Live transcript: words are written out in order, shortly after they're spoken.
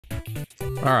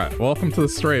Alright, welcome to the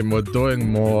stream. We're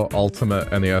doing more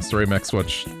Ultimate NES Remix,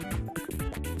 which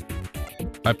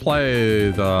I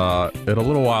played it a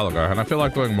little while ago, and I feel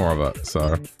like doing more of it,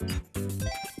 so...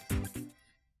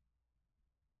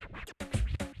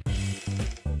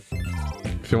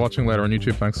 If you're watching later on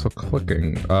YouTube, thanks for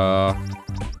clicking.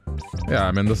 Yeah,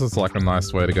 I mean, this is like a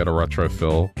nice way to get a retro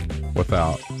feel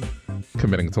without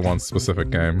committing to one specific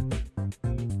game.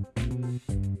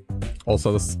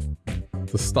 Also,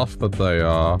 the stuff that they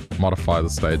modify the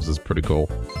stages is pretty cool.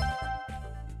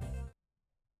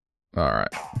 Alright.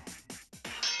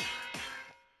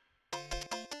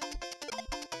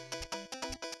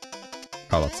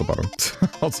 Oh, that's the button.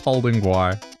 I was holding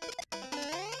Y.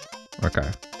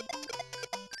 Okay.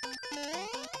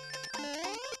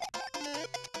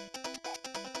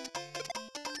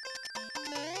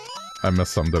 I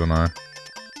missed some, didn't I?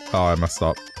 Oh, I messed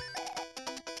up.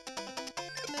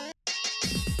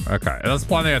 Okay, there's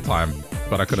plenty of time,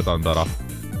 but I could have done better.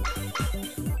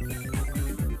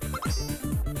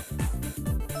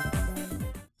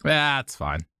 Yeah, it's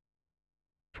fine.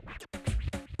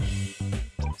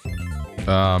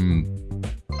 I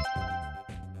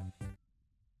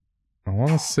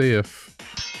want to see if...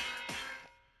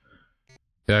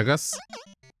 Yeah, I guess...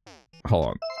 Hold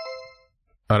on.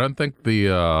 I don't think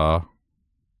the,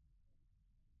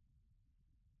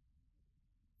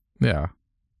 Yeah.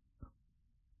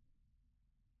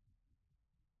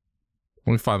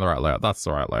 Let me find the right layout. That's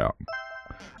the right layout.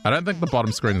 I don't think the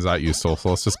bottom screen is that useful, so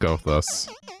let's just go with this.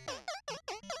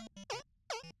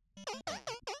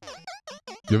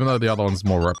 Even though the other one's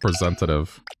more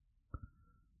representative.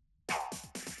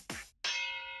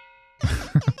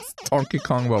 It's Donkey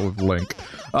Kong but with Link.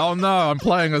 Oh no, I'm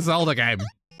playing a Zelda game!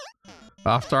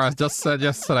 After I just said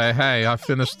yesterday, hey, I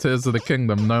finished Tears of the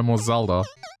Kingdom, no more Zelda.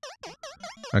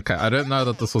 Okay, I didn't know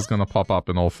that this was gonna pop up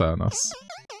in all fairness.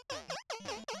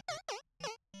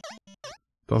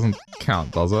 Doesn't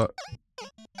count, does it?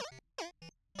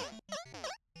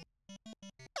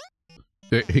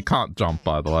 He can't jump,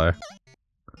 by the way.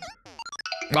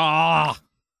 Ah!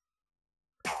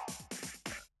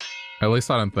 At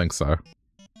least I don't think so.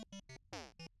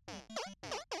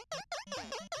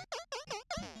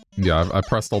 Yeah, I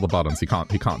pressed all the buttons. He can't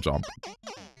jump.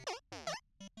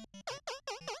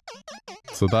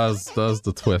 So there's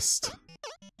the twist.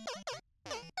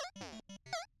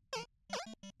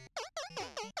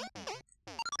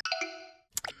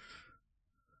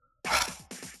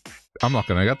 I'm not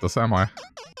gonna get this, am I?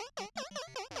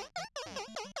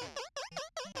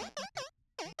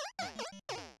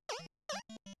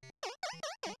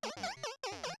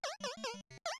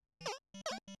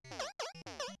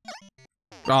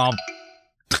 Oh.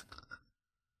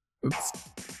 It's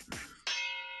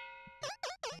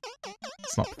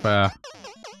not fair.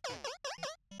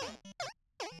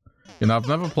 You know, I've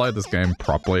never played this game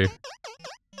properly.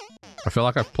 I feel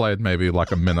like I've played maybe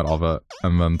like a minute of it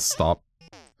and then stopped.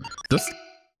 Just...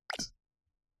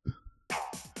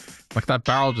 Like that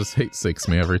barrel just heat seeks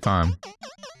me every time.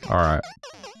 Alright.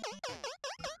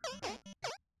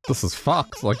 This is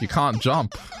fucked, like you can't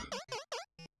jump.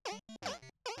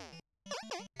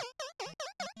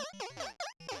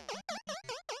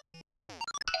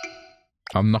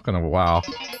 I'm not gonna... Wow.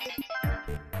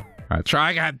 Alright,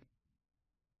 try again!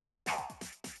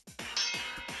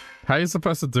 How are you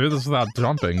supposed to do this without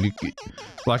jumping?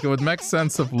 Like, it would make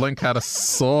sense if Link had a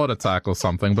sword attack or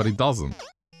something, but he doesn't.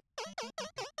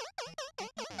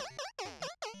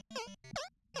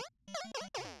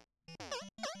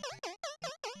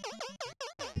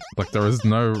 Like, there is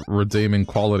no redeeming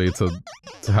quality to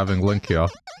having Link here.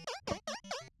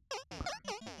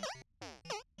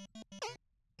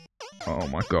 Oh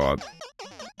my god.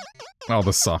 Oh,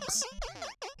 this sucks.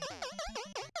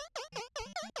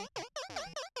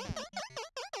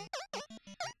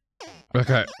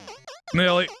 Okay.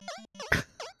 Nearly.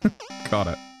 Got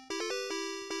it.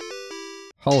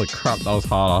 Holy crap, that was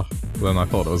harder than I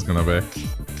thought it was gonna be.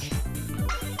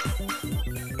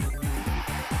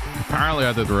 Apparently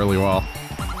I did really well.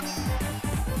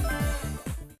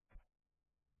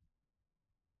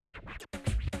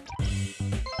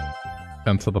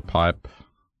 Enter the pipe.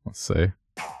 Let's see.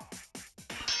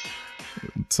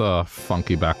 It's a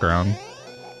funky background.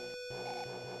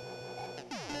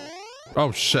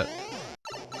 Oh shit.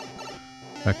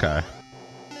 Okay.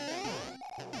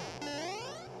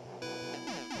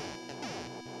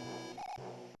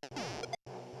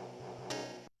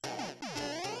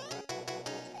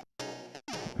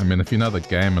 I mean, if you know the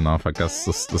game enough, I guess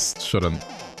this shouldn't...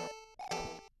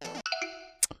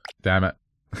 Damn it.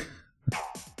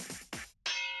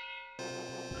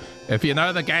 If you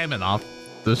know the game enough,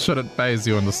 this shouldn't faze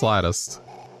you in the slightest.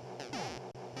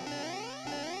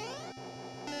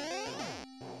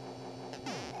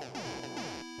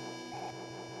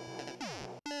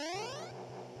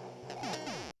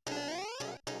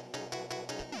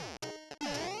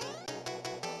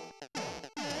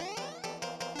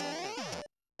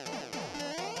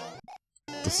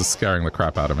 This is scaring the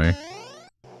crap out of me.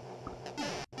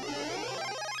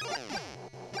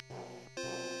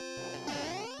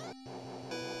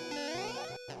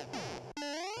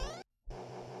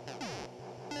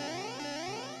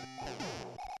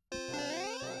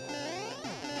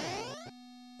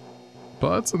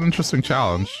 But it's an interesting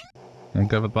challenge. I'll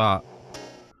give it that.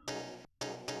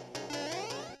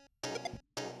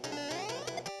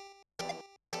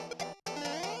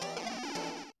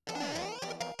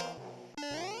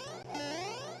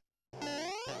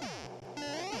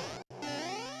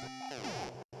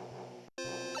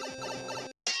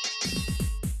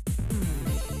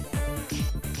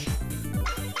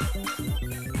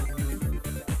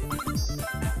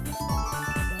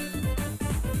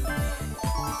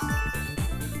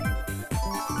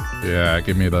 Yeah,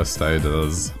 give me those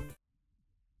stages.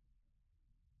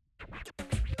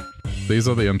 These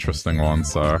are the interesting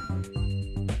ones, so...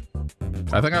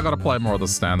 I think I gotta play more of the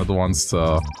standard ones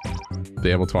to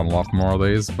be able to unlock more of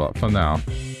these, but for now...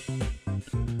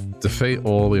 Defeat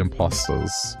all the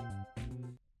imposters.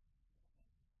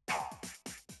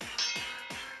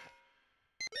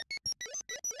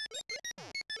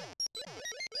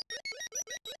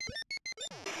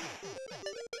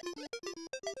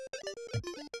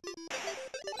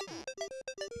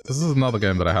 This is another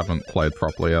game that I haven't played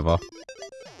properly ever.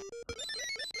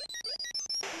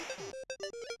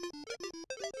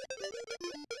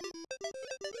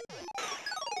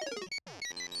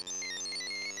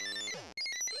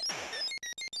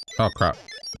 Oh crap.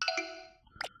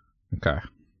 Okay.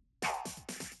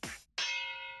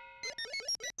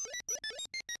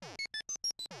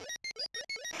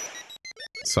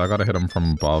 So I gotta hit him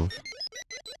from above.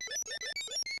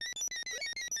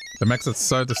 It makes it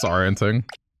so disorienting.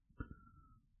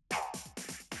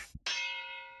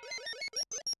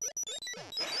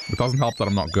 It doesn't help that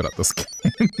I'm not good at this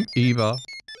game either.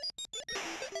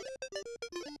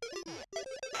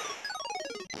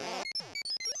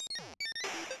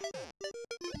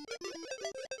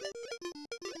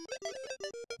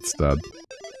 It's dead.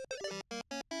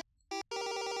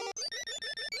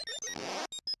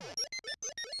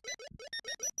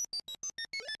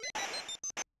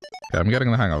 Okay, I'm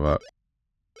getting the hang of it.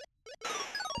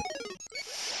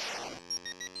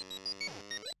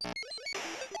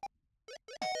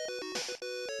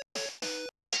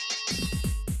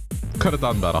 Could have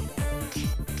done better.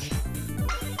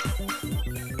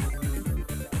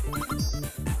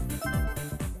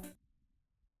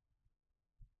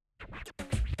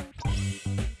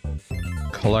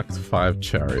 Collect 5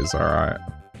 cherries, alright.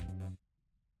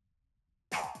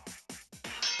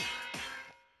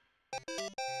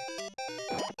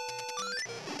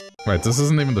 Wait, this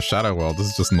isn't even the Shadow World, this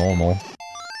is just normal.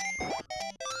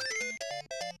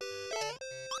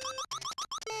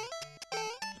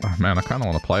 Oh man, I kinda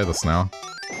wanna play this now.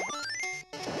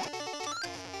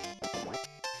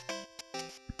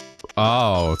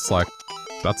 Oh, it's like...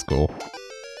 That's cool.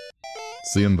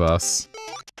 It's the inverse.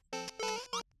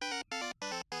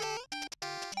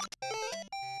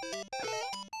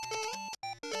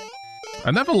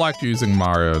 I never liked using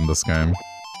Mario in this game.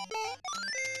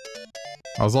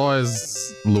 I was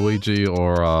always Luigi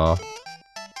or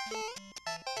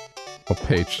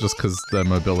Peach, just because their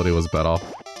mobility was better.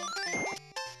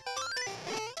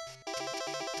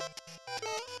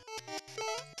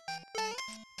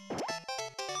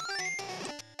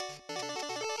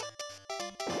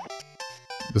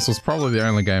 This was probably the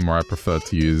only game where I preferred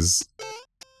to use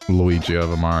Luigi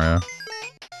over Mario.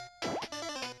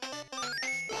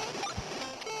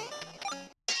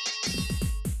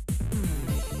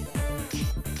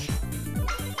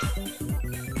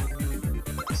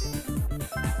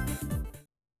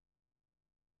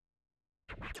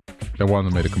 They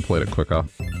wanted me to complete it quicker.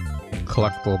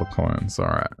 Collect all the coins,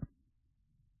 alright.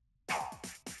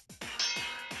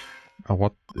 Oh,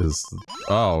 what is...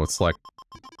 Oh, it's like...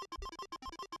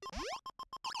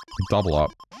 Double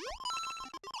up.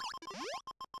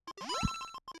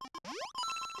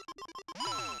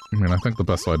 I mean, I think the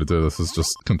best way to do this is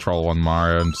just control one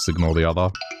Mario and just ignore the other.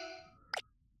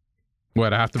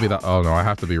 Wait, I have to be that... Oh no, I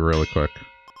have to be really quick.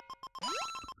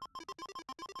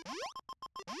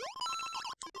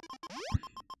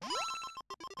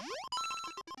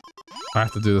 I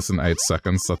have to do this in 8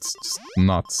 seconds, that's just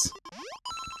nuts.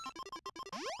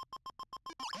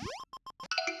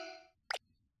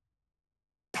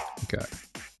 Okay.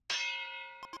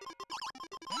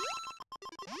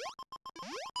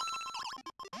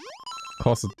 Of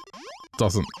course it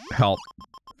doesn't help.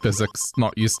 Physics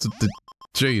not used to...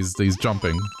 Jeez, these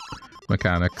jumping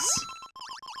mechanics.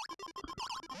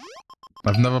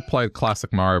 I've never played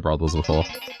classic Mario Brothers before.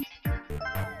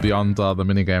 Beyond the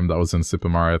minigame that was in Super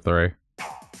Mario 3.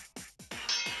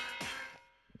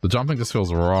 The jumping just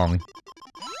feels wrong.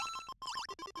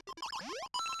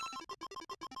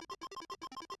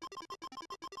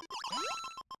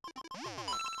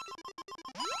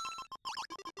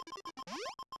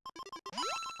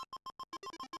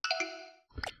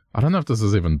 I don't know if this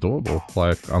is even doable,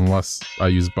 like, unless I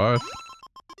use both.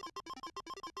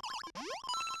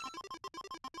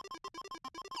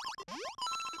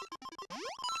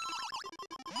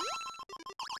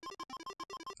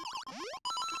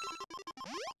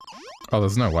 Oh,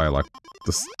 there's no way, like,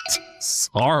 this is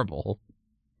horrible.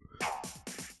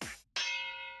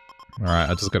 Alright,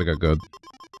 I just gotta go good.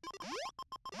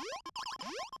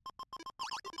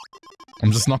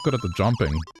 I'm just not good at the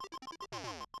jumping.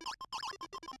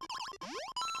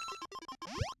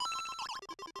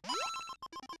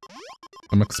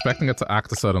 I'm expecting it to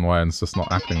act a certain way and it's just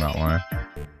not acting that way.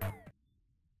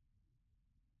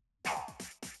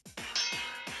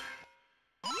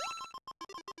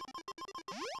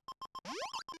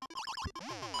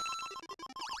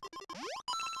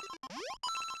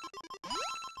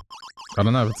 I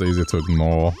don't know if it's easier to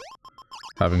ignore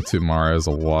having two Marios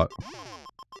or what.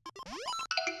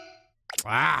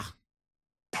 Ah!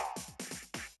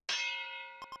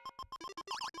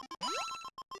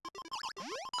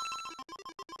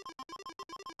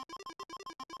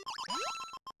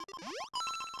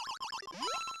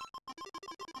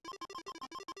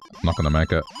 I'm not gonna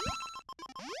make it.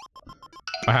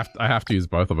 I have to use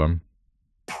both of them.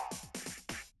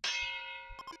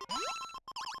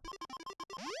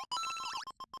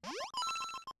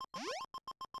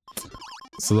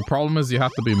 So the problem is you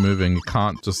have to be moving, you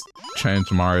can't just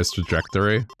change Mario's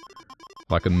trajectory.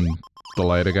 Like in the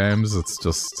later games, it's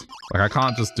just... like, I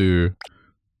can't just do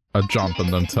a jump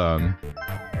and then turn.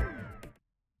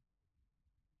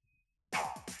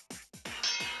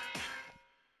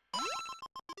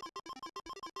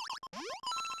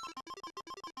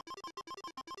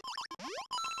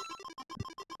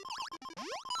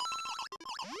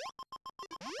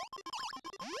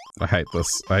 I hate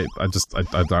this. I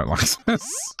don't like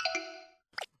this.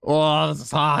 Oh, this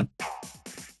is hard.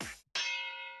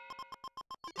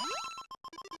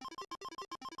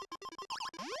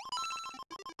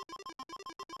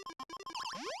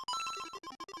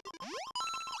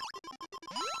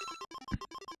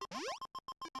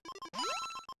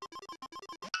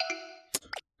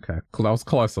 Okay, that was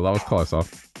closer, that was closer.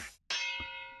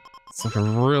 It's like a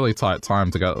really tight time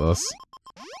to get this.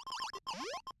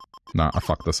 Nah, I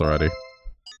fucked this already.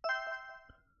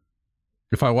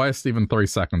 If I waste even 3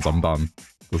 seconds, I'm done.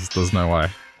 There's no way.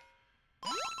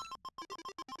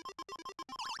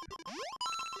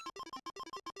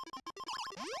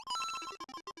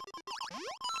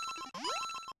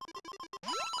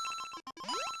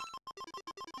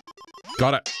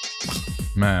 Got it!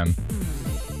 Man.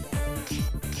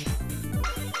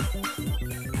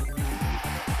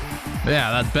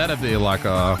 Yeah, that better be like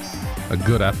a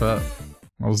good effort.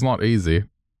 It was not easy.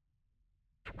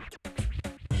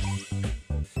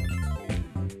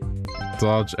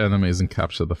 Dodge enemies and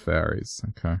capture the fairies.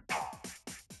 Okay.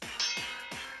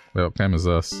 Wait, what game is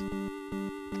this?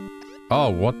 Oh,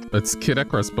 what? It's Kid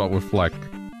Icarus, but with, like,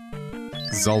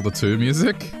 Zelda 2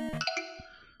 music?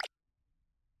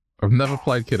 I've never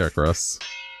played Kid Icarus.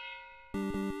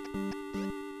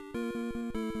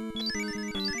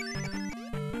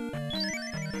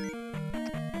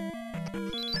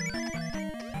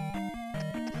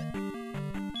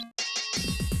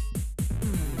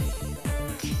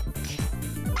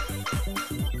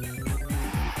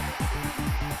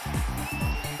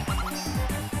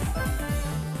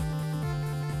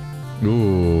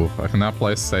 Ooh, I can now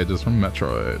play stages from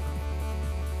Metroid.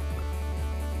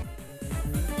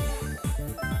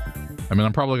 I mean,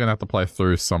 I'm probably gonna have to play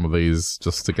through some of these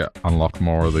just to unlock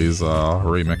more of these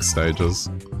remix stages.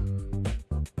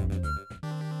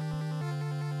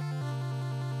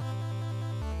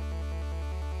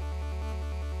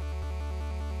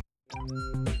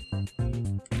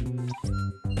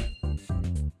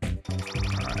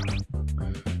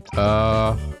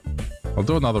 I'll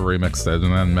do another remix stage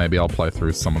and then maybe I'll play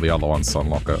through some of the other ones to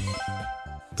unlock it.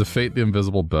 Defeat the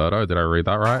invisible Birdo. Did I read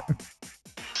that right?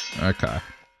 Okay.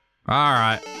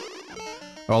 Alright.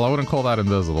 Well, I wouldn't call that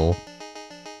invisible.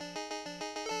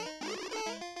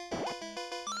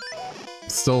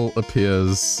 Still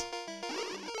appears...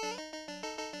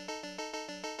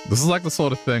 This is like the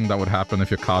sort of thing that would happen if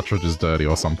your cartridge is dirty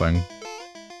or something.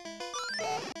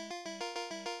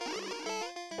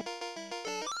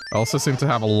 I also seem to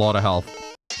have a lot of health,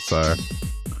 so...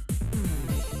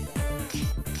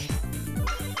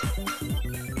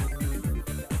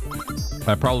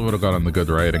 I probably would have gotten the good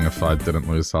rating if I didn't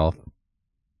lose health.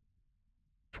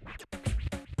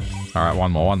 Alright,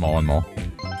 one more.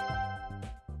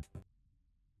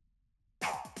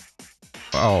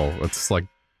 Oh, it's like...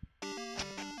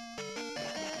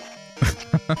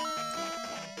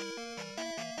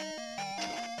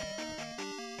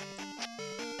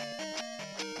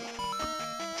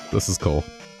 This is cool.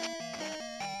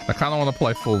 I kind of want to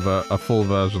play a full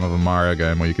version of a Mario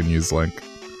game where you can use Link.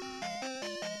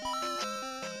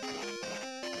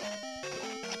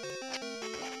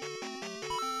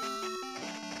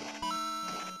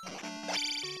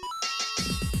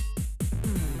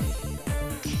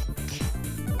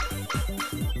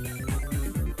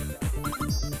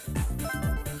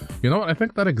 You know what? I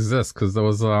think that exists, because there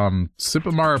was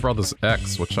Super Mario Bros.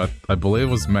 X, which I believe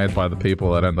was made by the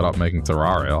people that ended up making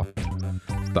Terraria.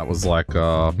 That was like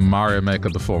Mario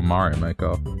Maker before Mario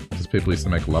Maker, because people used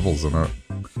to make levels in it.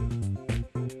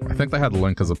 I think they had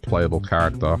Link as a playable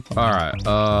character. Alright,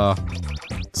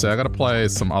 so I gotta play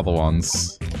some other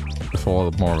ones before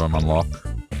more of them unlock.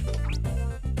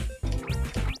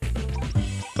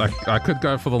 I could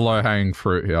go for the low-hanging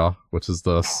fruit here, which is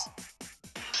this.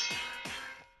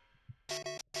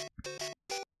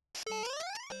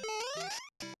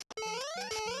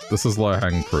 This is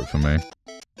low-hanging fruit for me.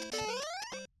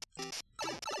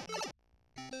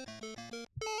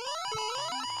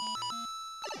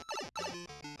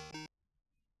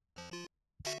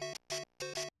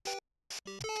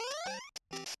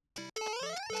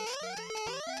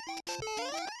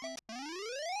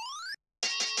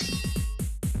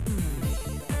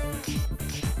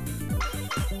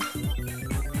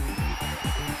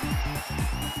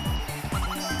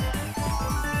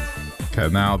 Okay,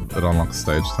 now it unlocks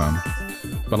stage 10.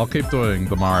 But I'll keep doing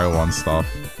the Mario 1 stuff.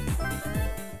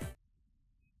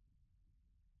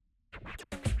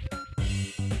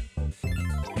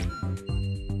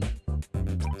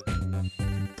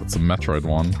 That's a Metroid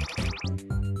one.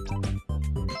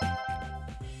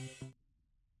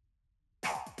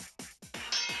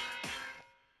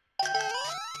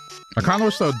 I kinda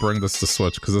wish they would bring this to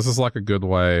Switch, because this is like a good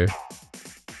way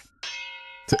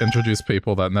to introduce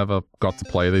people that never got to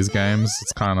play these games.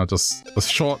 It's kind of just a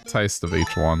short taste of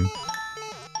each one.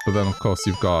 But then, of course,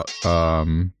 you've got,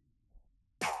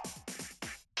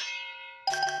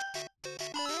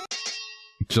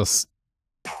 just,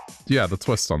 yeah, the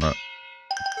twist on it.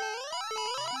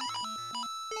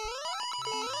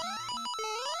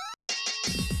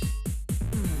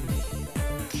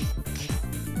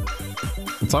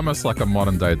 It's almost like a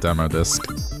modern-day demo disc.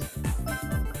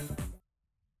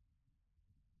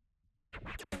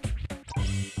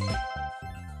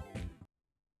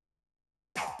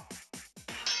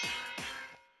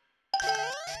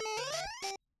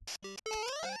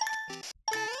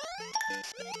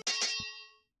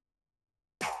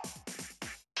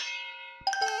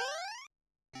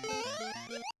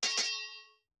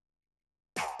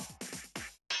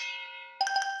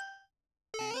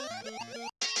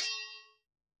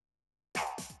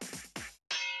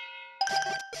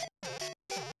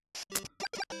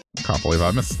 Can't believe I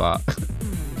missed that.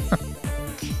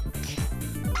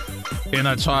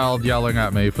 Inner child yelling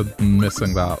at me for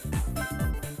missing that.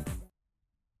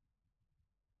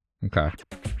 Okay.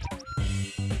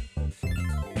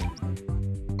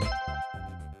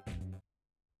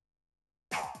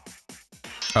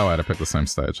 Oh, I had to pick the same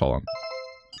stage. Hold on.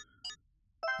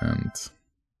 And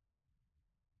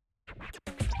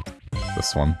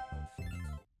this one.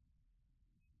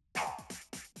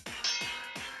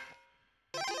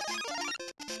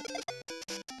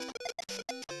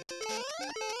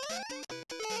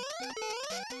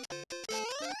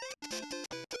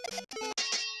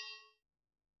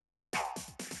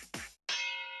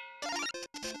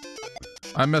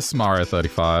 I miss Mario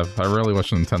 35. I really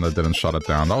wish Nintendo didn't shut it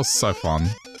down. That was so fun.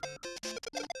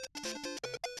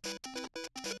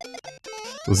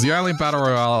 It was the only battle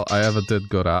royale I ever did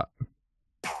good at.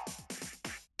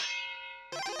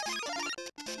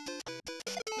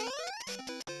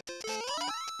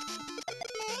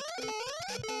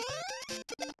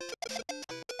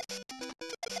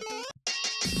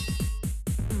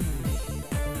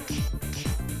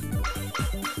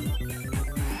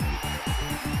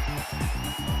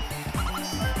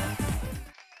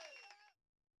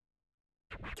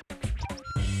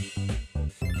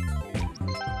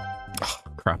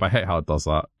 Crap, I hate how it does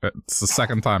that. It's the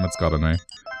second time it's gotten me.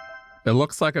 It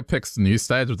looks like it picks the new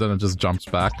stage, but then it just jumps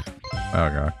back. There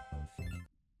we go.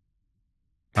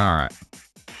 Alright.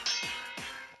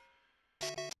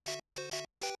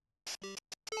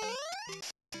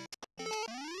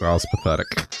 That was pathetic.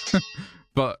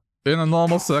 But in a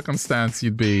normal circumstance,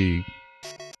 you'd be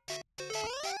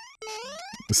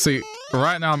See,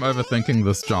 right now I'm overthinking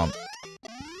this jump.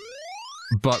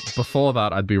 But before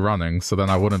that, I'd be running, so then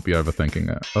I wouldn't be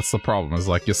overthinking it. That's the problem, is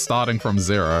like, you're starting from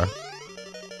 0.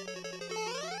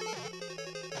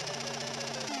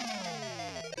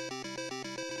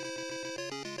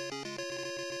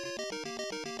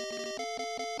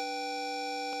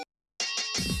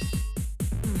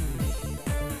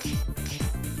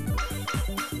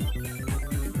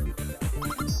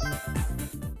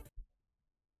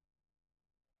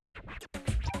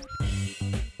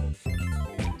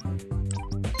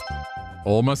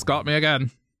 Almost got me again.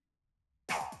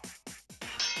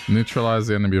 Neutralize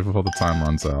the enemy before the time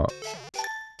runs out.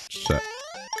 Shit.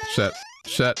 Shit.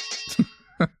 Shit.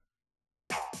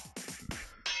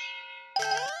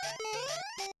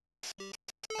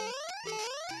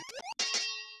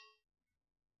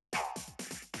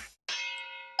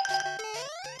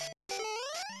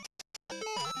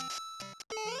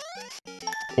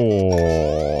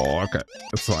 Oh, okay.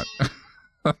 It's fine.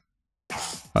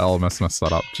 I almost messed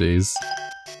that up, jeez.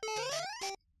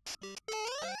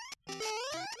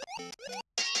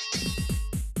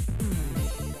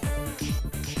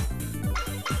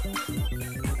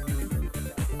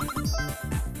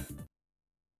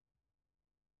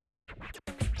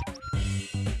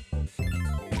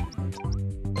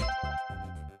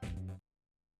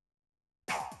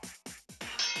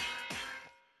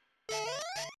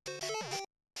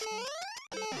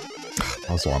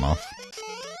 That was one off.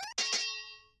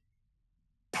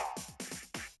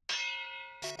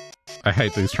 I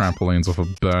hate these trampolines with a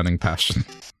burning passion.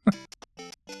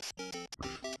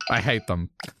 I hate them.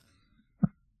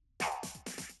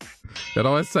 It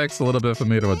always takes a little bit for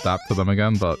me to adapt to them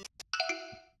again, but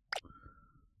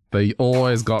they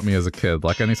always got me as a kid.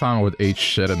 Like, anytime I would eat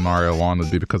shit in Mario 1,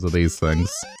 it'd be because of these things.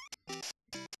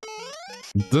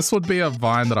 This would be a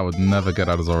vine that I would never get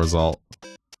out as a result.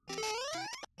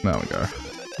 There we go.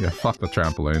 Yeah, fuck the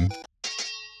trampoline.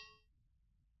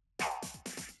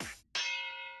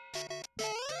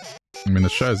 I mean,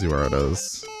 it shows you where it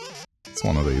is. It's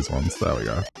one of these ones. There we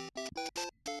go.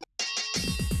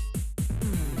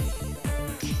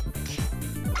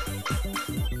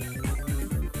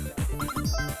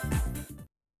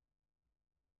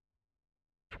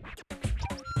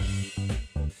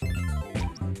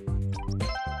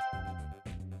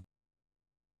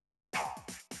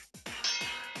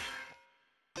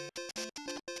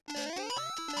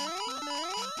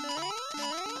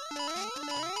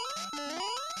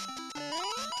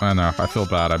 I know, I feel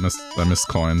bad. I missed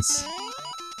coins.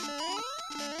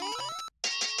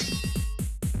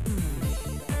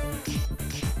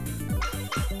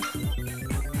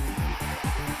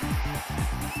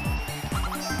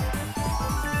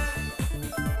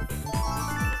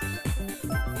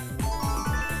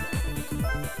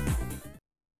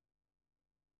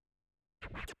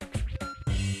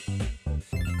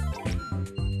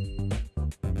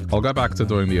 I'll go back to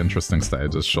doing the interesting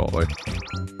stages shortly.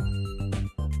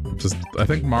 Just, I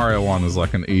think Mario 1 is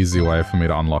like an easy way for me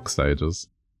to unlock stages.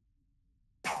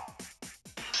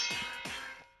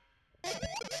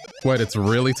 Wait, it's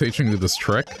really teaching you this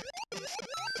trick?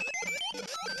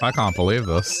 I can't believe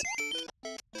this.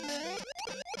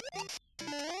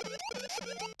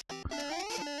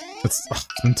 It's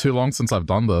been too long since I've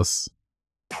done this.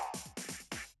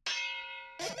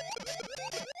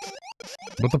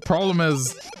 But the problem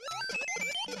is...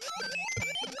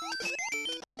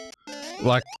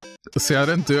 like, see, I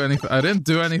didn't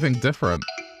do anything different.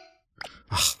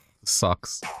 Ugh,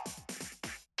 sucks.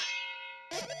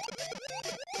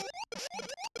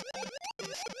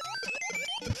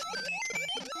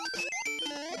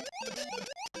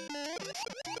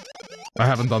 I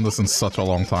haven't done this in such a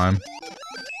long time.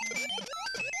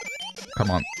 Come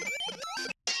on.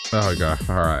 There we go.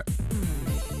 Alright.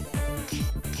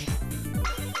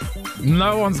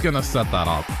 No one's gonna set that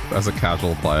up as a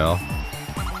casual player.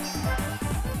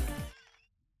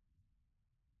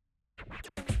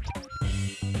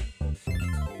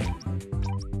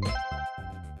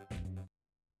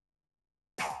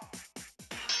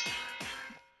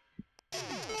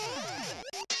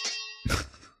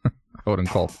 I wouldn't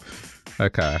call.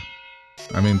 Okay.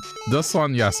 I mean, this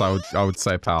one, yes, I would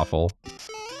say powerful.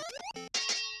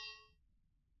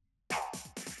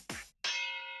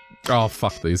 Oh,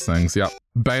 fuck these things. Yep.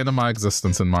 Bane of my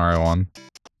existence in Mario 1.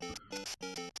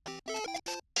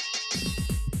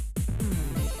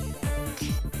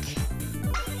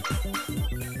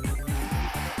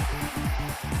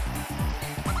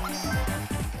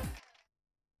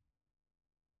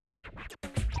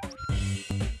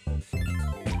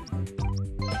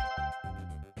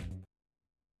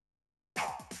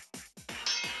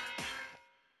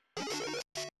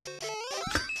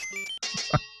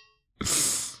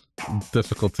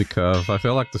 difficulty curve. I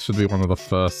feel like this should be one of the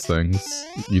first things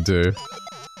you do.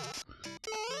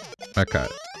 Okay,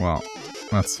 well,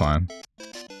 that's fine.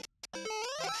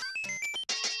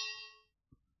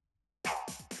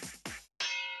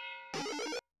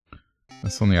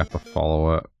 This one you have to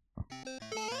follow it.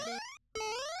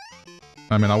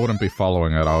 I mean, I wouldn't be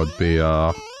following it, I would be,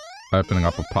 opening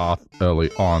up a path early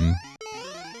on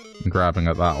and grabbing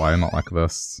it that way, not like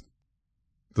this.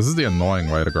 This is the annoying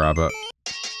way to grab it.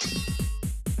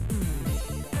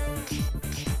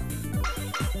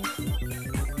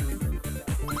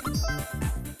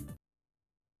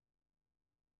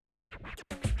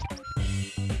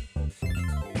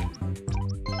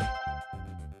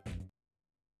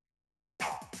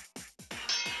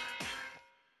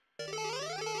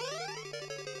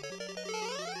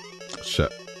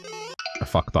 Shit. I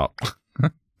fucked up.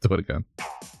 Do it again.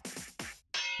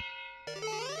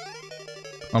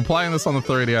 I'm playing this on the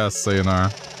 3DS, so you know.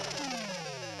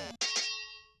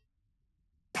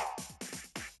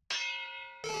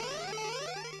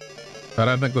 I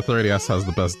don't think the 3DS has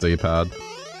the best D-pad.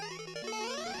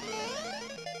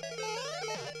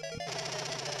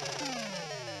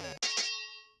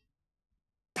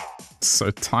 It's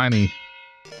so tiny.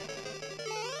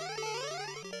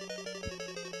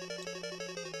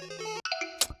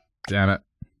 Damn it.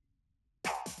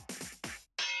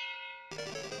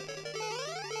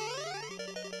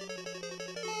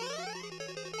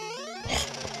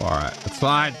 Alright, it's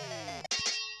fine.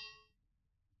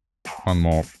 One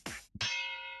more.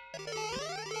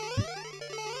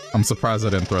 I'm surprised I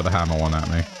didn't throw the hammer one at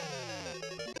me.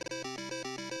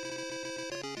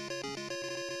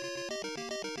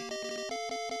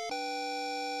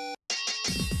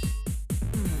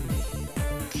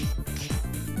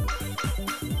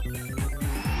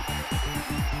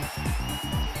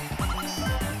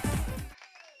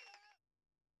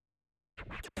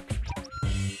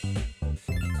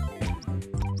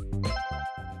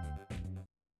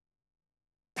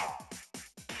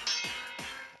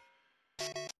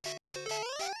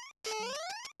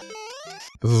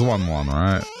 This is 1-1,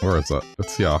 right? Where is it?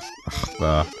 It's here. Ugh,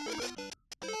 there.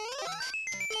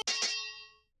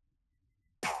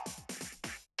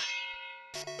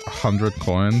 $100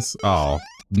 coins? Oh,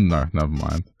 no, never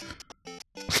mind.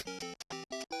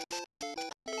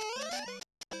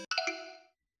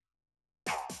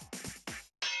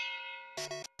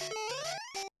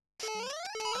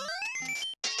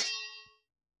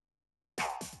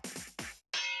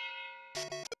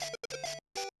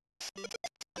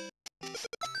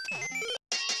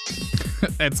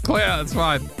 It's clear, it's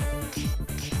fine.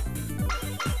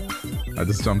 I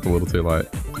just jumped a little too late.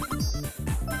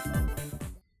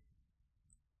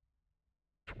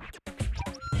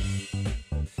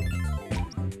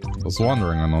 I was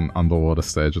wondering when an underwater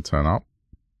stage would turn up.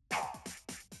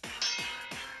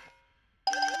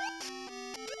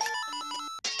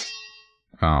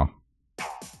 Oh.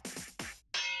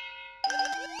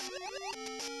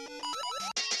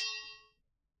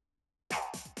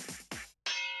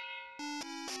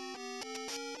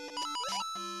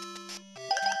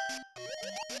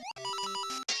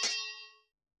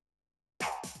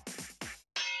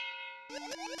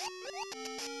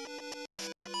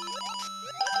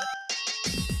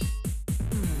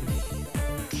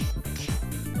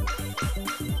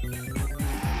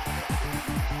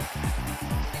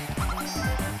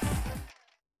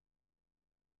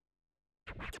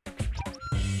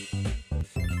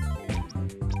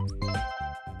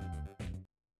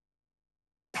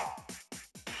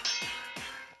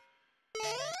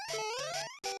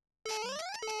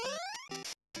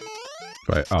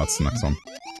 Wait, oh, it's the next one.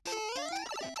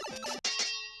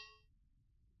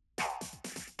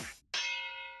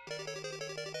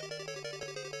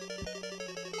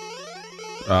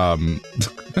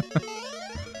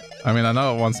 I mean, I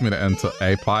know it wants me to enter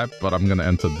a pipe, but I'm gonna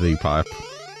enter the pipe.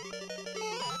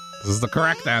 This is the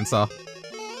correct answer.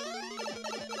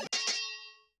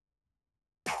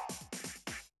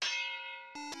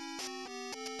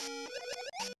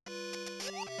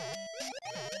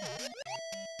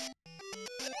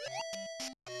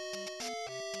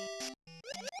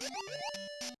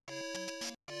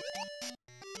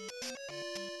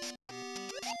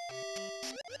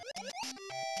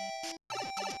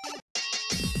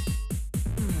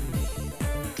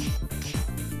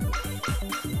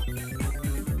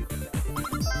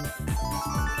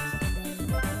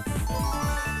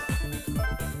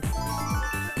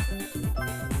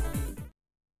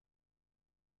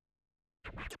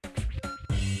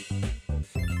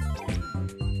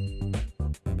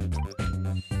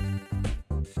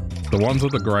 The ones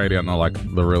with the gradient are like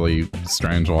the really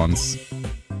strange ones.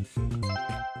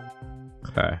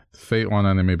 Okay, Defeat one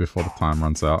enemy before the time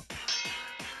runs out.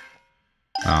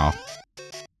 Oh.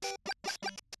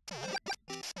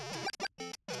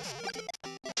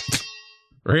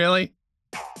 Really?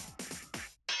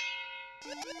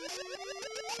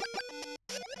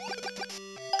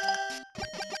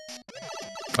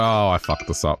 Oh, I fucked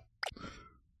this up.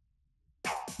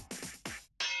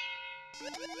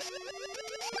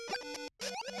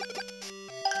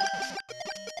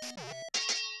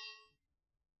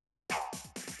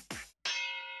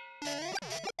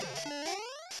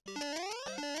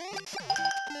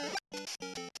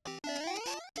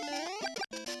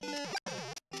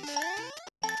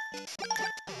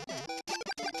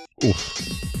 Oof.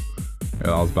 Yeah,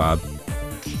 that was bad.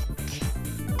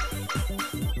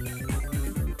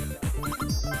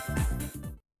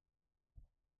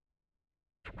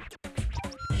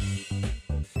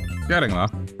 Getting there.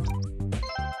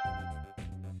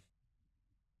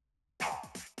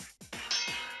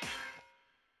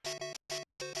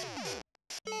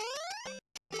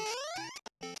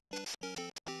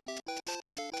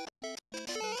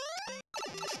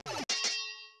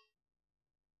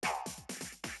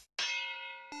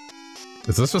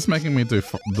 Is this just making me do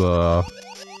the...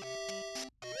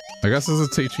 I guess this is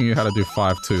teaching you how to do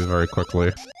 5-2 very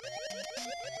quickly.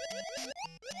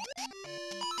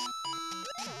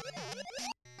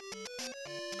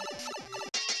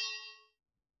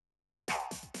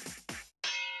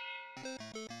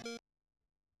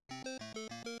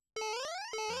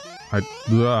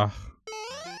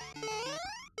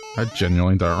 I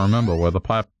genuinely don't remember where the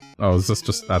pipe... Oh, is this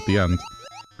just at the end?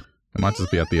 It might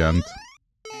just be at the end.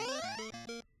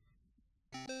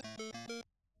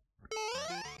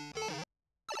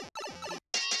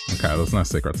 Okay, there's no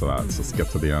secret to that. Let's just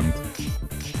get to the end.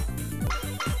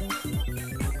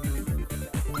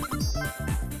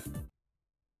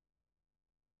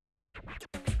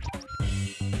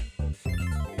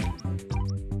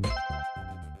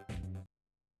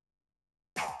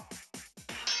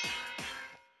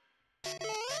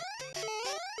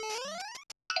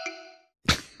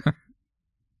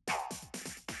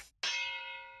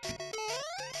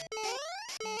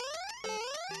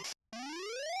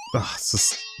 It's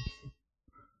just...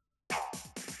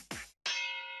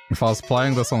 If I was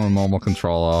playing this on a normal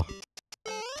controller,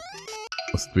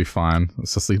 this would be fine.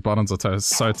 It's just these buttons are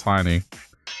so tiny.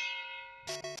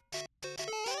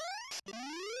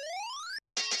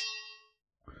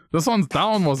 That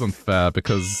one wasn't fair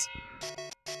because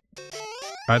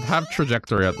I'd have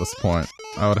trajectory at this point.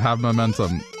 I would have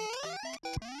momentum.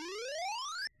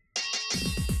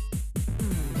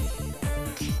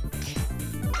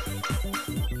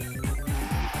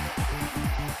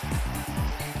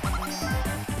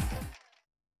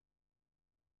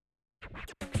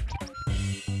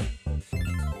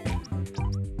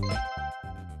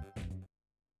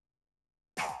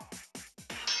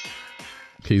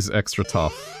 He's extra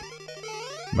tough.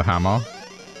 The hammer.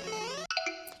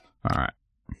 Alright.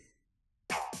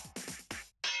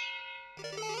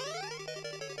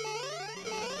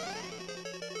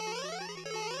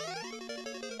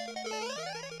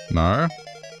 No?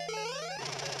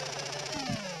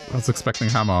 I was expecting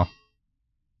hammer.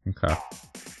 Okay.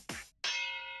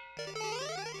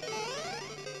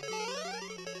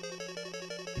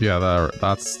 Yeah,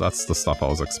 that's the stuff I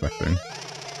was expecting.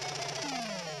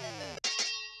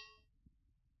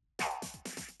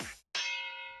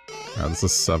 Yeah, this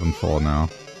is 7-4 now.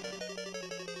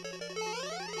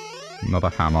 Another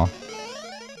hammer.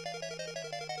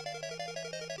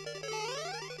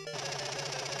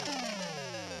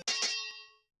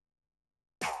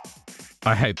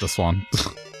 I hate this one.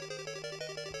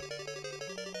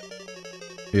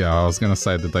 Yeah, I was gonna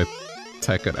say, did they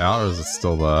take it out or is it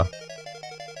still there?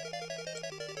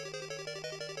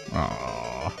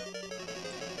 Aww.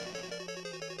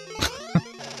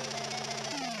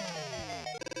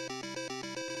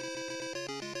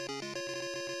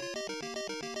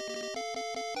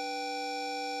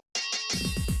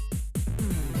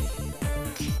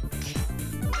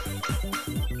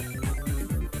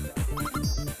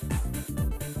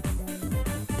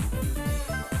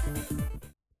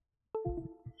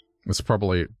 It's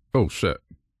probably... Oh, shit.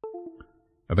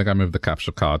 I think I moved the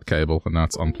capture card cable, and now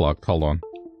it's unplugged. Hold on.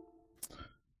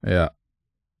 Yeah.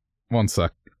 1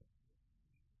 sec.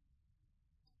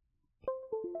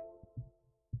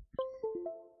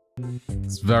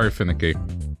 It's very finicky.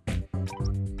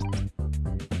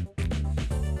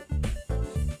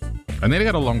 I need to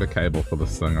get a longer cable for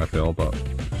this thing, I feel, but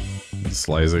I'm just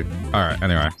lazy. Alright,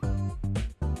 anyway.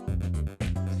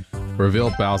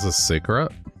 Reveal Bowser's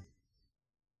secret.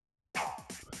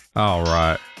 Oh,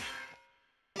 right.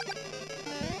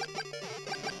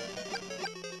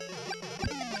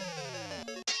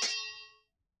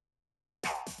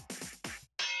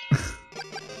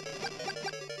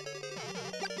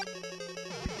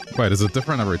 Wait, is it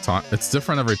different every time? It's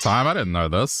different every time? I didn't know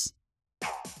this. I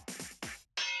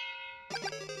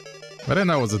didn't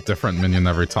know it was a different minion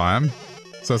every time.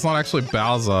 So it's not actually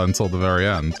Bowser until the very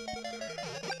end.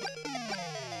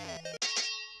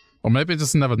 Or maybe I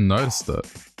just never noticed it.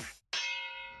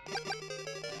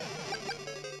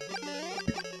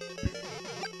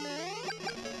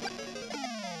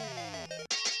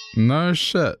 No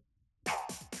shit.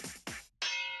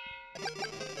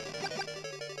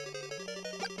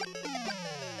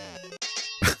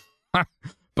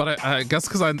 But I guess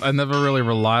because I never really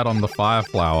relied on the Fire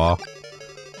Flower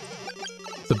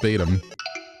to beat him.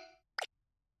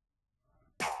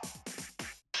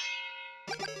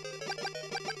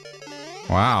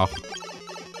 Wow.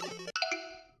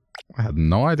 I had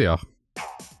no idea.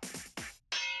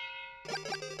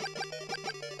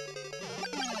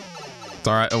 It's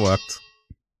alright, it worked.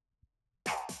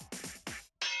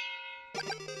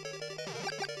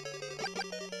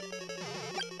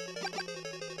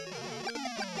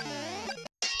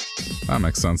 That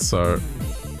makes sense, so...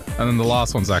 And then the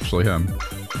last one's actually him.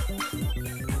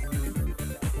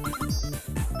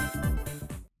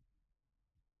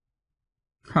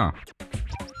 Huh.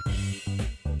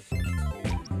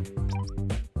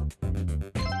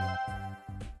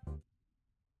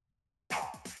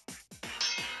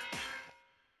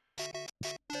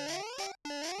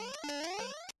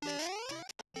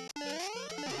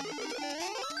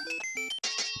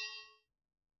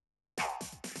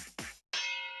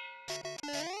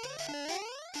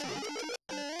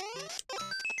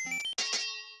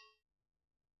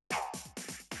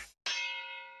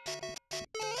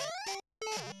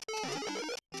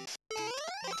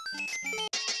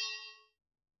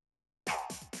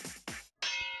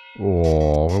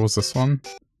 Oh, what was this one?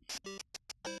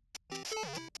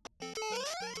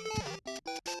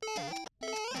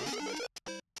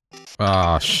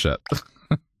 Ah, shit.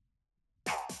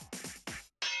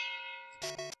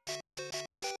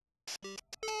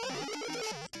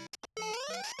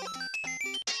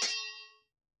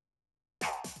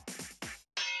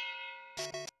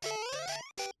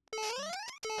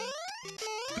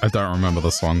 I don't remember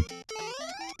this one.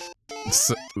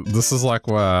 This is like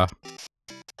where...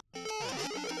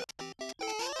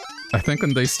 I think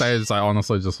in these stages I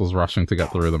honestly just was rushing to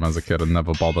get through them as a kid and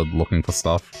never bothered looking for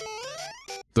stuff.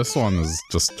 This one is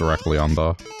just directly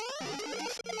under.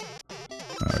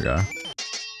 There we go.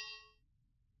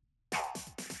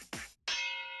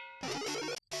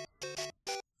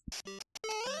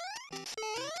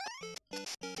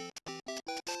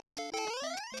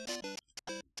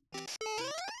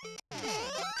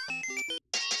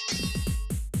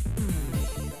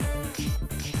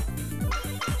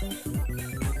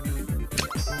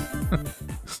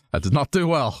 I did not do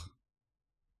well.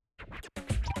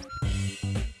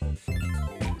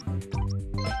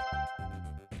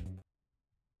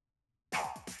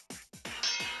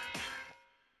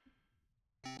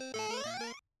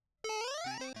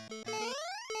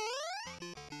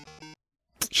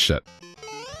 Shit.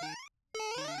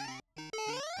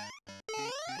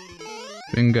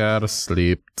 Finger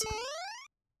asleep.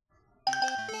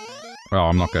 Well,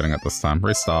 I'm not getting it this time.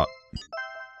 Restart.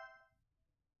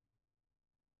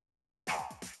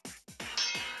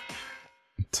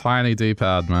 Tiny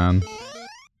D-pad, man.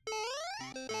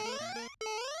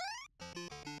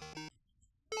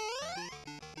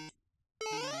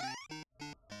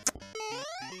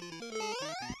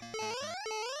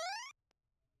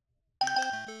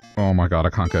 Oh my god,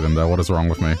 I can't get in there. What is wrong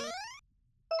with me?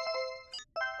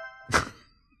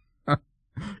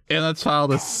 Inner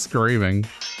child is screaming.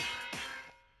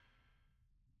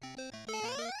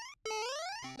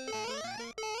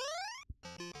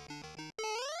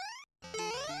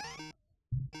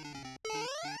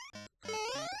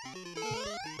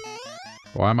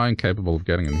 Why am I incapable of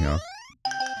getting in here?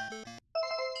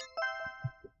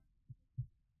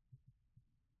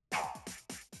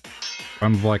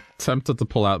 I'm like tempted to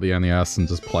pull out the NES and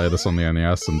just play this on the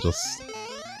NES and just...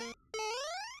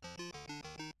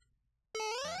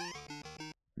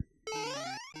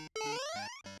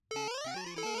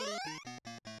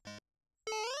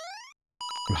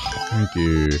 Thank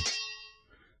you.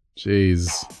 Jeez.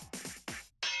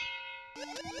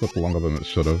 Took longer than it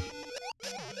should have.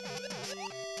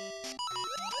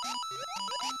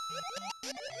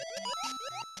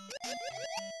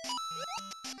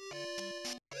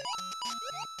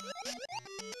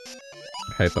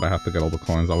 I hate that I have to get all the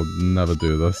coins. I would never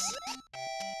do this.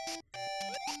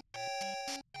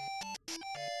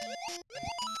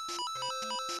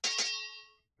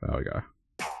 There we go.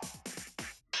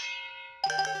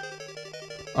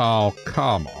 Oh,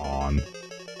 come on.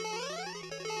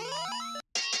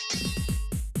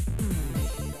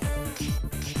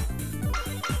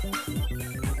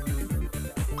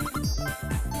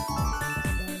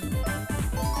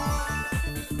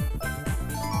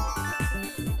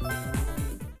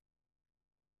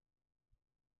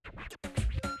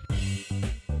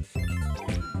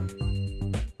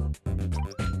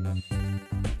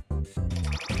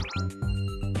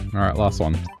 Alright, last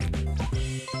one.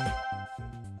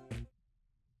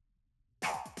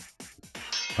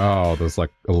 Oh, there's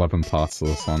like 11 parts to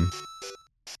this one.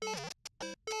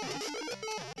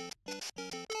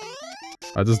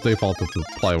 I just defaulted to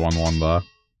play 1-1 there.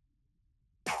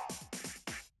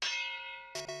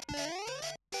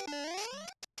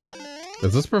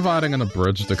 Is this providing an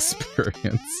abridged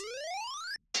experience?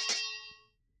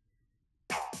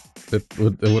 It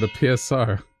would appear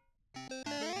so.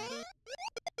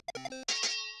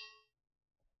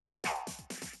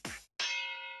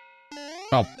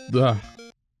 Oh,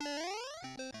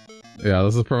 yeah,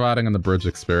 this is providing an abridged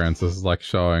experience. This is like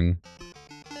showing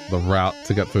the route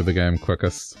to get through the game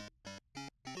quickest.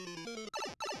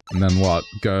 And then what?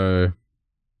 Go...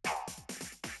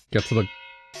 Get to the...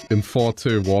 In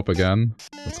 4-2 warp again.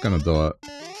 That's gonna do it.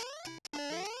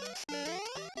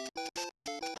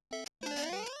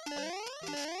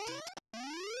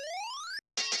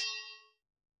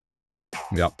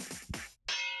 Yep.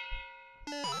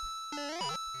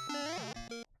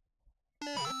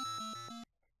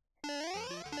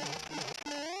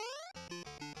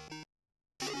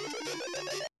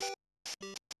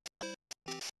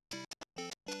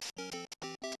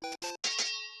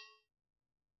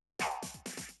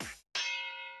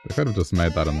 They could have just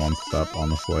made that in one step,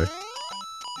 honestly.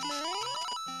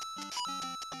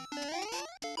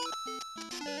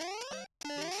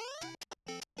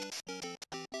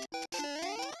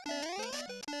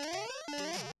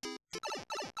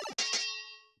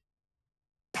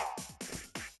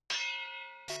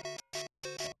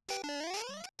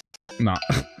 Nah.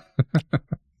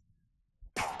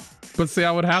 But see,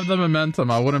 I would have the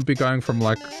momentum. I wouldn't be going from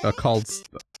like a cold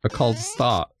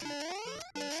start.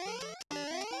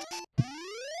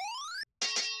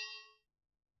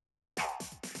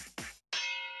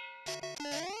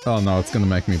 Oh no, it's gonna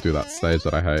make me do that stage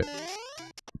that I hate.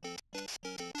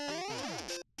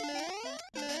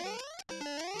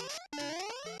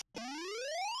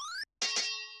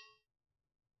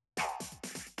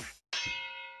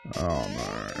 Oh no.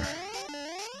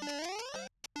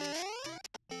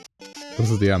 This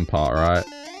is the end part, right?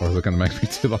 Or is it gonna make me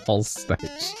do the whole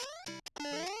stage?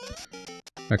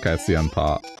 Okay, it's the end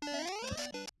part.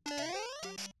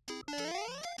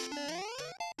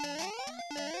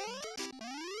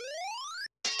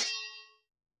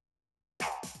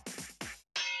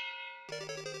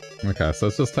 Okay, so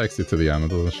it just takes you to the end. It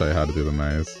doesn't show you how to do the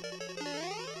maze.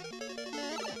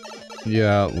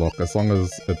 Yeah, look, as long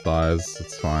as it dies,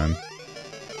 it's fine.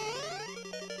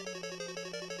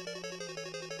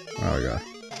 There we go.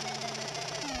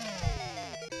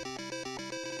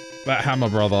 That hammer,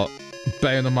 brother.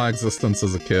 Bane of my existence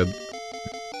as a kid.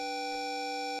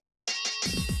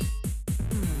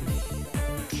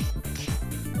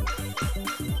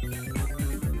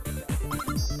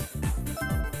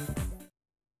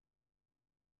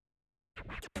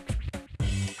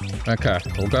 Okay,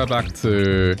 we'll go back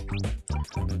to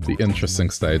the interesting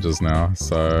stages now.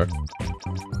 So,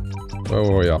 where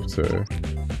were we up to?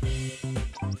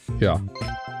 Yeah.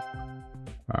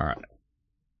 Alright.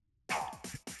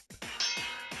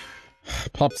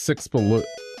 Pop 6 balloon.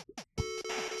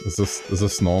 Is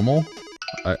this normal?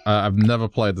 I've never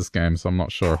played this game, so I'm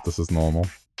not sure if this is normal.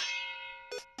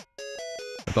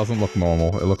 It doesn't look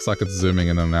normal. It looks like it's zooming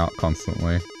in and out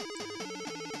constantly.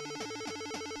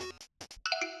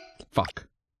 Fuck.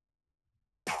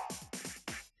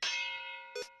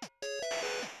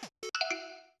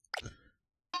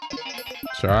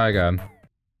 Try again.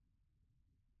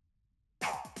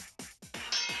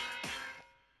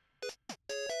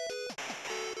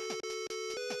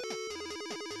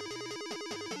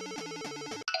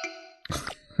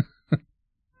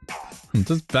 I'm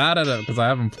just bad at it because I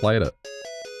haven't played it.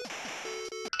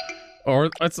 Or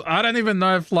I don't even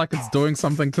know if like it's doing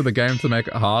something to the game to make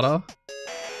it harder.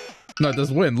 No,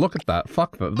 there's wind. Look at that.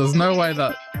 Fuck that. There's no way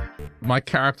that my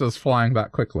character's flying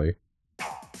that quickly.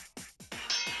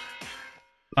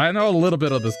 I know a little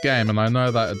bit of this game, and I know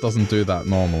that it doesn't do that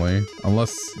normally.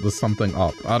 Unless there's something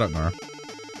up. I don't know.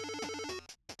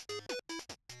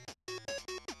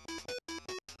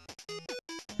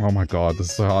 Oh my god, this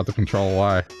is so hard to control.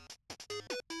 Why?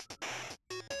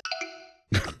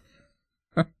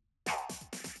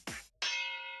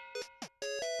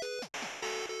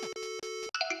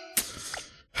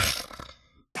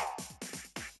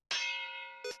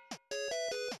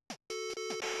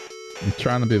 I'm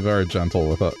trying to be very gentle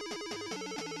with it.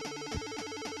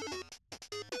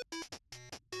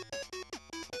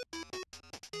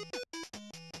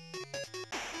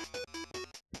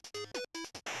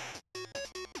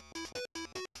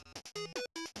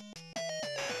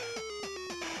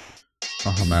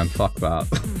 Oh man, fuck that.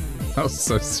 That was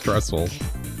so stressful.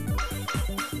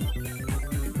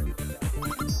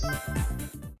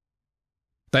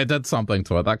 They did something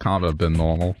to it. That can't have been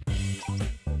normal.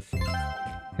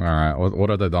 Alright, what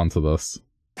have they done to this?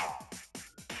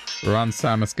 Run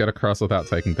Samus, get across without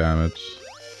taking damage.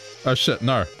 Oh shit,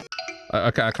 no.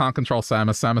 Okay, I can't control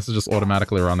Samus. Samus is just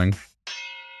automatically running.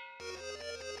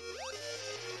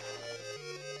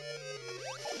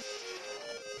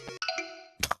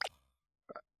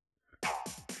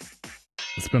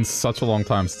 It's been such a long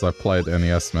time since I played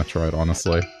NES Metroid,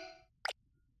 honestly.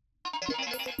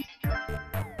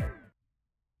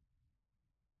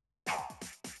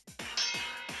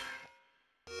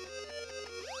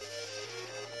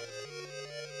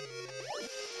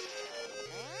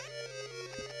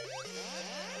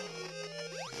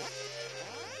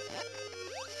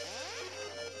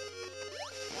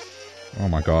 Oh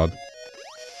my god.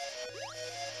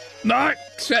 No!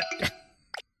 Shit!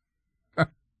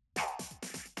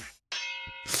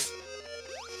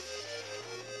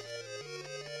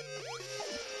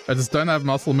 I just don't have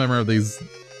muscle memory of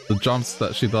the jumps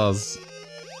that she does.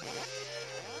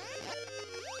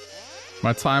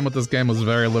 My time with this game was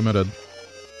very limited.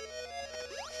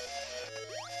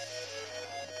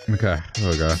 Okay, here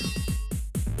we go.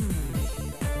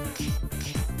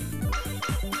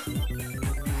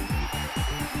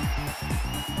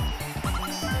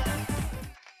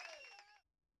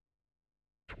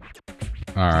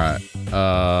 Alright,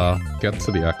 get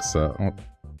to the exit. Oh,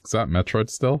 is that Metroid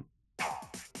still?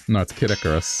 No, it's Kid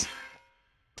Icarus.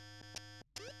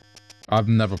 I've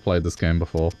never played this game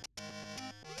before.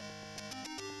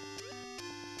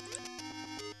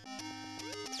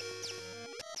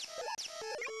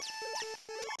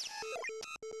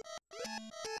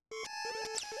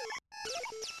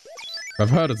 I've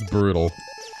heard it's brutal.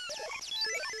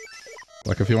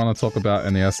 Like, if you want to talk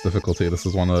about NES difficulty, this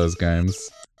is one of those games.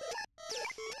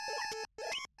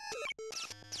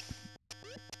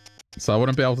 So I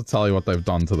wouldn't be able to tell you what they've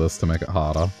done to this to make it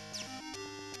harder.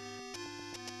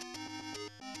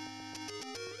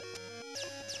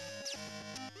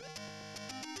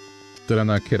 Didn't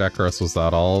know Kid Icarus was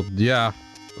that old. Yeah,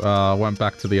 went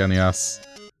back to the NES.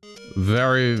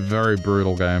 Very, very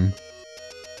brutal game.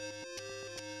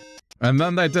 And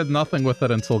then they did nothing with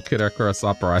it until Kid Icarus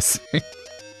Uprising. It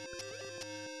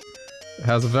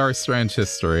has a very strange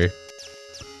history.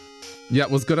 Yeah, it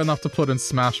was good enough to put in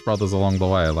Smash Brothers along the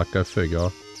way, like, go figure.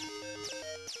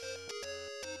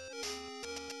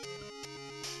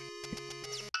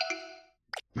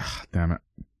 Damn it.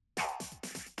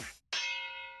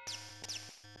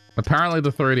 Apparently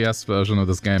the 3DS version of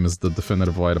this game is the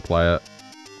definitive way to play it.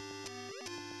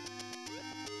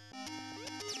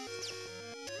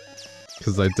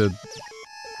 Because they did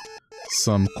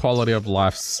some quality of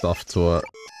life stuff to it.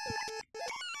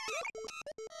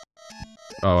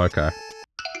 Oh, okay.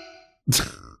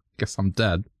 Guess I'm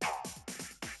dead.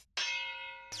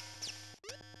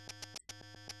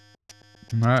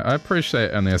 I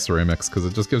appreciate NES Remix because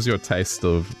it just gives you a taste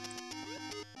of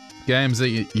games that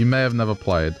you may have never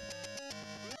played.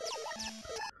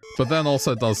 But then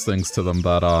also does things to them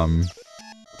that,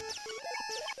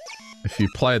 if you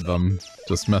played them,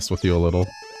 just mess with you a little.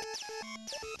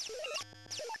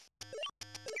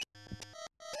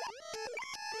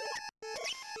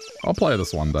 I'll play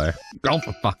this one day. Oh,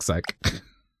 for fuck's sake.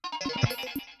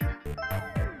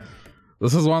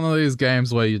 This is one of these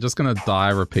games where you're just gonna die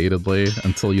repeatedly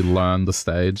until you learn the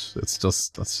stage. That's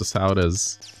just how it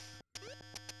is.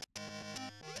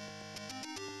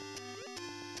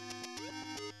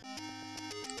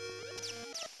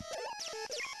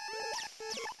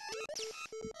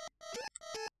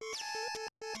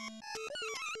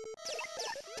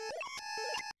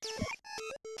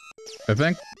 I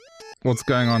think what's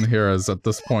going on here is at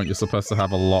this point you're supposed to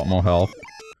have a lot more health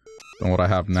than what I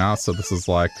have now, so this is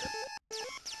like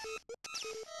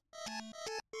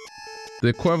the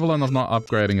equivalent of not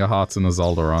upgrading your hearts in a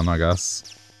Zelda run, I guess.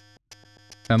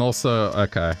 And also,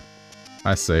 okay,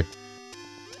 I see.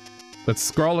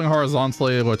 It's scrolling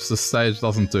horizontally, which the stage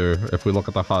doesn't do. If we look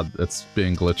at the HUD, it's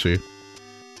being glitchy.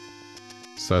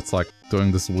 So it's like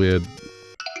doing this weird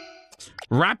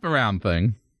wraparound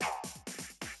thing.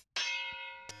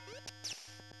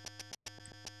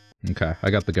 Okay, I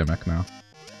got the gimmick now.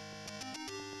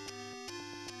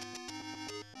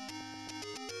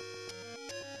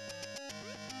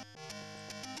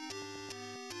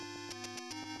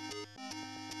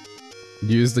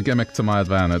 Use the gimmick to my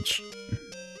advantage.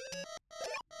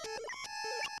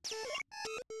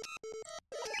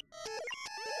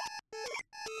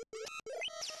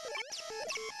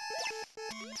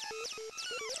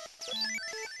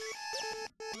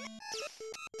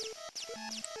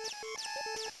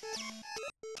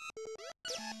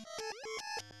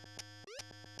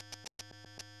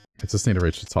 just need to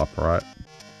reach the top, right?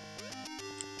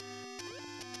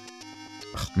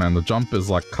 Ugh, man, the jump is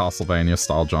like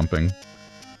Castlevania-style jumping.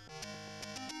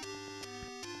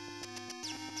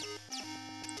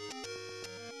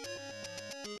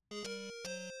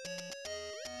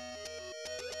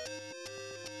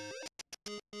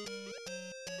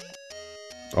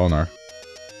 Oh no.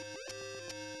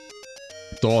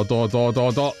 Door, door, door,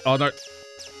 door, door. Oh no.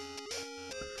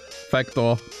 Fake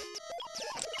door.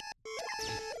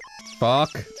 Fuck.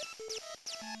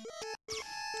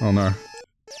 Oh no.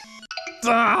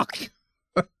 Fuck!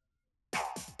 I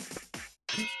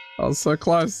was so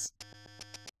close.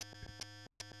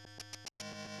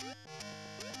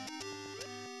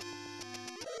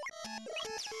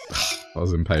 I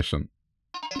was impatient.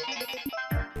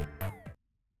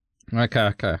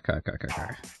 Okay.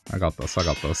 I got this, I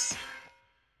got this.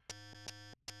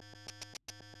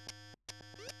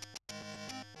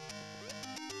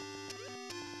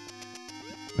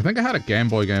 I think I had a Game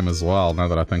Boy game as well, now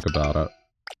that I think about it.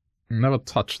 Never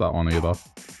touched that one either.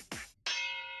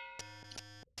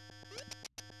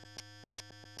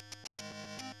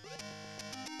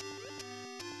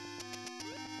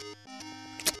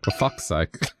 For fuck's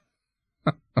sake.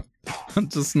 I'm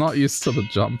just not used to the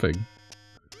jumping.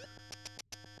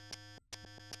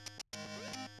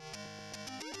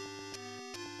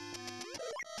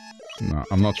 No,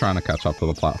 I'm not trying to catch up to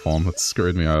the platform. It's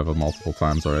screwed me over multiple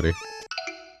times already.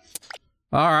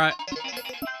 Alright.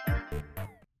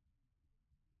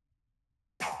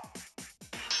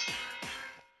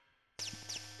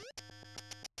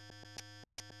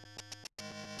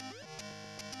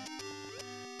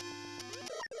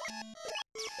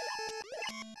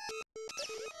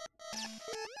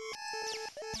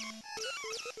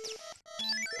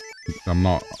 I'm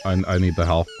not... I need the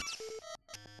health.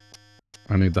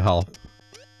 I need the health.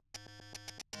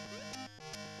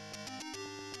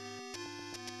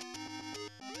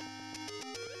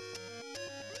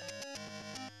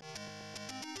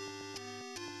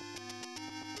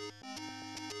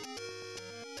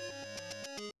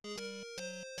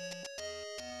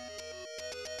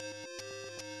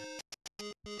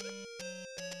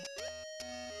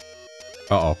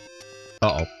 Uh-oh.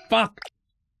 Uh-oh. Fuck!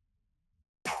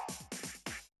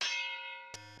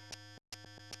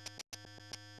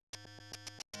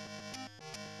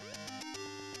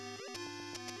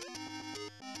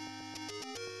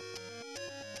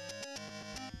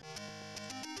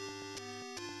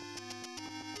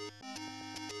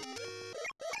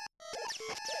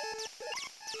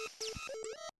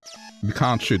 You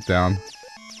can't shoot down.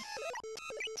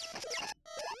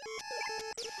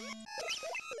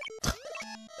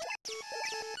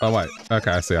 Oh wait,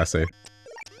 okay, I see.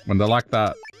 When they're like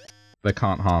that, they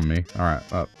can't harm me. Alright,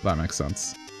 that makes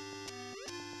sense.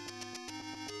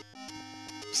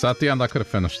 So at the end I could have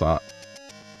finished that.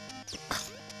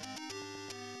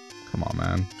 Come on,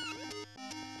 man.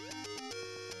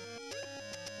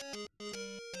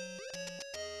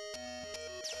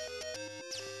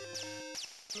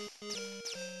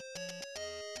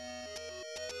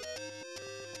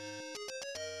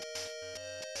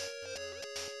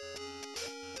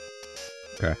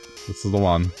 Okay, this is the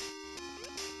one.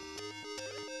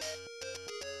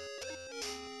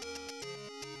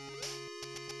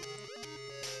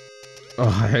 Oh,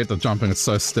 I hate the jumping, it's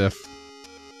so stiff.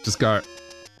 Just go.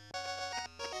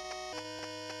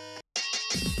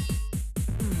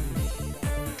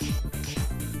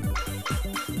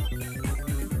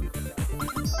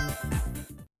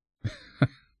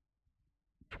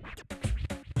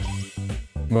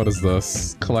 What is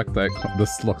this? Collect that.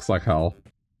 This looks like hell.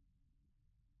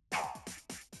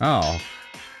 Oh.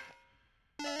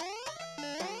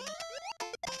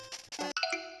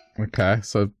 Okay,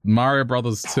 so Mario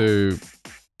Brothers 2...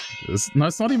 No,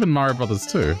 it's not even Mario Brothers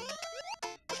 2.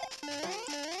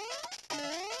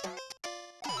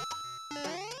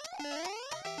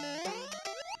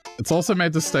 It's also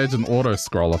made this stage an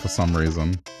auto-scroller for some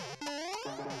reason.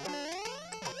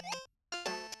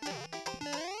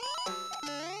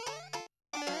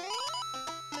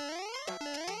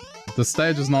 The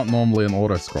stage is not normally an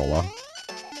auto-scroller.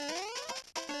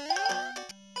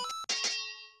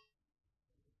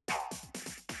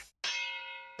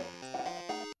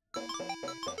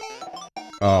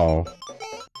 Oh.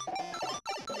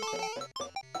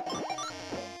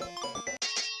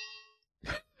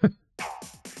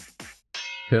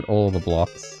 Hit all the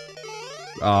blocks.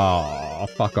 Oh,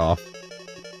 fuck off.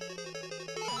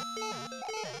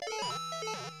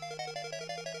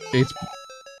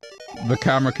 The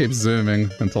camera keeps zooming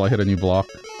until I hit a new block.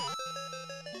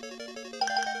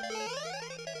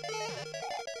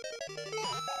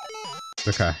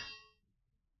 Okay.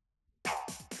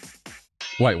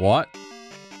 Wait, what?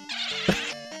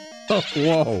 Oh,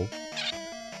 whoa.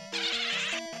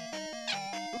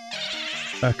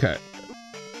 Okay.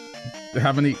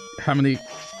 How many...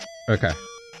 Okay.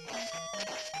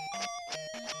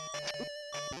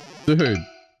 Dude.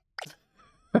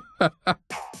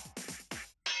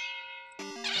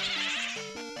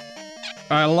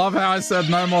 I love how I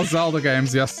said no more Zelda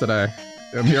games yesterday.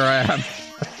 And here I am.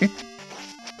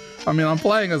 I mean, I'm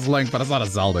playing as Link, but it's not a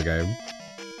Zelda game.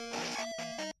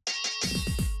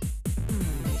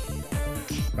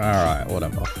 Alright,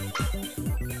 whatever.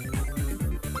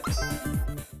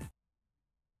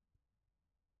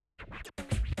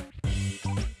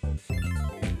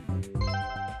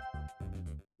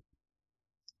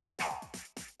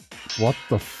 What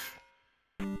the f...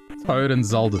 Toad and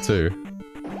Zelda 2.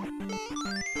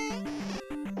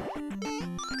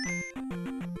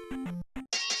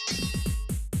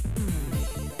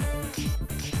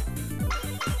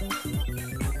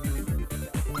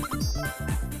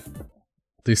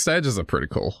 These stages are pretty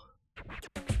cool.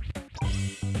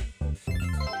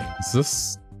 Is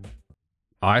this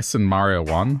ice in Mario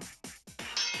 1?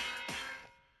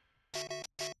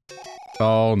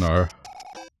 Oh no.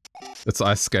 It's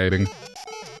ice skating.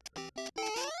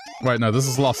 Wait, no, this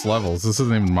is Lost Levels. This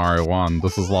isn't even Mario 1.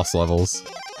 This is Lost Levels.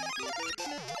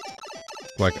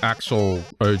 Like, actual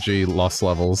OG Lost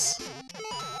Levels.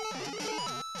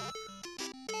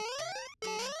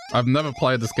 I've never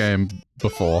played this game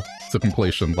before to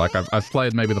completion. Like, I've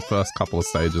played maybe the first couple of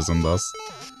stages in this.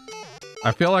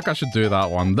 I feel like I should do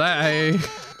that one day.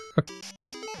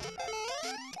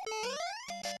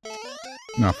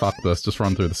 No, fuck this. Just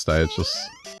run through the stage.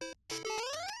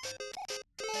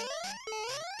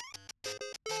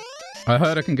 I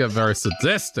heard it can get very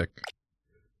sadistic.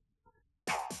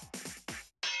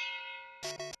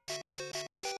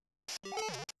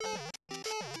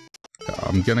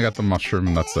 I'm gonna get the mushroom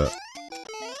and that's it.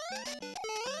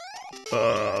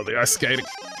 The ice skating.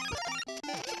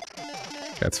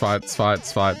 Okay, it's fine, it's fine,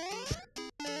 it's fine.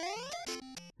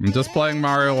 I'm just playing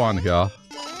Mario 1 here.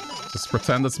 Just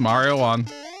pretend it's Mario 1.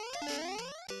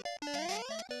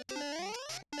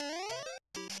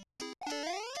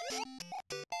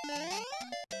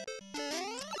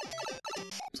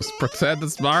 Just pretend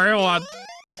it's Mario 1.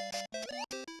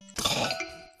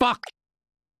 Fuck!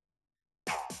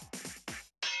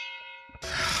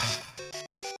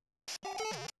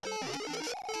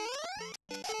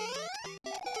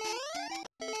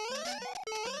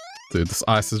 Dude, this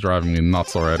ice is driving me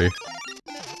nuts already.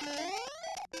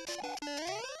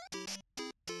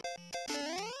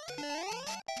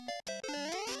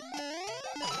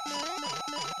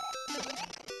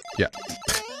 Yeah.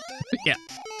 Yeah.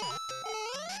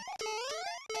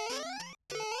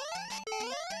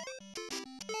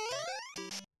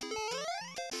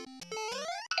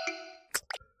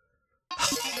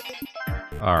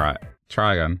 Alright,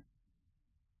 try again.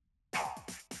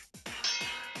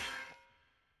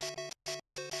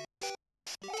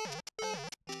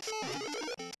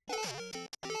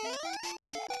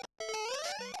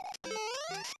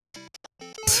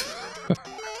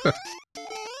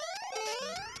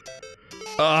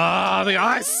 Ah, the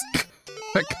ice!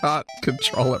 I can't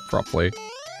control it properly.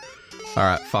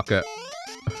 Alright, fuck it.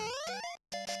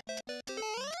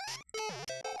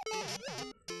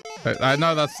 I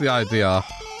know that's the idea.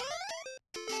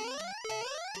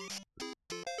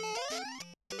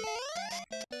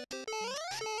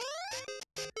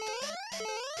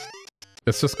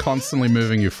 It's just constantly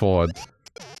moving you forward.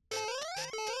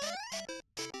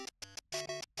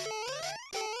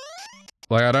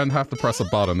 Like, I don't have to press a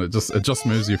button, it just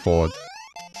moves you forward.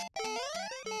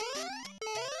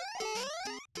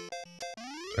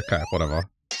 Okay, whatever.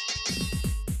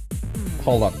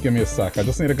 Hold up, give me a sec. I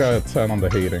just need to go turn on the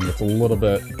heating. It's a little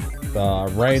bit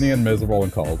rainy and miserable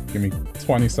and cold. Give me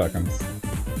 20 seconds.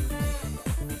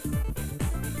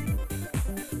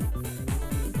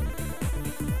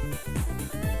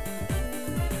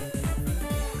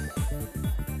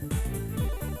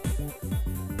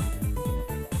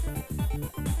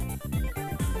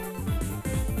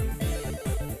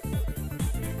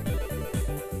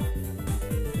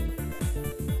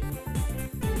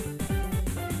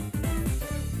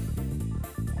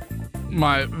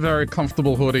 My very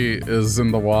comfortable hoodie is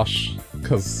in the wash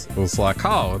because it was like,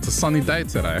 oh, it's a sunny day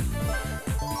today.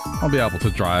 I'll be able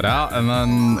to dry it out, and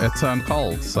then it turned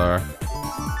cold, so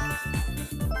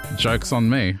joke's on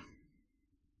me.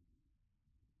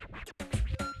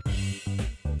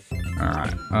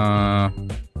 Alright,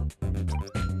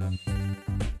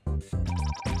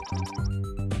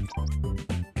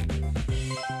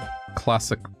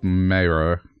 classic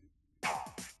Mayro.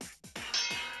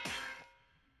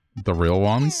 The real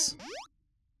ones?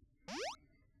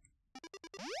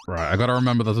 Right, I gotta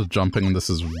remember that the jumping in this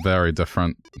is very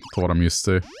different to what I'm used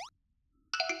to.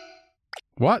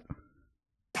 What?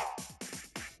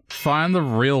 Find the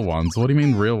real ones? What do you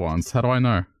mean real ones? How do I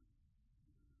know?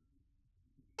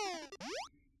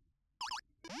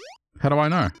 How do I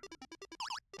know?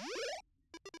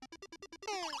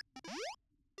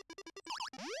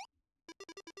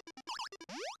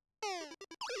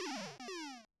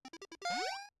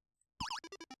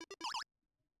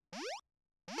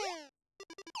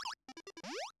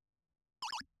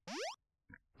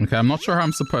 Okay, I'm not sure how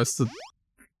I'm supposed to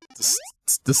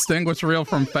distinguish real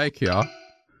from fake here.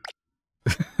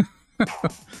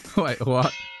 Wait,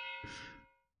 what?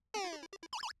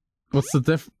 What's the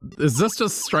diff? Is this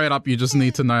just straight up you just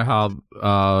need to know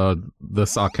how,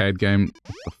 this arcade game...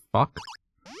 What the fuck?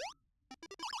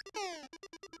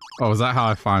 Oh, is that how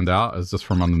I find out? Is just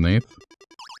from underneath?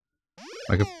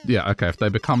 Like, if, yeah, okay, if they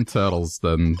become turtles,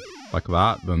 then, like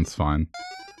that, then it's fine.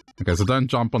 Okay, so don't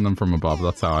jump on them from above,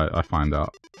 that's how I find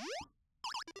out.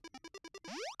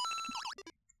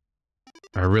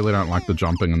 I really don't like the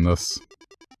jumping in this.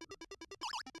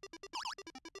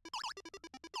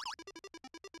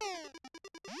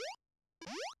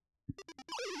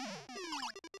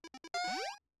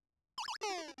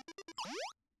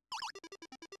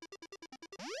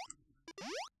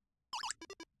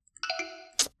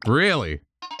 Really?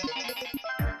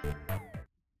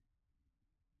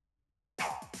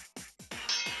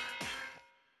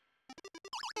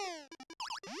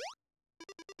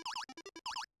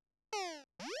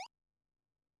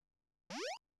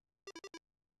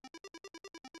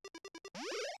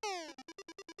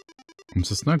 I'm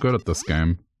just no good at this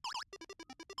game.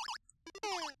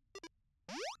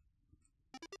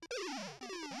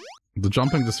 The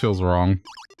jumping just feels wrong.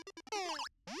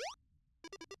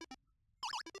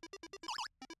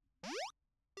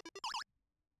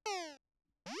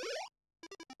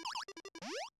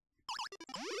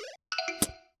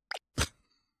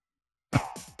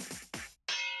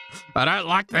 I don't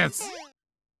like this!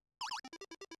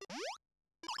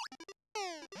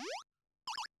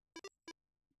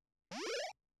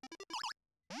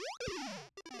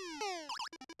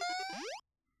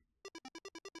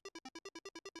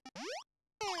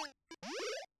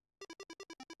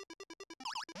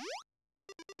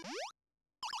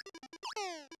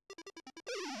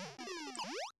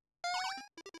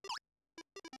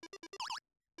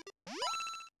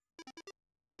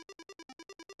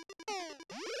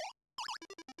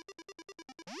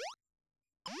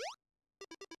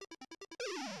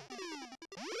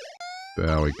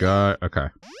 There we go. Okay.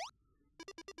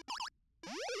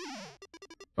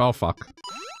 Oh, fuck.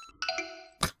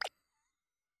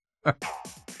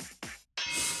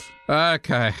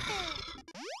 Okay.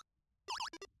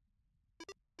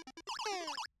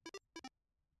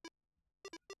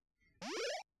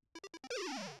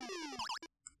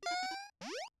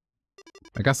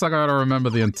 I guess I gotta remember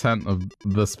the intent of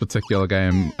this particular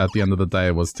game at the end of the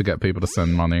day was to get people to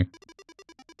send money.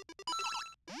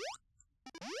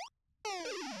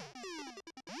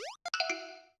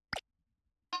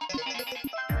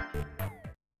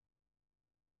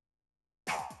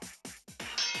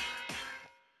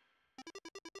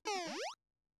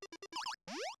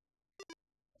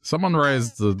 Someone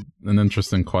raised an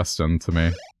interesting question to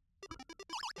me.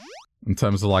 In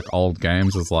terms of, like, old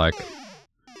games, is like...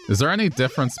 Is there any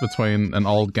difference between an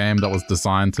old game that was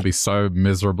designed to be so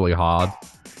miserably hard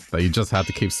that you just had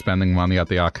to keep spending money at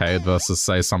the arcade versus,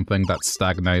 say, something that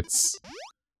stagnates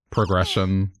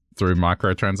progression through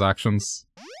microtransactions?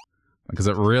 Like, is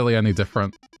it really any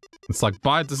different? It's like,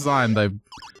 by design,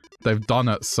 they've done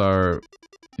it so,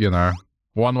 you know,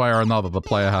 one way or another, the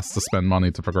player has to spend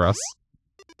money to progress.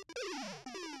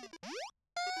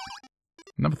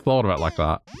 Never thought of it like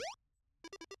that.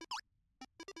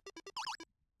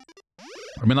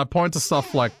 I mean, I point to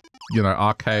stuff like, you know,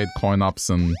 arcade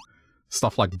coin-ups and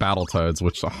stuff like Battletoads,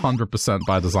 which 100%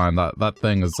 by design, that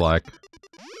thing is like...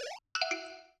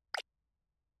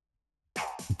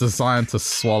 designed to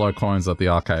swallow coins at the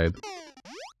arcade.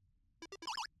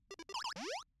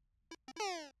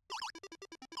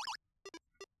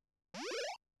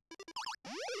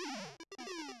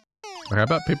 Like, I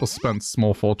bet people spent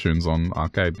small fortunes on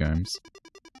arcade games.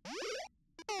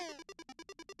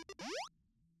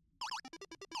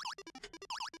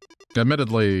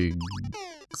 Admittedly,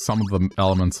 some of the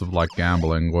elements of, like,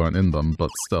 gambling weren't in them, but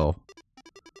still.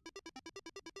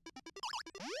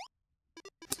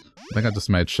 I think I just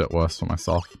made shit worse for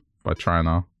myself by trying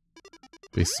to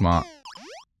be smart.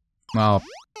 Oh,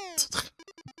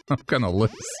 I'm gonna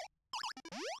lose.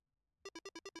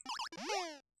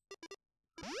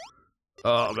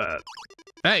 Oh, man.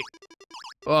 Hey!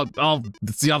 Oh,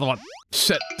 it's the other one.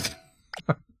 Shit.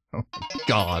 Oh, my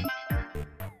God.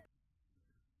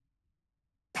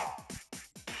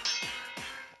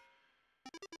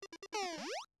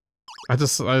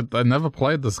 I never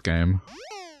played this game.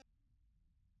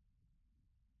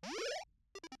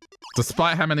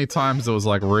 Despite how many times it was,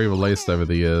 like, re-released over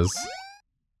the years.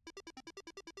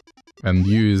 And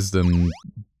used in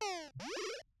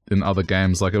other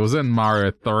games. Like, it was in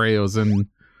Mario 3, it was in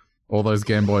all those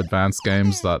Game Boy Advance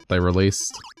games that they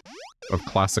released of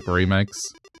classic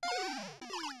remakes.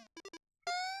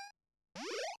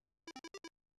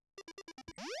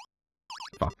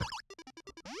 Fuck.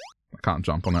 I can't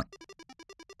jump on it.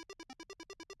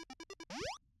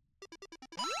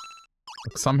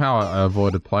 Somehow I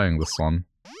avoided playing this one.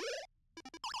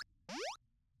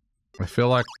 I feel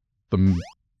like the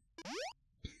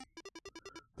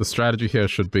strategy here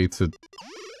should be to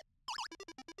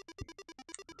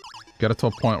get it to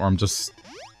a point where I'm just...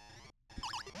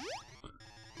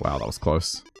 Wow, that was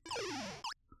close.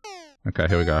 Okay,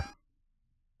 here we go.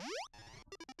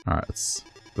 Alright, it's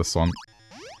this one.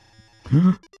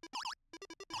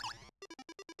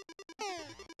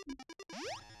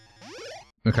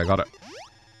 Okay, got it.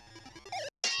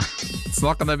 It's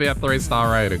not gonna be a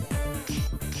 3-star rating.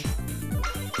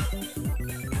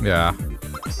 Yeah.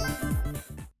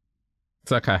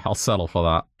 It's okay, I'll settle for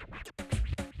that.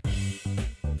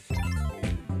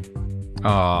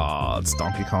 Oh, it's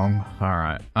Donkey Kong.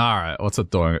 Alright. Alright, what's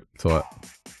it doing to it?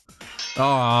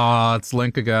 Oh, it's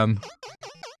Link again.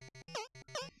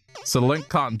 So Link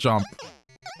can't jump.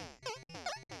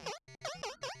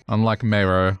 Unlike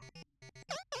Mero.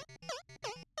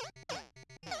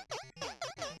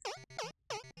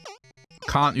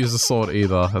 Can't use a sword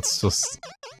either. That's just...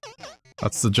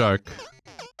 That's the joke.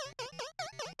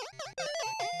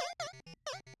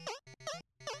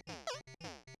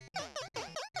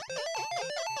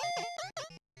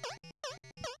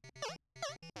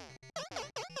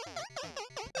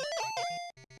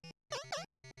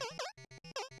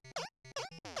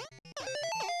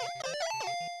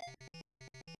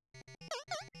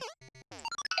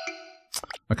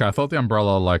 Okay, I thought the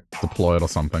umbrella, like, deployed or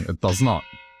something. It does not.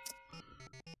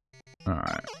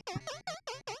 Alright.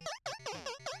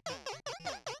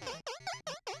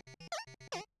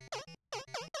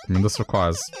 I mean, this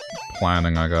requires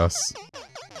planning, I guess.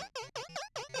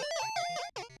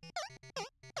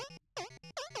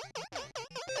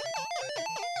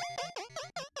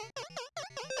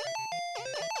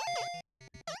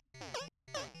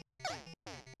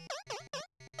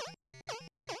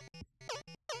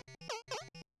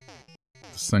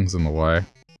 This thing's in the way.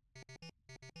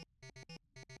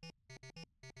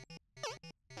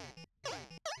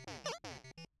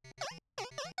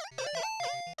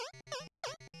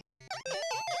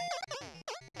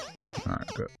 Alright,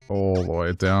 go all the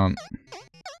way down.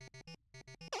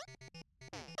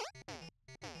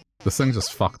 This thing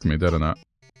just fucked me, didn't it?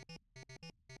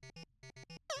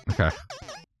 Okay.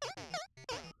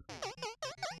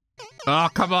 Oh,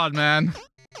 come on, man!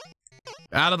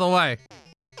 Out of the way!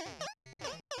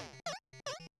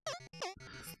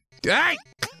 Hey!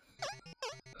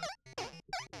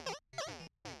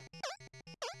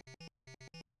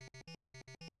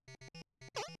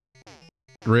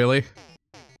 Really?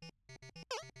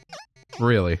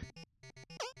 Really?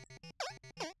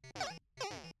 Can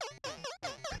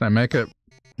I make it...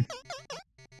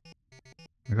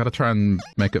 I gotta try and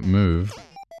make it move.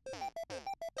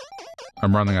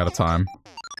 I'm running out of time.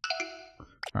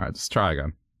 Alright, just try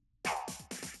again.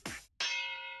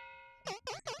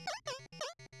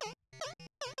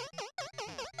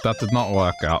 That did not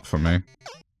work out for me.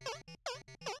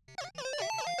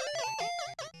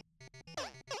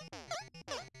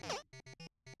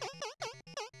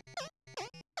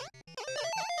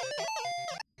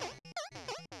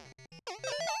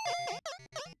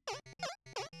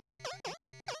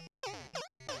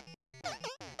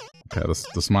 Okay,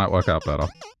 this might work out better.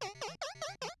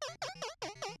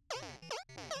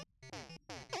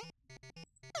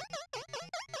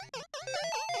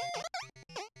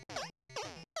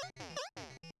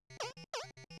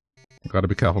 Gotta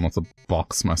be careful not to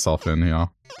box myself in here.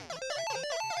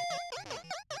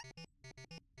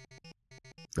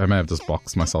 I may have just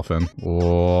boxed myself in.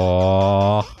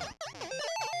 Oh,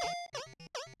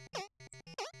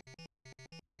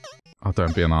 oh,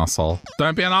 don't be an asshole.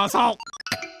 Don't be an asshole!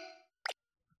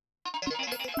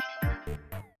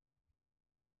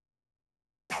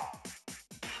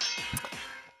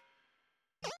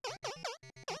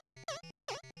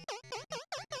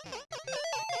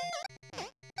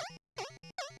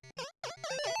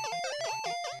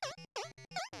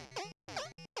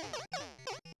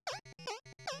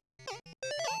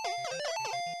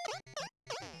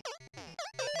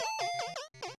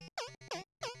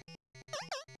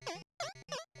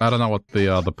 I don't know what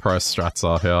the pro strats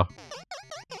are here.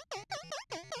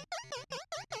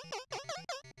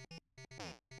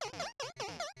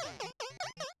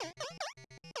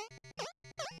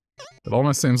 It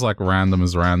almost seems like random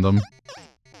is random.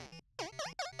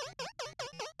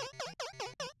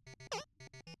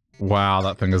 Wow,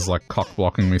 that thing is like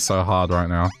cock-blocking me so hard right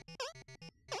now.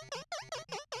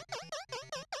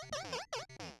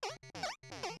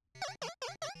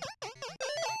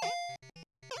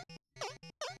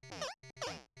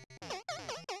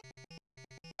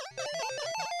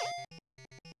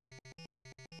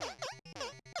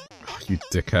 Oh, you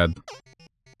dickhead.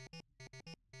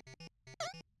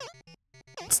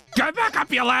 Go back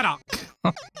up your ladder!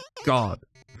 God.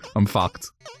 I'm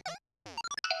fucked.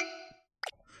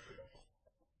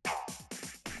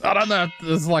 I don't know if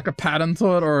there's like a pattern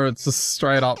to it or it's just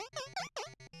straight up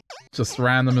just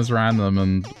random is random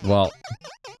and, well,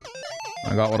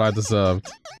 I got what I deserved.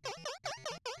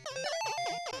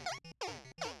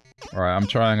 Alright, I'm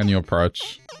trying a new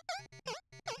approach.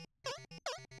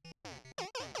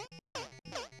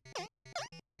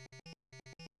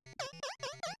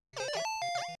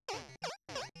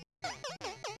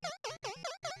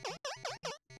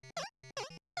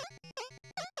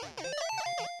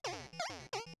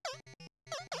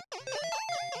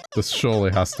 This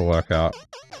surely has to work out.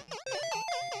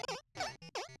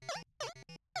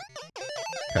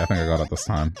 Okay, I think I got it this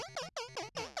time.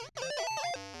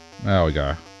 There we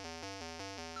go.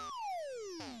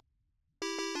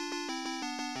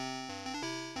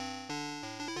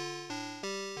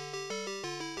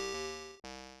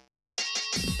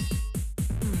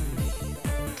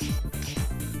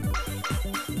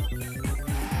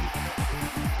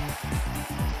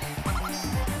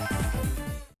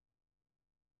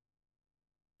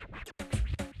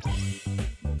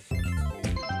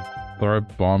 Throw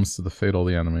bombs to defeat all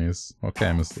the enemies. Okay,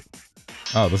 Mr.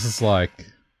 Oh, this is like...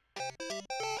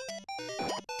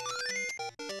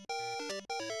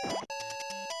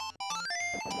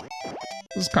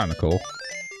 This is kinda cool.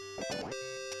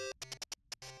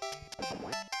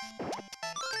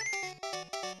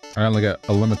 I only get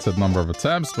a limited number of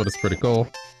attempts, but it's pretty cool.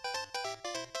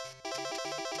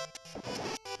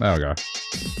 There we go.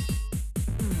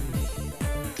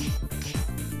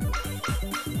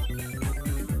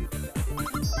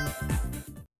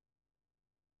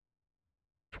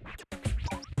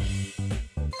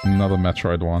 Another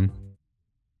Metroid one.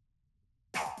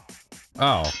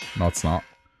 Oh, no it's not.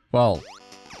 Well...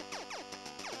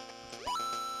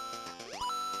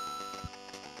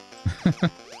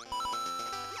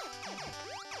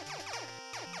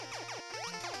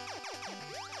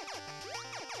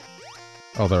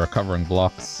 Oh, they're recovering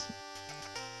blocks.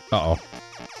 Uh-oh.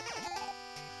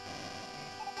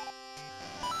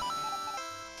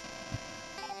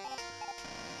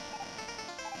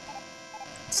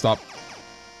 Stop.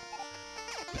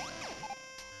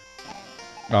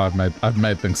 Oh, I've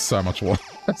made things so much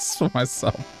worse for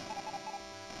myself.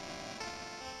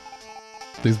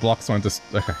 These blocks won't just...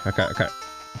 Okay.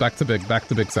 Back to big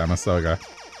Samus, there we go.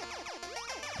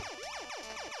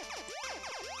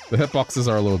 The hitboxes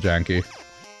are a little janky.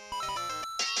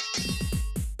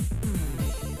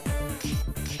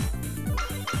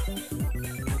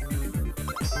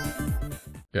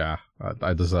 Yeah,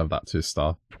 I deserve that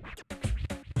 2-star.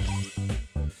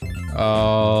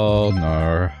 Oh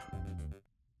no.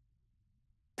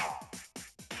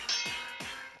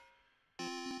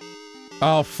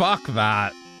 Oh, fuck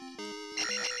that.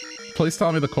 Please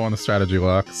tell me the corner strategy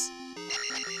works.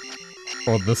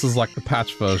 Or this is like the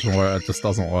patch version where it just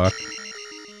doesn't work.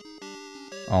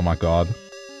 Oh my god.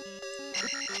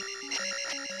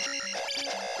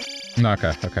 No,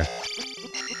 okay.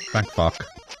 Thank fuck.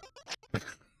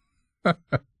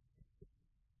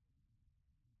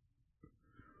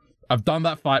 I've done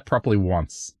that fight properly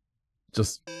once.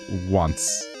 Just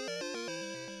once.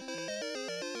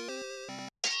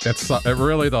 It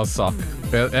really does suck.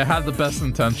 It had the best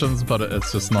intentions, but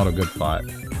it's just not a good fight.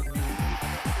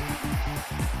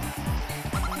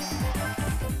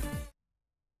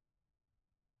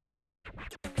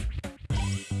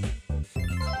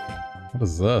 What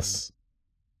is this?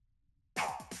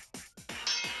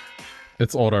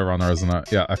 It's auto runner, isn't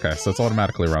it? Yeah, okay, so it's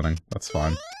automatically running. That's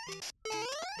fine.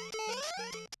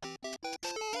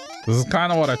 This is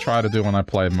kind of what I try to do when I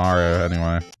play Mario,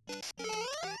 anyway.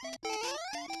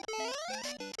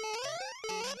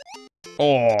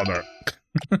 Oh, no.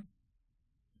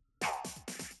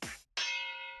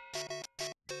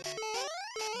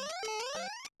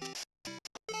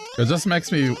 It just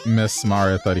makes me miss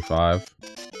Mario 35.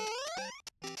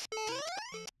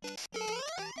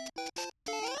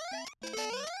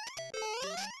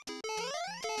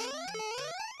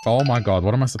 Oh my god,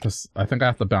 what am I supposed to... I think I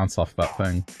have to bounce off that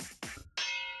thing.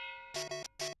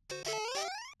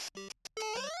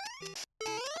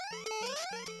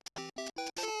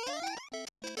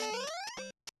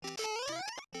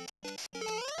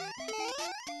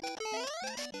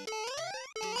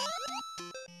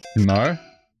 No?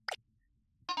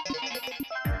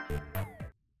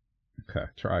 Okay,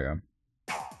 try again.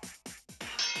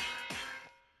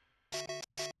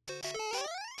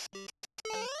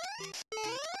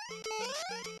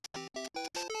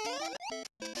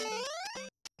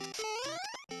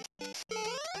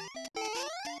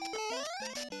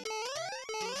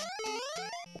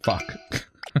 Fuck.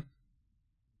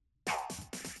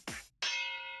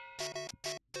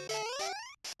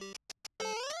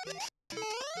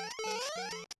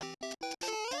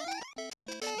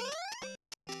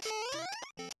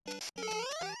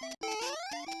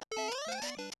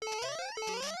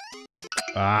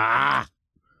 Ah!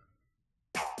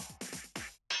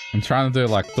 I'm trying to do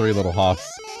like 3 little hops.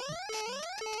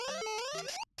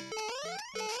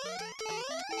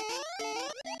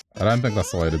 I don't think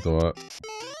that's the way to do it.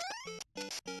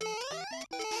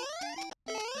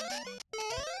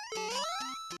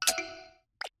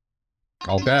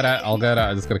 I'll get it, I'll get it,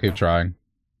 I just gotta keep trying.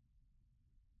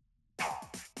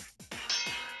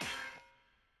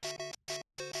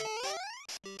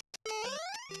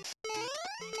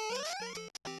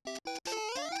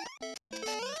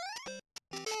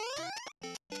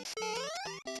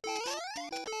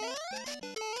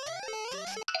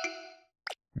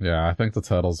 Yeah, I think the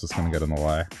turtle's just gonna get in the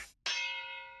way.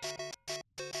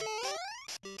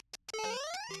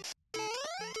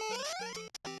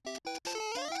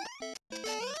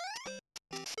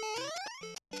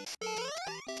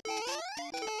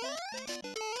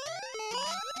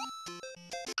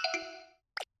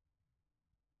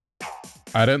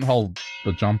 I didn't hold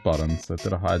the jump button, so it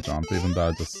did a high jump, even though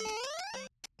I just...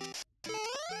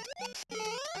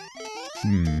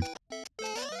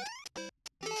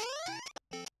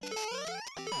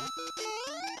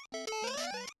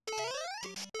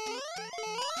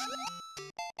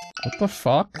 What the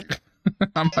fuck?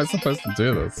 How am I supposed to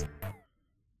do this?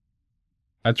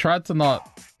 I tried to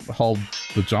not hold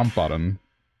the jump button.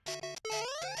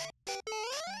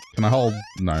 Can I hold...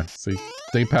 No, see?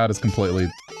 D-pad is completely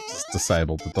just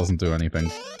disabled, it doesn't do anything.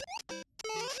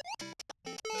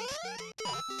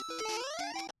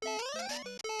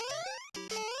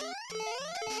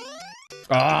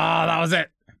 Ah, that was it!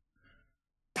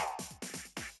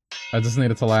 I just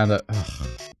needed to land it. Ugh.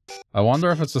 I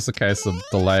wonder if it's just a case of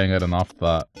delaying it enough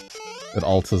that it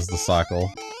alters the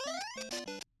cycle.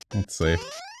 Let's see.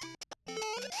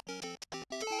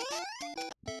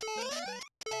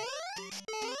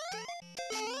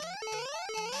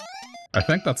 I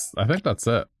think that's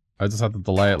it. I just had to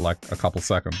delay it like a couple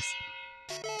seconds.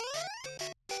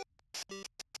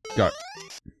 Go.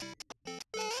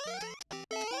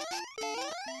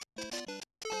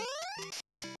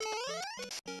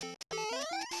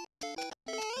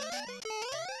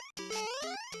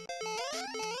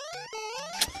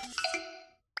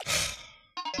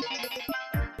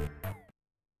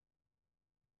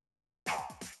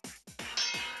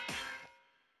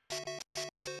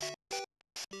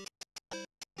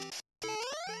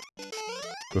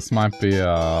 This might be,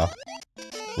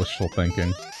 wishful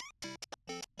thinking.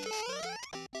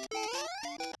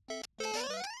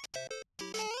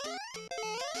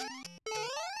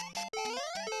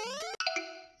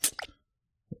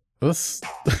 This...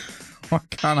 Why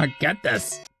can't I get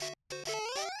this?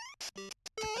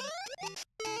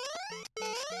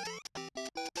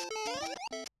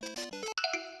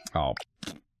 Oh.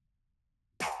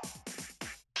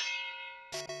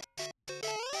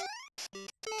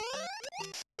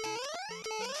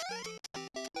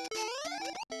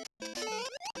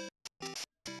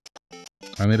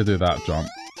 I need to do that jump.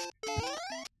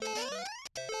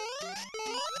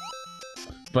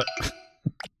 But...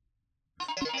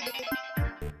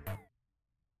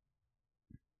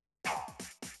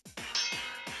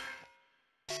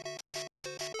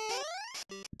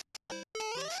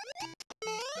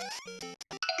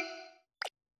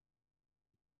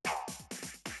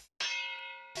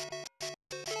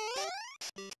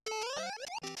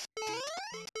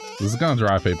 This is gonna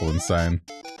drive people insane.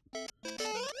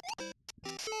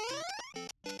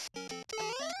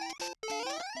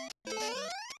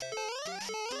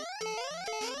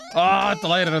 Oh, it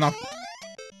delayed it enough.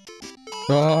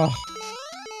 Oh.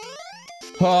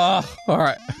 Oh,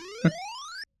 alright.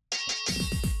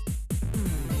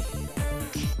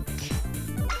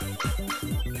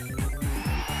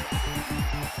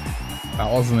 That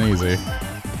wasn't easy.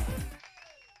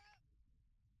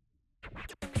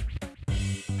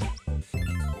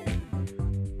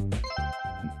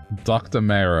 Dr.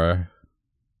 Mero.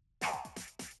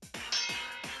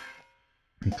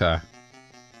 Okay.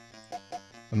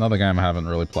 Another game I haven't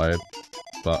really played,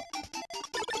 but...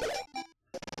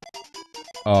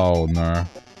 Oh, no.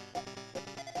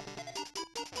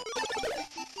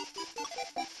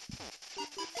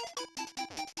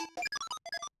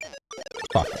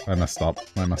 Fuck, I messed up.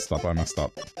 I messed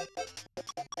up.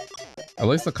 At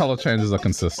least the color changes are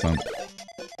consistent.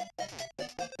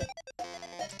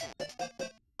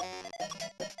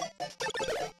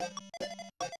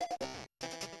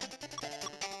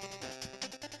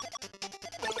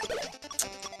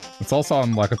 It's also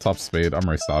on like a top speed. I'm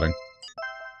restarting.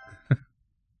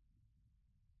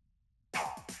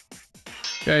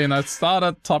 Yeah, you know, start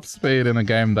at top speed in a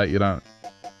game that you don't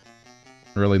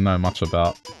really know much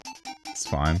about. It's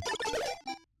fine.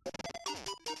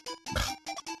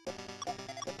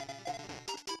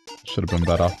 Should have been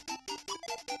better.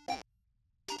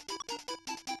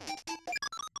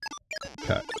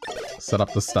 Okay. Set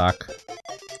up the stack.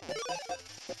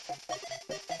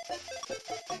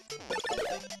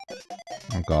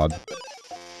 Oh god.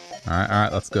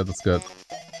 Alright, that's good, that's good.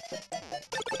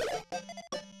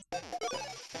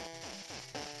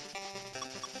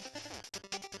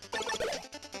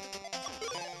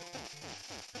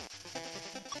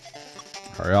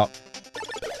 Hurry up.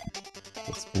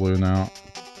 It's blue now.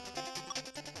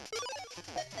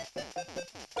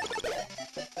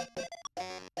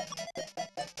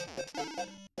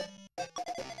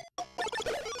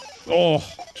 Oh,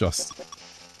 just.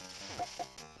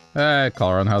 Hey,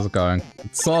 Colin, how's it going?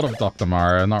 It's sort of Dr.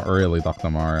 Mario, not really Dr.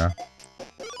 Mario.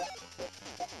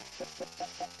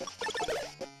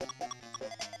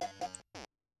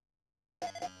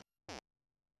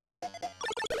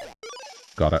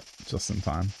 Got it, just in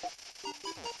time.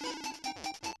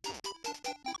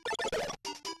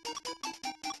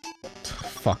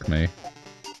 Fuck me.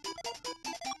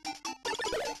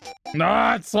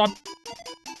 No, it's swap.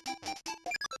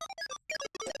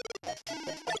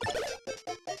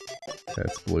 Okay,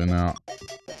 it's blue now.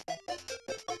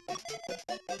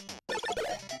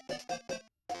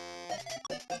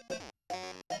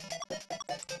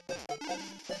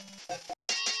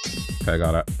 Okay,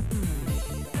 got it.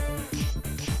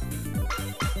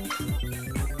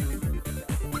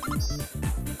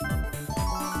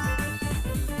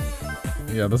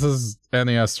 Yeah, this is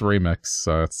NES Remix,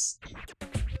 so it's...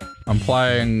 I'm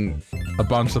playing a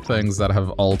bunch of things that have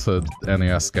altered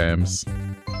NES games.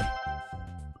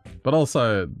 But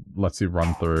also lets you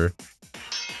run through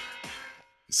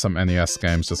some NES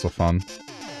games just for fun.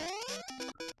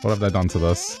 What have they done to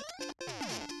this?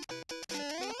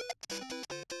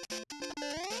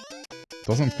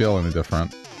 Doesn't feel any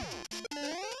different.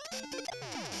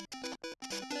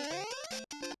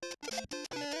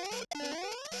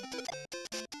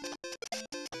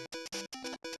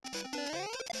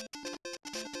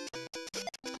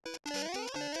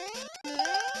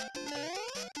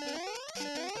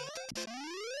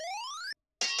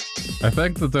 I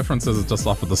think the difference is it just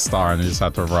offered the star and you just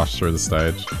had to rush through the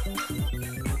stage.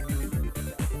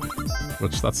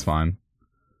 Which, that's fine.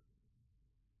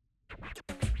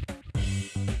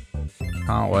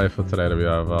 Can't wait for today to be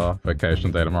over.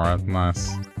 Vacation day tomorrow.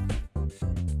 Nice.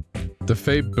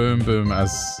 Defeat Boom Boom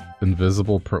as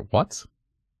invisible what?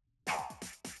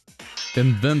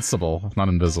 Invincible, not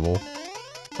invisible.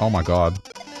 Oh my god.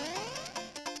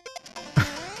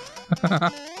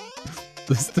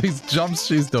 These jumps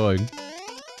she's doing.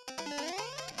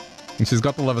 And she's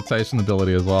got the levitation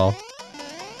ability as well.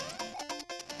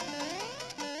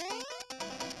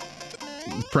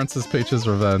 Princess Peach's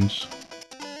Revenge.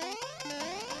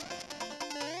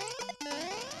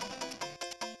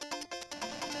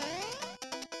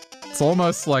 It's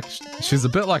almost like she's a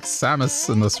bit like Samus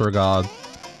in this regard.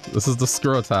 This is the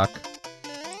screw attack.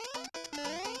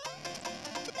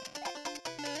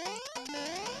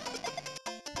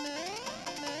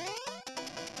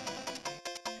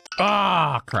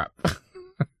 Ah, crap.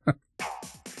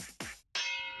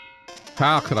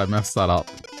 How could I mess that up?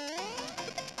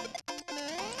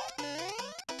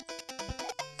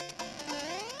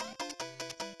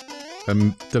 I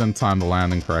didn't time the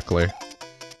landing correctly.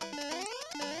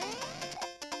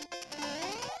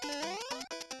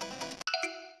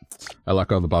 I let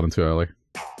go of the button too early.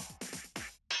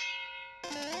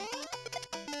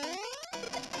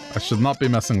 I should not be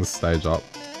messing this stage up.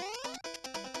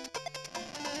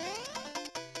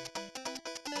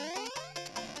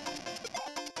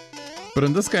 But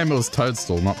in this game it was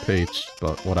Toadstool, not Peach,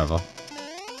 but whatever.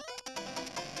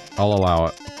 I'll allow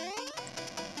it.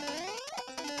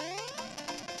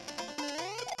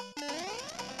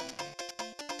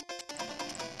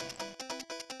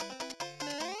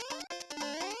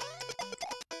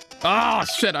 Oh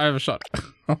shit, I overshot.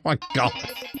 Oh my god.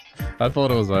 I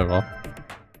thought it was over.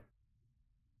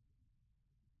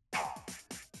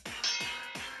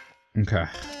 Okay.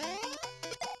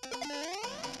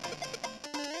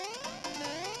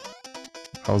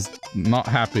 I was not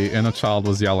happy. Inner child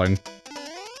was yelling.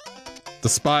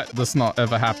 Despite this not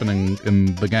ever happening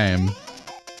in the game,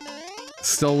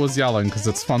 still was yelling because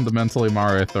it's fundamentally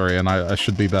Mario 3 and I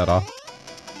should be better.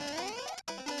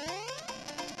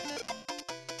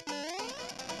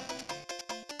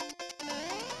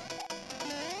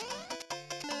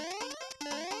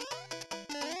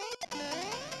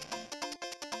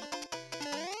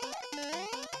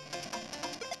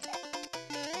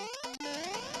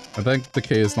 I think the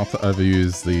key is not to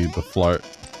overuse the float.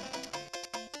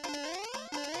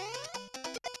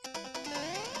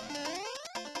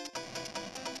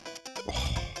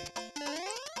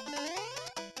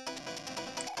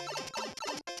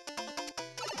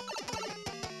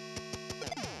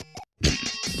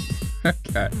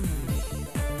 Okay.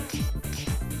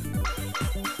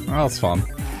 That was fun.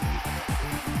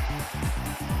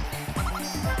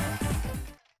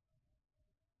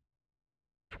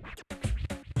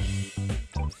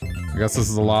 I guess this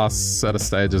is the last set of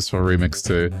stages for Remix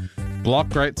 2. Block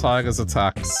Great Tiger's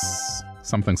attacks.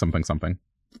 Something, something, something.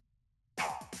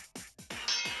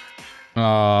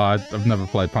 I've never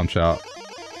played Punch-Out.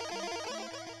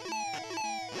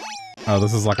 Oh,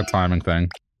 this is like a timing thing.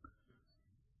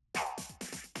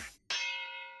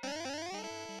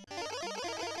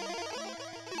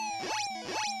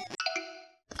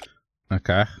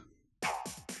 Okay.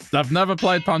 I've never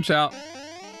played Punch-Out.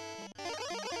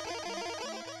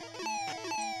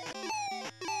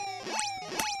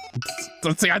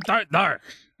 See, I don't know.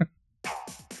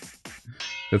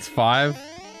 It's 5.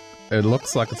 It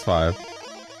looks like it's 5.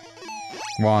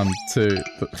 1, 2,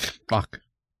 fuck.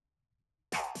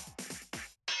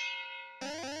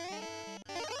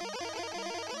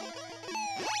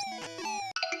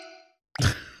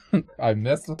 I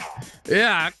missed it.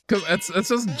 Yeah, cause it's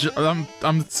just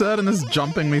I'm certain it's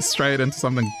jumping me straight into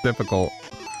something difficult.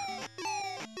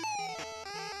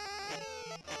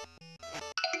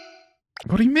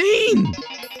 What do you mean?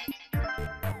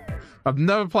 I've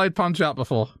never played Punch-Out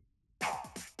before.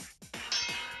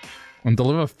 And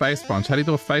deliver a face punch. How do you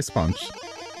do a face punch?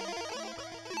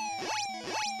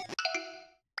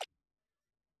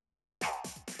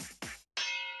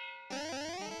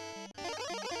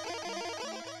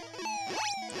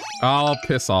 Oh,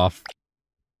 piss off.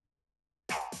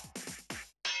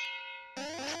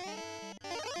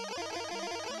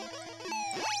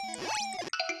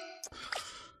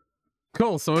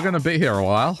 Cool, so we're gonna be here a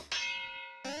while.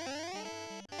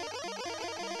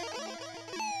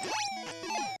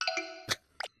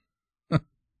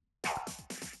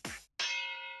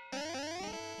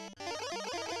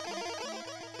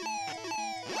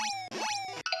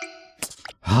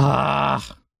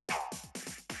 Ah.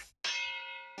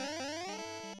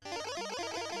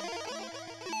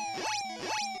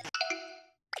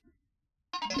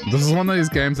 This is one of these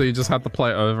games that you just have to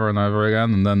play over and over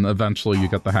again, and then eventually you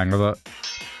get the hang of it.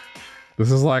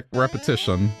 This is like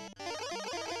repetition.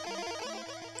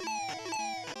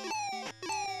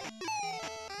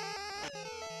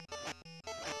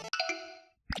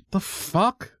 The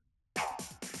fuck?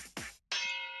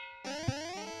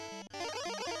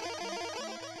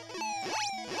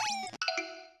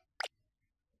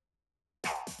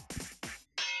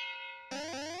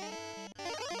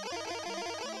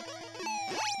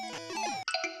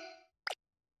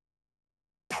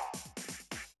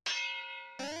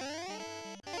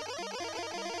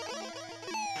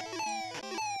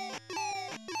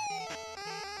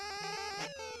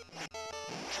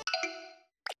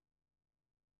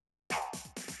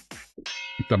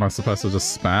 Am I supposed to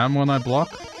just spam when I block?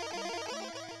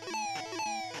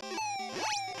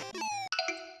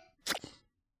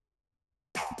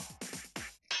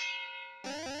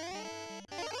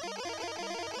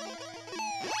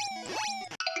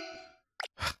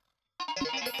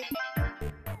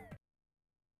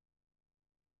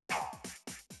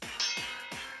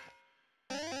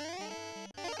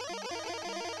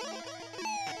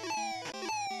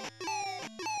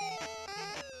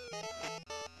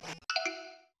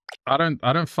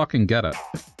 I don't fucking get it.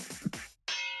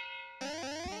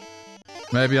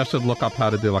 Maybe I should look up how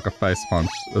to do like a face punch,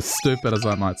 as stupid as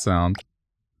that might sound.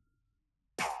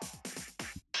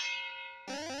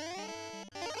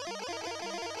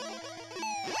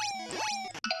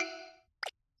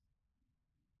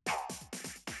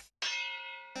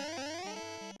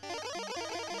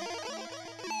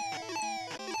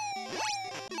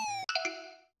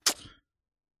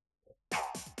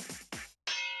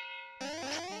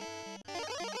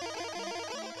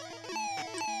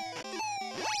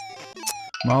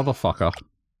 Motherfucker.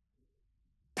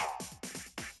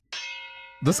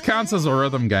 This counts as a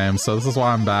rhythm game, so this is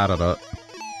why I'm bad at it.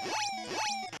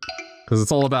 Because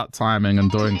it's all about timing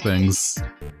and doing things.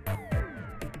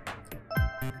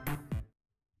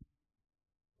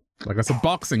 Like, it's a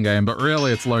boxing game, but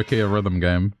really it's low-key a rhythm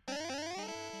game.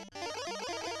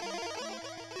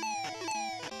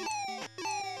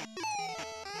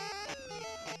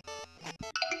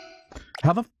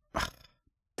 How the...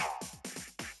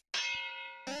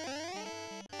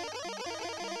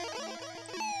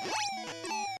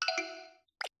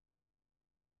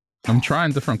 I'm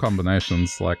trying different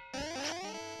combinations, like...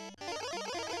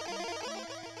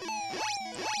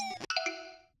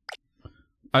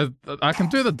 I can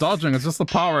do the dodging, it's just the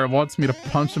power it wants me to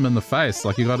punch him in the face.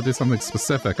 Like, you gotta do something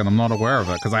specific, and I'm not aware of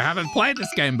it, because I haven't played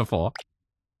this game before.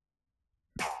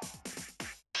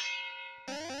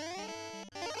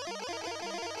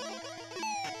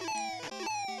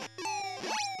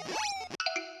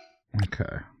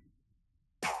 Okay.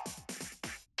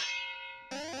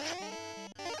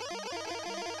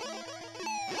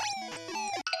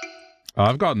 Oh,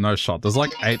 I've got no shot. There's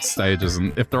like 8 stages,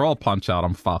 and if they're all punch-out,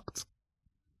 I'm fucked.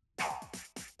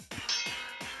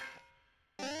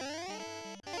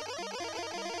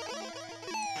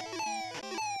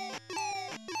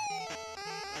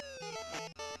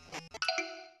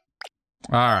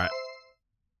 Alright.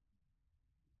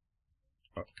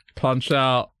 Punch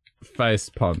out, face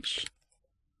punch.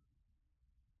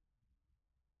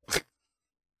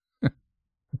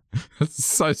 It's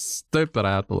so stupid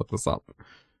I have to look this up.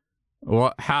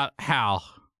 What? How?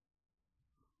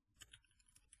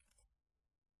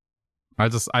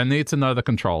 I need to know the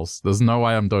controls. There's no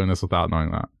way I'm doing this without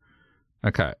knowing that.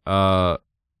 Okay,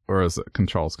 where is it?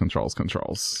 Controls.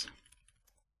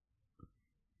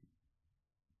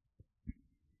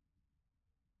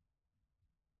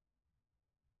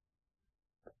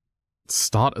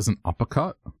 Start as an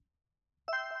uppercut?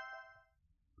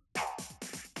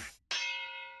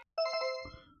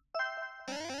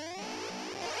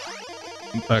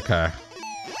 Okay.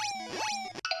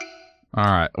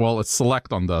 Alright, well, it's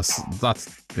select on this.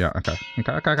 That's... yeah, okay.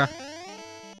 Okay.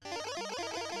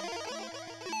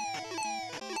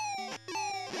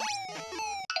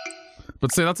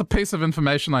 But see, that's a piece of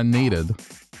information I needed.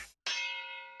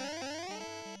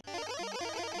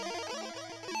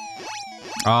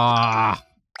 Ah!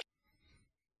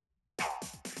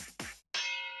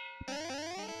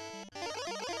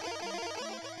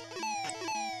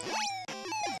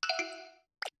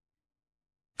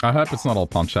 I hope it's not all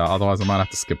punch out, otherwise I might have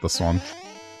to skip this one.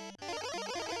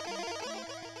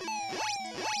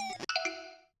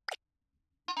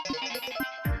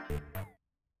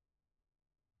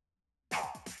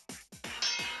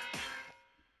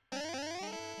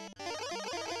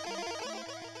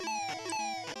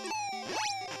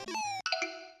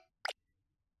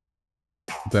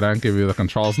 They don't give you the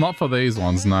controls. Not for these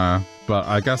ones, no. But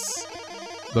I guess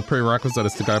the prerequisite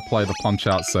is to go play the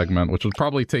punch-out segment, which would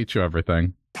probably teach you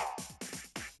everything.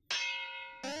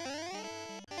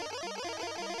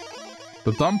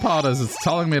 The dumb part is it's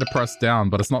telling me to press down,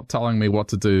 but it's not telling me what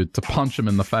to do to punch him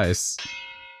in the face.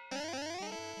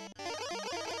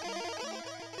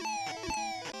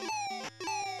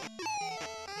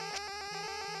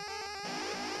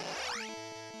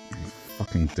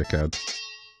 Fucking dickhead.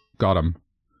 Got him.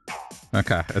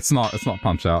 Okay, it's not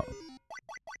punch out.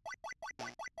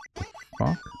 The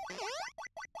fuck?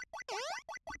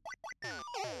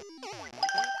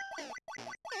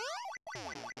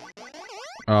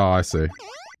 Oh, I see.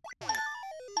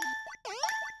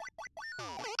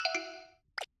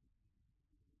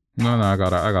 No, I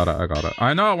got it.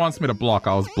 I know it wants me to block.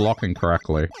 I was blocking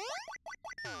correctly.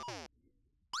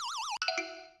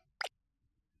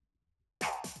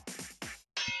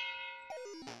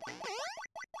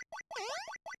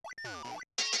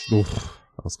 Oof,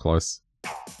 that was close.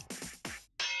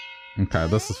 Okay,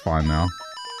 this is fine now.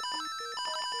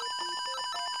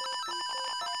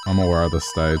 I'm aware of this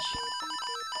stage.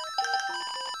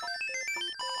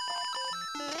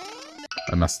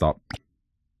 I messed up.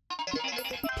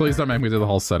 Please don't make me do the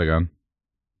whole set again.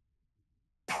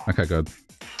 Okay, good.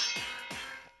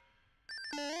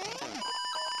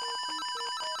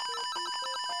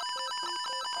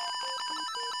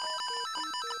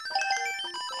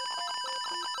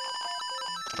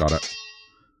 Got it.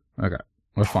 Okay,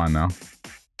 we're fine now.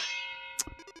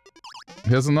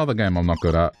 Here's another game I'm not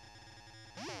good at.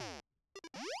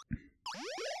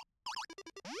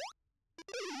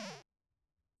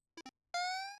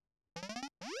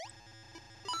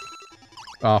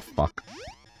 Oh, fuck.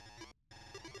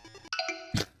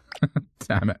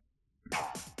 Damn it.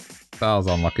 That was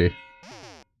unlucky.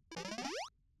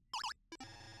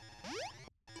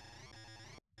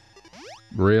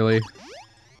 Really?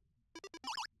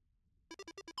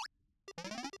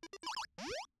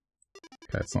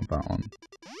 Okay, it's not that one.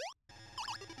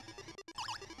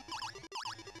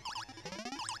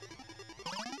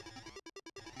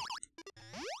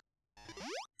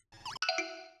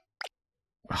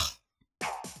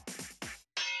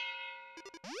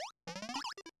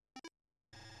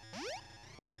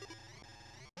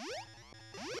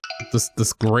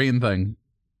 This green thing.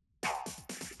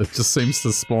 It just seems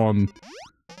to spawn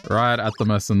right at the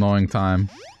most annoying time.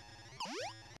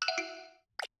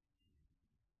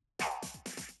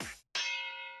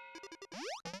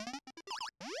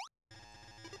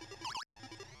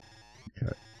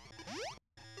 Okay.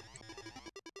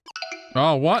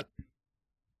 Oh, what?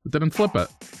 It didn't flip it.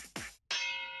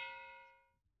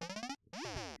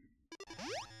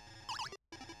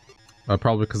 Oh,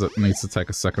 probably because it needs to take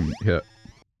a second hit.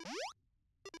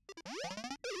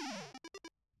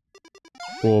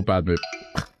 Oh, bad move.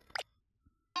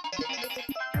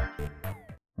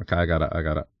 Okay, I got it, I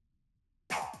got it.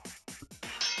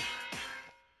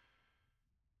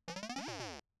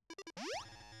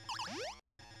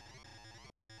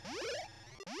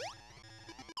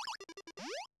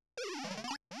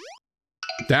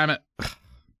 Damn it!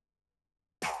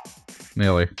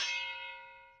 Nearly.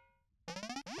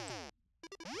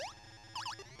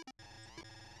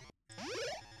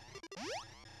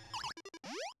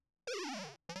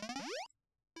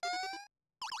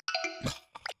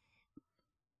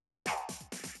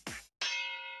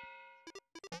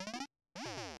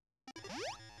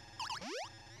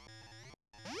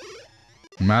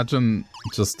 Imagine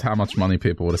just how much money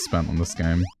people would have spent on this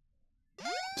game.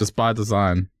 Just by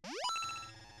design.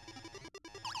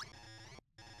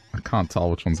 I can't tell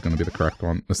which one's going to be the correct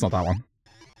one. It's not that one.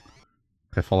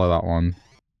 Okay, follow that one.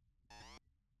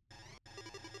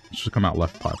 It should come out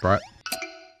left pipe, right?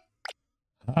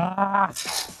 Ah!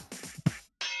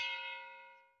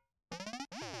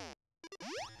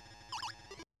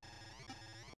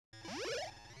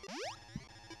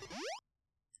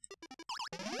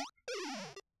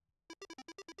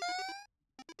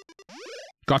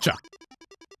 Gotcha!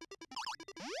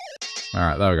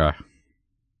 Alright, there we go.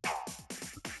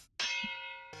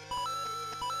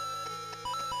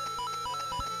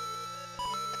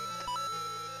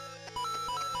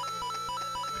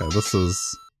 Okay, this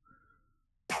is...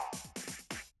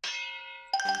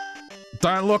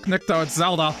 Don't look, Nikto, it's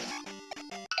Zelda!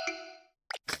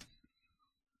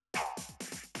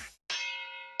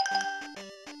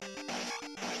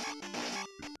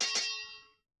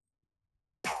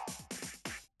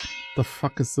 The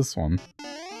fuck is this one?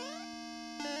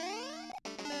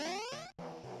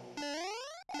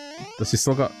 Does she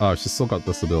still got... Oh, she's still got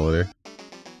this ability.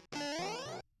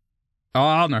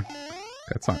 Oh, no. Okay,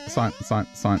 it's fine, it's fine, it's fine,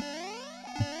 it's fine.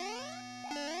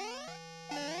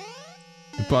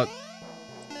 But...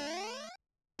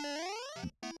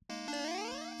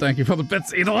 Thank you for the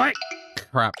bits either way!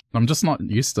 Crap, I'm just not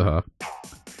used to her.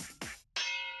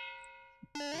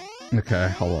 Okay,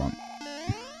 hold on.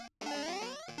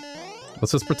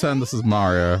 Let's just pretend this is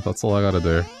Mario. That's all I gotta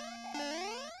do.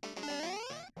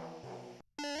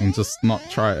 And just not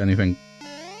try anything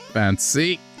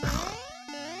fancy.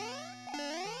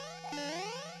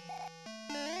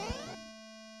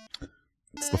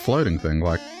 It's the floating thing,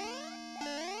 like...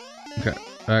 Okay,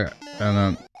 okay,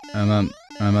 and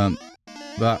then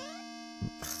that.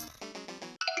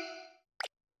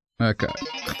 Okay.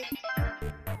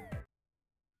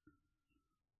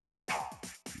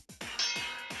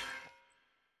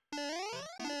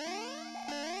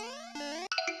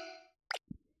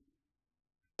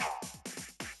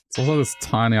 It's also this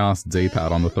tiny ass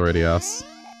D-pad on the 3DS.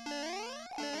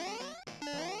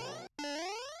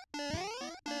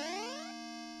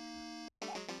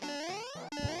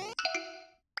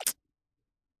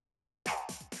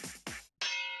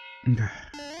 Okay.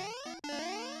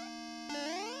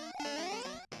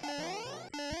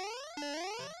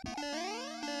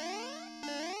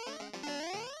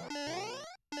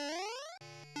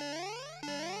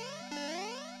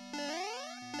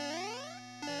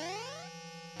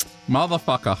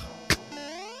 Motherfucker.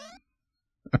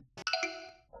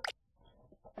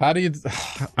 How do you...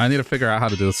 I need to figure out how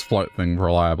to do this float thing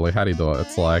reliably. How do you do it?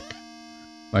 It's like...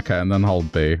 Okay, and then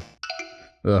hold B.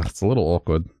 Ugh, it's a little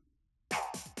awkward.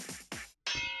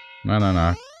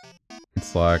 No.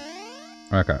 It's like...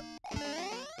 Okay.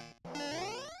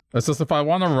 It's just if I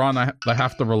want to run, I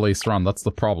have to release run. That's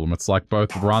the problem. It's like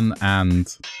both run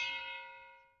and...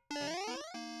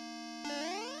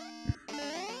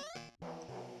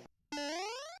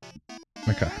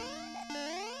 Okay.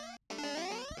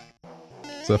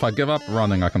 So if I give up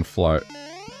running, I can float.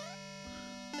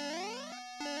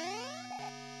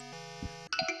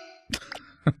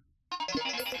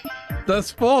 There's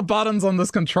 4 buttons on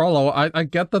this controller. I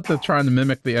get that they're trying to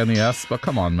mimic the NES, but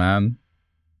come on, man.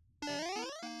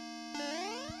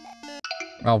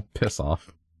 Oh, piss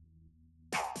off.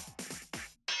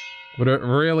 Would it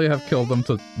really have killed them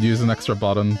to use an extra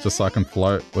button just so I can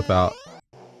float without...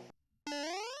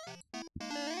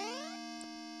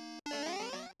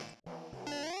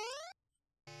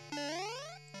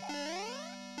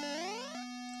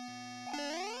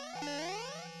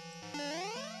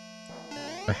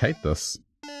 I hate this.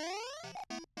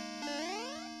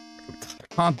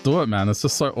 Can't do it, man. It's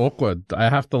just so awkward. I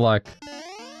have to, like,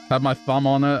 have my thumb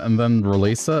on it and then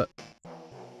release it.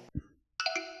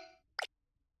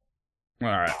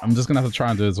 Alright, I'm just gonna have to try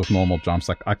and do this with normal jumps.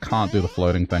 Like, I can't do the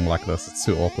floating thing like this. It's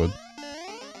too awkward.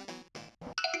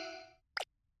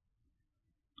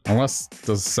 Unless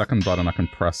there's a second button I can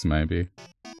press, maybe.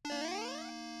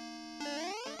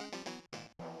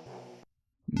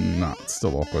 No, it's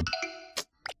still awkward.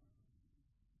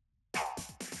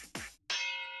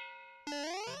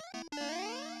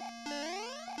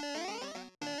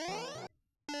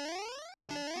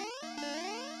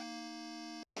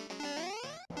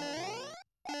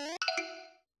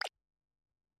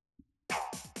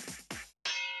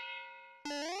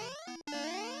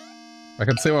 I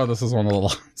can see why this is one of the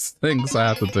last things I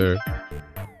have to do.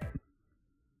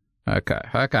 Okay.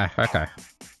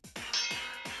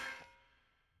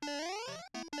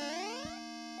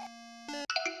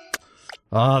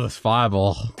 Oh, this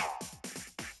fireball.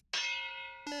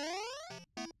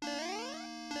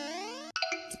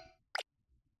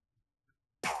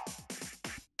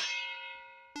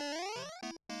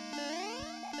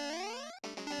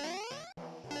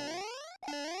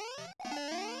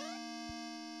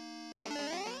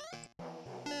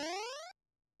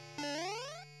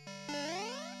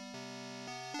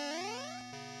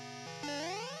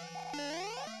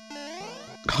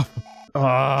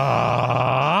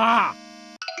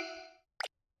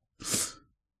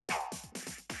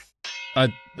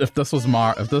 If this was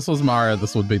Mario,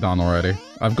 this would be done already.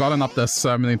 I've gotten up there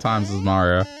so many times as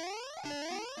Mario.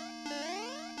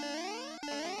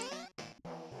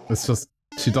 It's just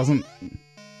she doesn't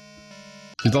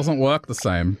work the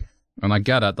same, and I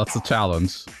get it. That's a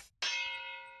challenge.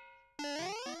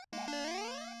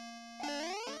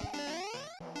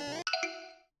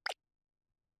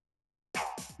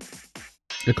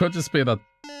 It could just be that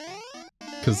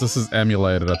because this is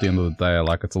emulated at the end of the day,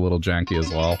 like it's a little janky as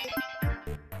well.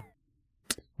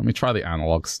 Let me try the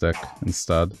analog stick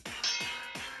instead.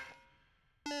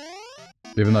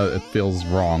 Even though it feels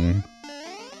wrong.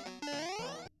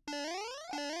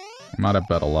 I might have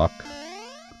better luck.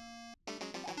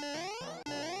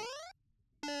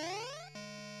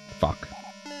 Fuck.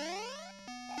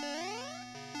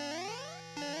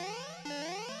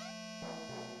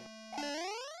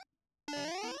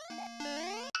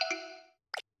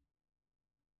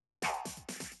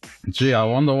 Gee, I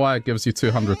wonder why it gives you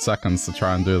 200 seconds to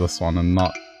try and do this one and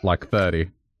not, like, 30.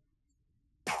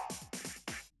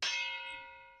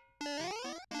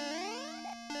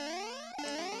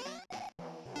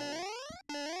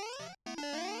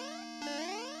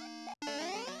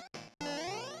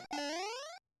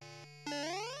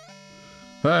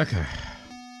 Okay.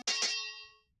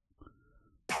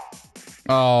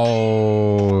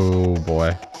 Oh,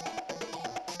 boy.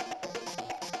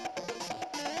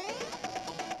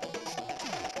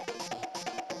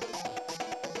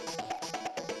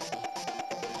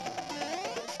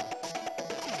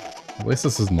 At least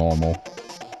this is normal.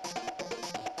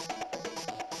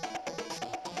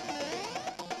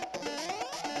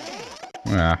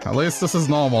 Yeah, at least this is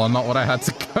normal and not what I had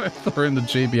to go through in the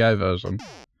GBA version.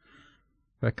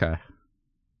 Okay.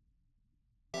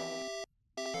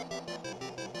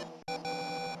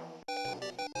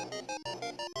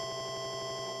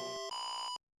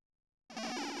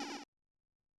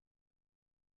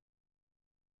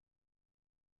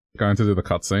 Going to do the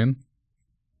cutscene?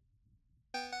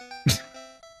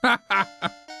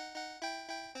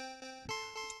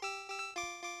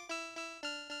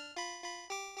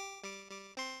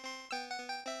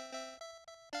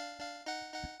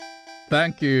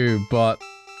 Thank you, but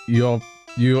you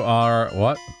are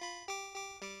what?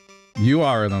 You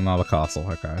are in another castle.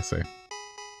 Okay, I see.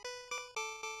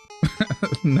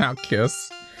 Now kiss.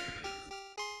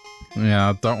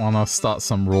 Yeah, don't want to start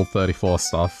some Rule 34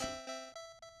 stuff.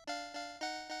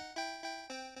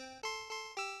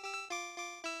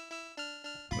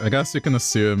 I guess you can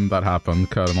assume that happened.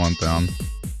 Curtain went down.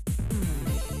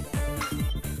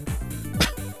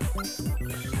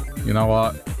 You know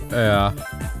what? Yeah.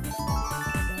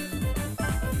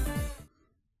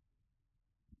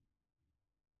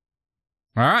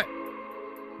 Alright.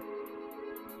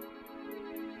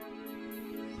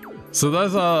 So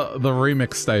those are the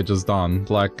remix stages done.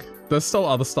 Like, there's still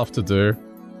other stuff to do.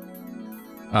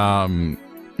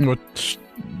 Which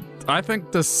I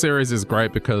think this series is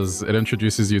great because it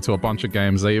introduces you to a bunch of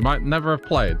games that you might never have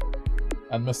played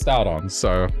and missed out on,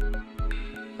 so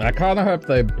I kind of hope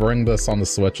they bring this on the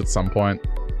Switch at some point.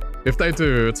 If they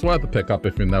do, it's worth a pickup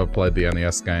if you've never played the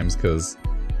NES games, because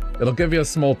it'll give you a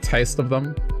small taste of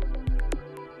them.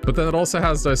 But then it also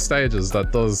has those stages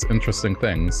that does interesting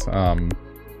things.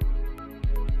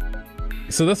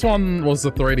 So this one was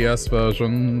the 3DS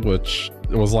version, which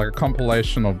was like a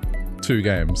compilation of 2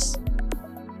 games.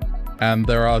 And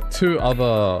there are 2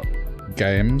 other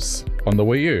games on the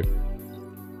Wii U,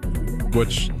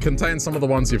 which contain some of the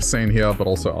ones you've seen here, but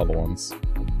also other ones.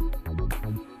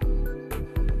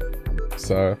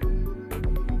 So,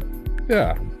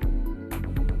 yeah.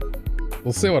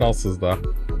 We'll see what else is there.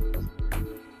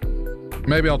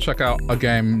 Maybe I'll check out a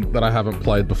game that I haven't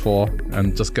played before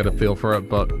and just get a feel for it,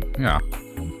 but yeah.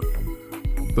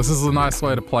 This is a nice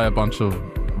way to play a bunch of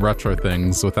retro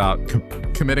things without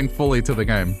committing fully to the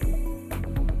game.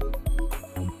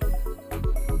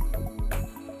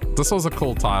 This was a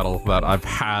cool title that I've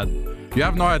had. You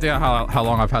have no idea how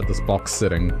long I've had this box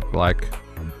sitting. Like,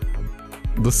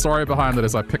 the story behind it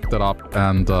is I picked it up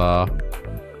and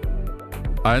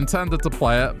I intended to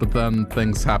play it, but then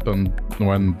things happened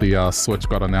when the Switch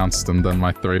got announced, and then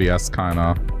my 3DS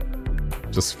kinda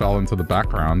just fell into the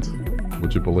background.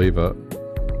 Would you believe it?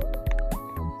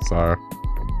 So,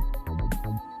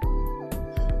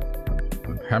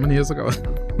 how many years ago?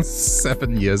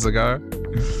 7 years ago?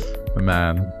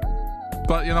 Man.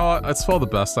 But you know what? It's for the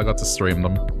best. I got to stream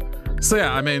them. So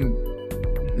yeah, I mean,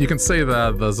 you can see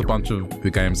there's a bunch of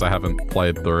the games I haven't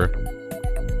played through.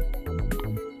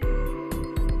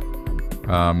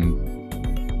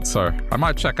 So I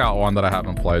might check out one that I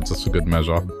haven't played just for good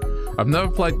measure. I've never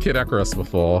played Kid Icarus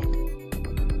before,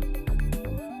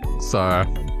 so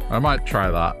I might try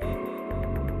that.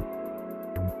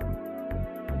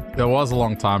 It was a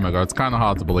long time ago. It's kind of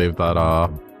hard to believe that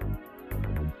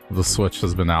the Switch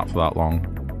has been out for that long.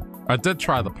 I did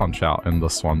try the Punch-Out in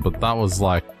this one, but that was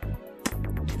like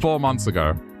 4 months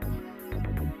ago,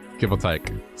 give or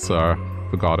take, so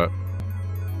forgot it.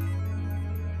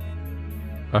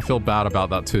 I feel bad about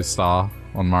that 2-star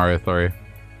on Mario 3.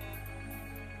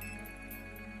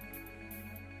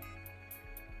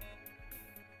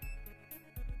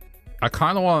 I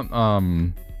kind of want,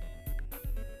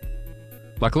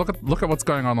 like, look at what's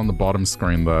going on the bottom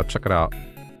screen there. Check it out.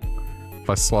 If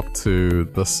I swap to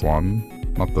this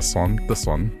one, not this one, this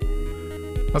one.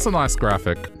 That's a nice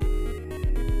graphic.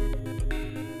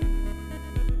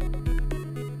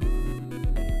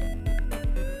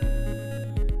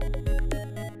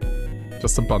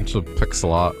 Just a bunch of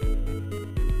pixel art.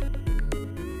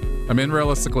 I mean,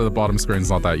 realistically, the bottom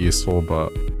screen's not that useful,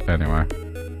 but anyway.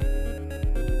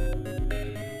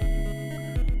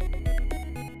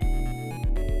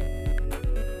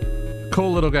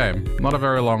 Cool little game. Not a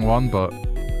very long one, but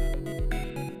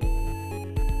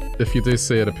if you do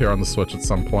see it appear on the Switch at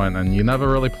some point and you never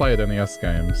really played NES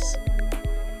games,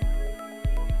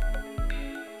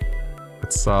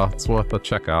 it's worth a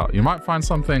check out. You might find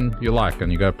something you like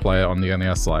and you go play it on the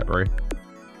NES library.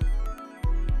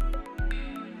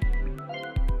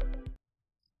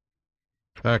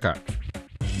 Okay.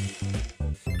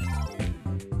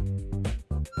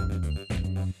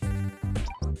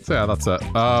 So yeah, that's it.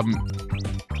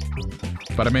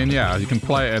 But I mean, yeah, you can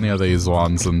play any of these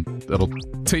ones and it'll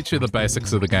teach you the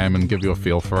basics of the game and give you a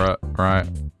feel for it, right?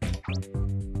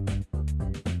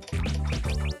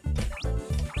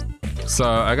 So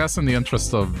I guess in the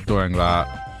interest of doing that,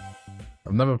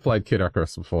 I've never played Kid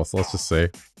Icarus before, so let's just see.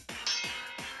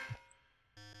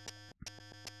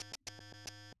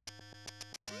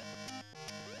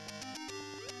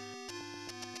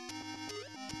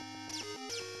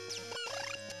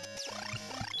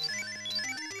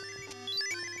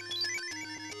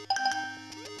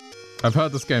 I've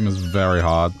heard this game is very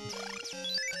hard.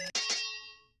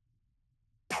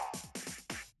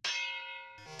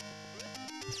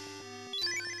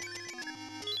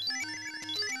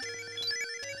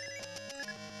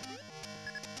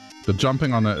 The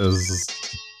jumping on it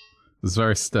is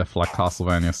very stiff, like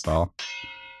Castlevania style.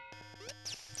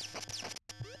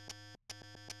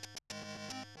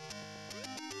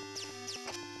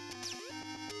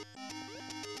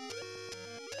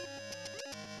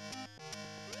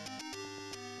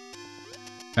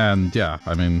 And yeah,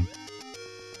 I mean,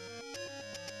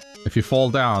 if you fall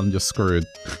down, you're screwed.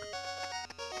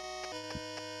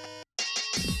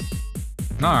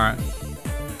 Alright.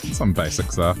 Some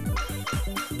basics there.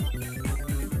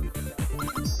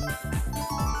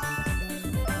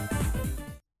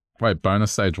 Wait,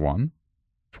 bonus stage 1?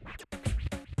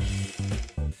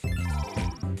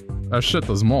 Oh shit,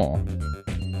 there's more.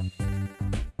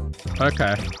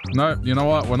 Okay. No, you know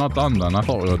what? We're not done then. I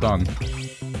thought we were done.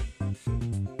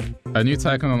 A new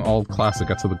take on an old classic,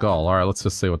 get to the goal. Alright, let's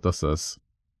just see what this is.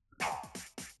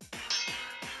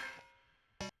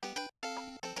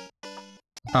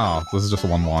 Oh, this is just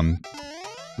 1-1.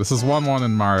 This is 1-1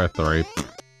 in Mario 3.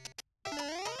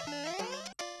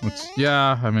 Which,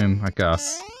 yeah, I mean, I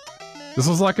guess. This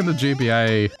was like in the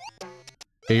GBA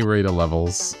e-reader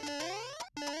levels.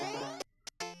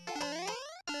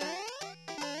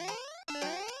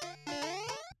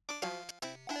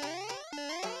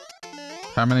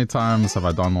 How many times have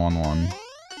I done 1-1?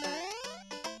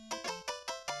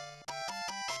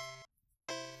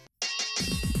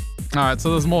 Alright,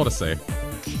 so there's more to see.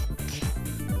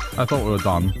 I thought we were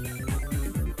done.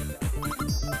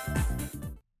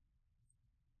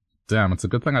 Damn, it's a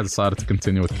good thing I decided to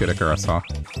continue with Kid Icarus, huh?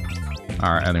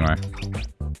 Alright, anyway.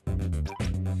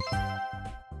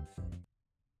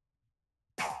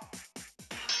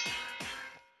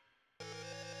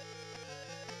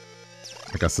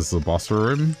 I guess this is a boss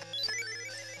room.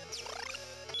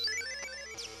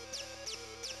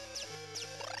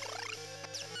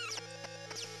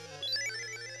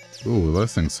 Ooh,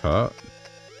 those things hurt.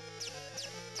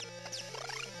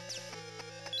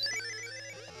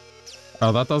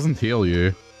 Oh, that doesn't heal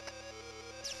you.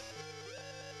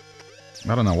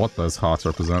 I don't know what those hearts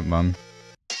represent, then.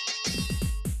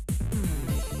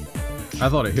 I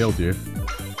thought it healed you.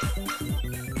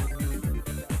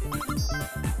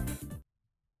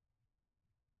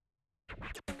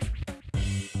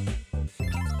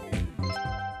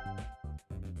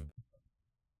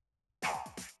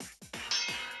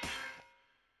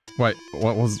 Wait,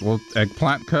 what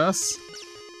eggplant curse?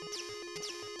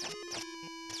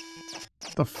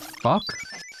 What the fuck?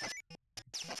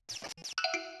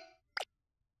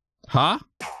 Huh?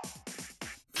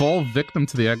 Fall victim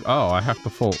to the egg. Oh, I have to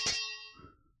fall.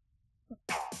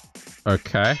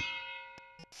 Okay.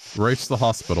 Reach the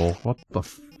hospital. What the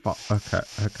fuck? Okay,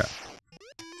 okay.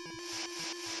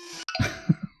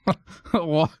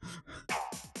 What?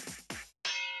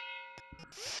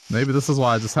 Maybe this is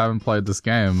why I just haven't played this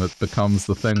game. It becomes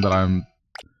the thing that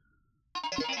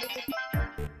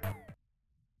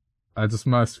I just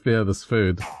most fear this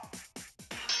food.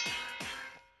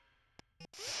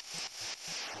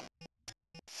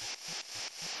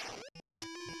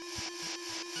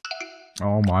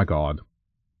 Oh my god.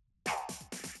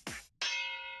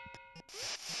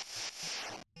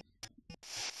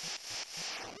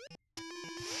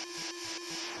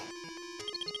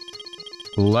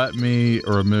 Let me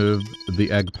remove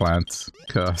the eggplant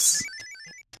curse.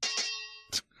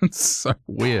 It's so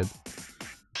weird.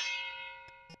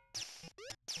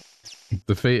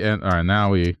 Defeat and alright,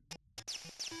 now we...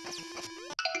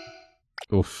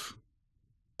 Oof.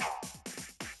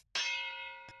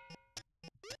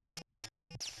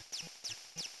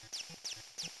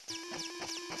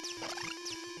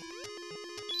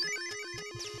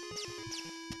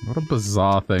 What a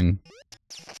bizarre thing.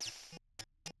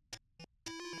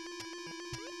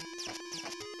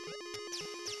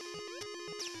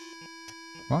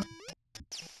 What? I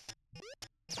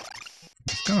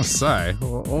was gonna say,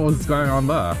 what was going on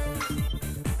there?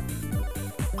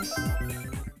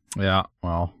 Yeah,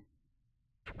 well.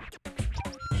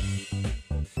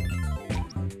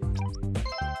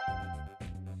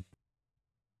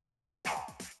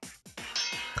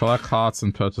 Collect hearts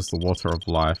and purchase the water of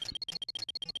life.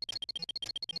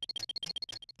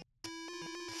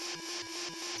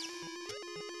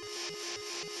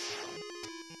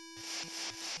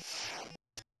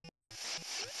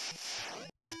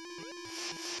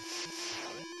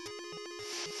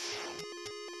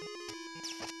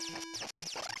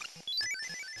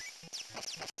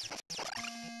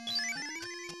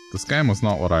 This game was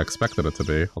not what I expected it to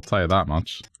be, I'll tell you that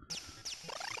much.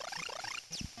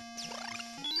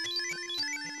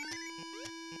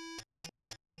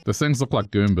 These things look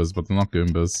like Goombas, but they're not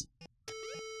Goombas.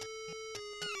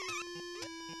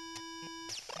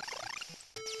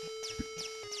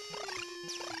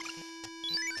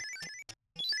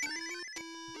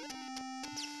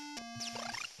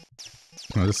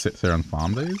 Can I just sit there and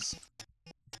farm these?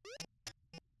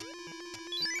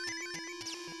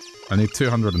 I need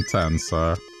 210,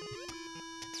 so...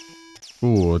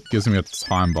 Ooh, it gives me a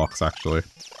time box, actually.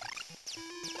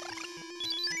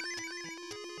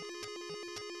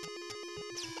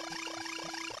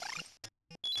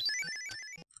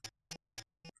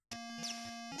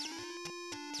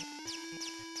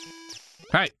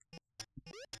 Hey!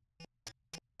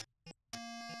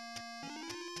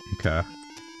 Okay.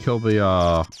 Kill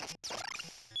the,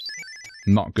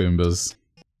 Not Goombas.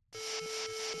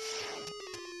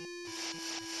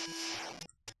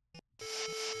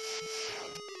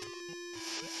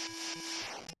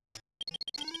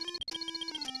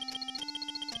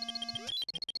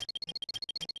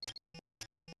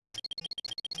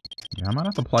 Yeah, I might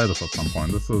have to play this at some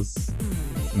point. This is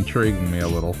intriguing me a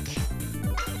little.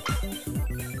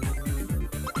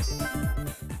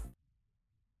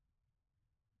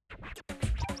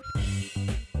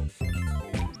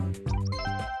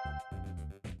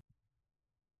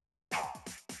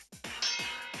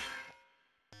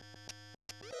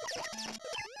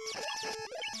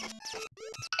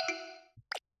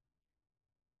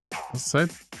 Say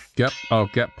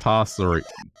get past the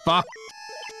fuck.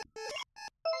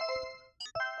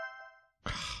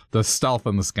 There's stealth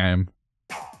in this game.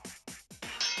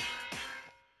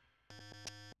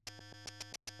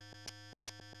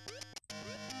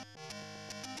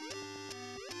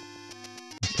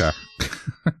 Okay.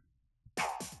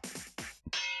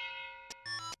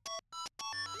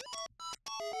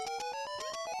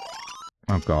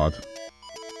 Oh god.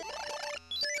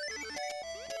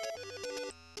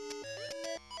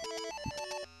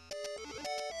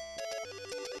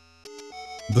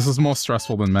 This is more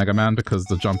stressful than Mega Man because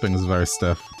the jumping is very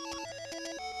stiff.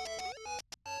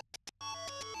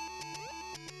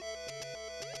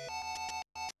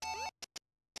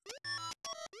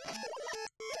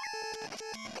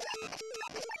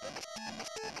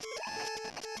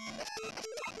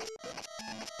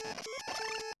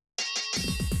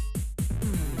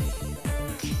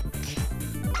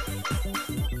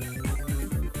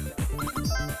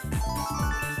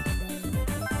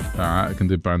 Alright, I can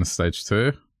do bonus stage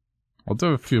 2. I'll do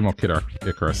a few more Kid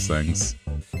Icarus things.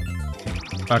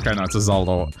 Okay, no, it's a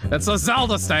Zelda. It's a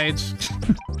Zelda stage!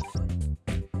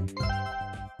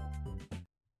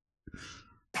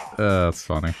 That's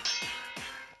funny.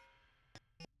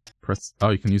 Press... Oh,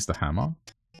 you can use the hammer?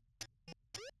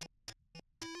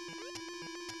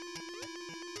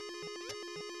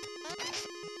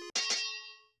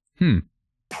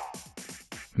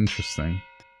 Interesting.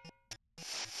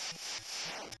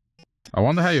 I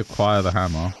wonder how you acquire the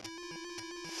hammer.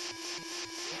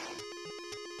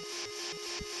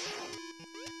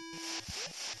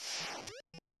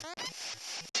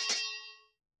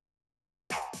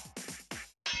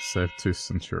 Save 2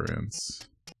 Centurions.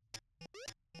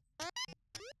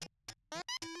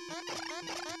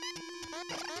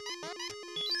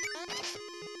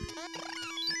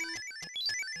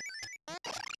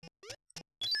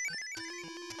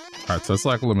 Alright, so it's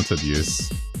like limited use.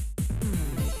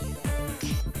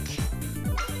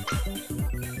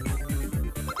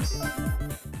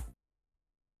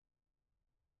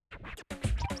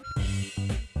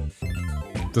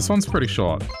 This one's pretty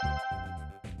short.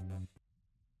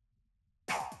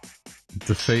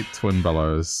 Defeat Twin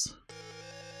Bellows.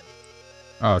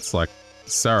 Oh, it's like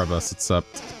Cerebus,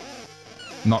 except...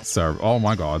 Not Cerebus. Oh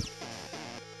my god.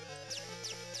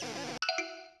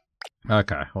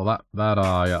 Okay, well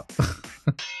yeah.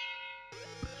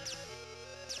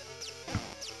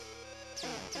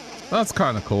 That's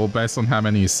kind of cool. Based on how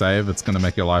many you save, it's gonna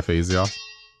make your life easier.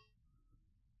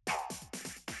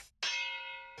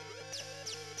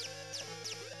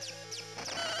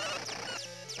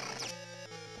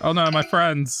 Oh no, my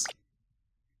friends!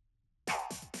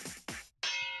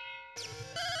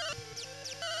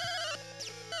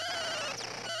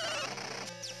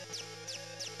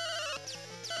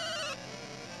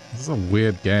 This is a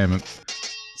weird game.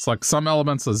 It's like some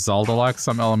elements are Zelda-like,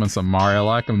 some elements are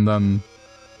Mario-like, and then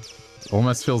it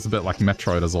almost feels a bit like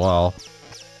Metroid as well.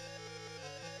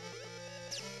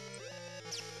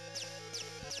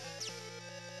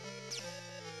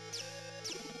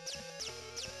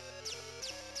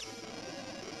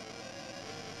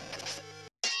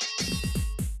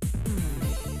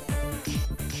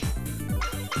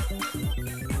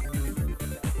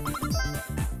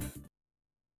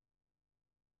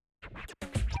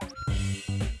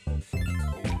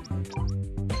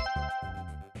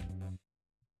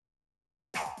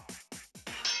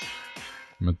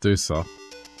 Medusa.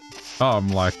 Oh, I'm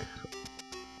like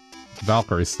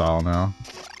Valkyrie style now.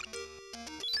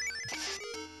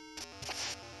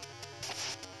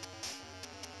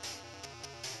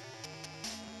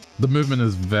 The movement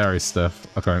is very stiff,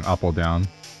 going up or down.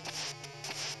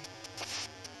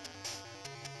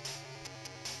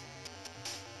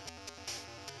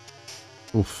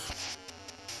 Oof.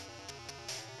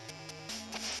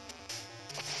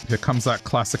 Here comes that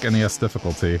classic NES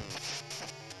difficulty.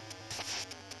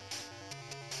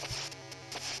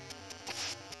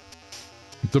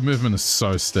 The movement is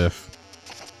so stiff.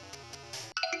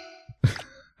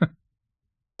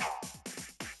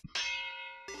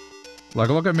 Like,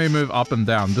 look at me move up and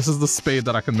down. This is the speed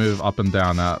that I can move up and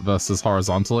down at versus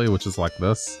horizontally, which is like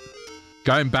this.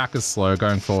 Going back is slow,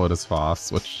 going forward is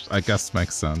fast, which I guess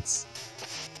makes sense.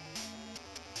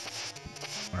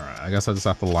 Alright, I guess I just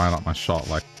have to line up my shot,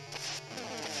 like...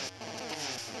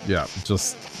 Yeah,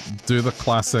 just do the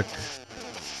classic...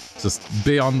 Just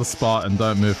be on the spot and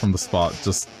don't move from the spot.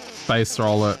 Just face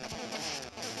roll it.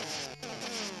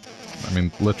 I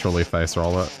mean, literally face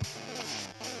roll it.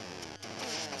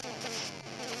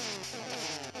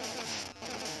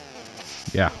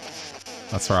 Yeah,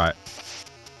 that's right.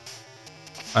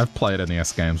 I've played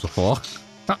NES games before.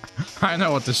 I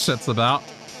know what this shit's about.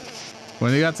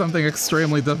 When you get something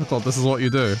extremely difficult, this is what you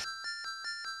do.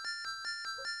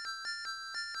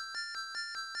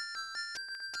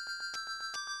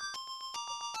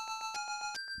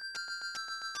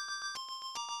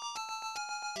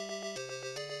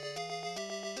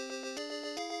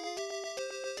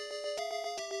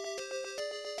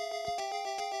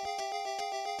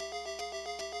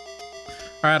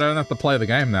 Alright, I don't have to play the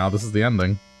game now. This is the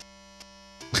ending.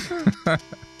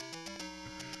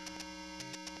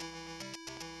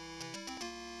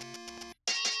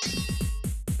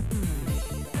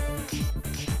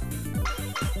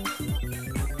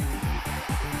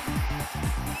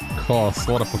 Of course,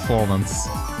 what a performance.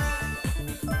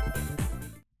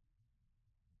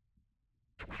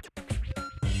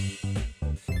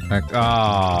 Like,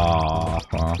 well,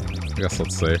 I guess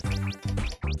let's see.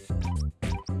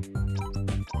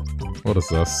 What is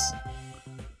this?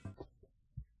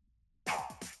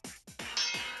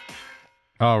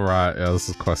 Oh, right. Yeah, this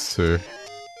is quest 2.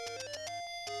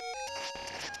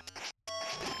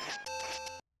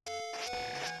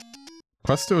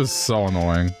 Quest 2 is so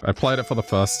annoying. I played it for the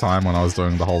first time when I was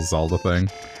doing the whole Zelda thing.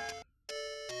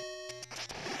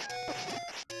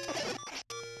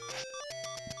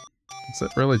 Is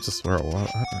it really just where it was?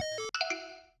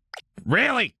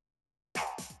 Really?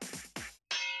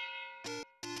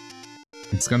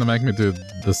 It's gonna make me do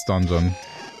this dungeon.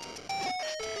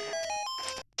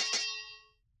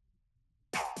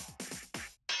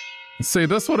 See,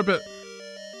 this would have been...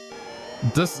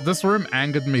 This room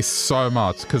angered me so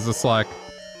much, because it's like...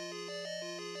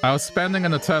 I was spending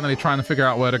an eternity trying to figure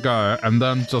out where to go, and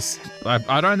then just...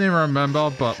 I don't even remember,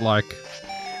 but like...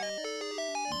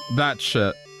 That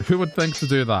shit. Who would think to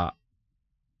do that?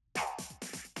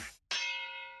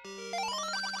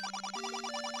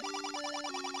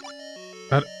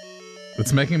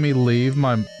 It's making me leave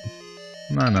my...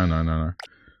 No.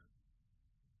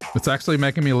 It's actually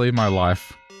making me leave my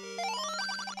life.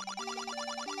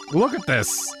 Look at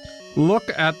this! Look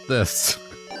at this!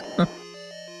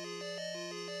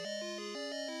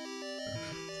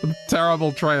 It's a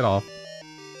terrible trade-off.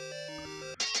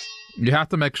 You have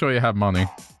to make sure you have money.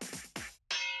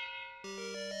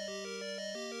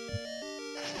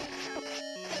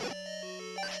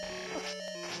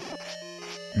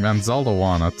 Man, Zelda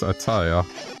 1, I tell ya.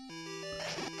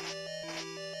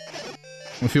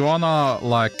 If you wanna,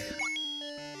 like,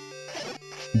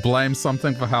 blame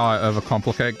something for how I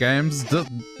overcomplicate games,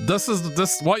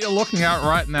 this what you're looking at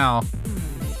right now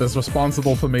is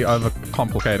responsible for me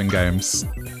overcomplicating games.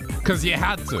 Cause you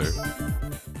had to.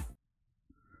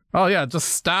 Oh yeah, just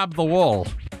stab the wall.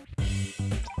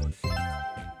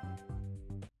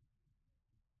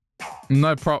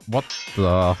 No what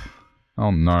the...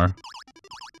 Oh no.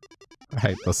 I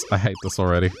hate this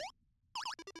already.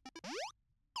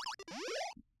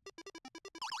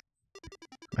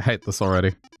 I hate this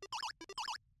already.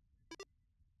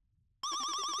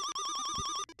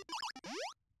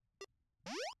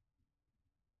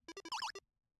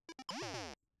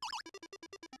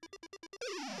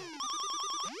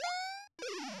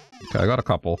 Okay, I got a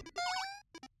couple.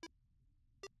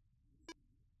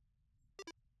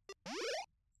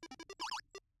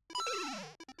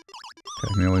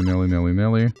 Okay,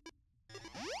 nearly.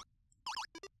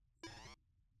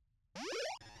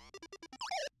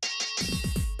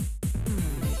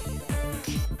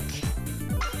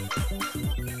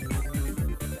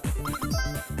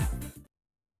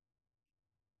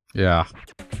 Yeah.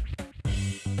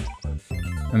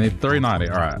 I need 390.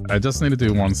 Alright, I just need to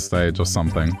do one stage or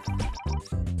something.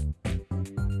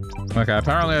 Okay,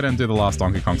 apparently I didn't do the last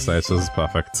Donkey Kong stage, so this is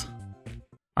perfect.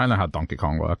 I know how Donkey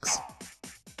Kong works.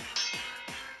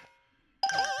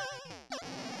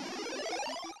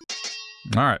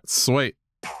 Alright, sweet.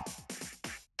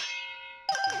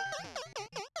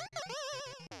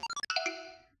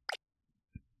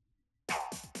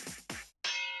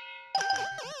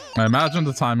 I imagine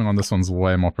the timing on this one's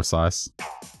way more precise.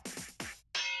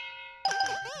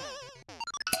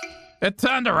 It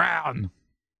turned around!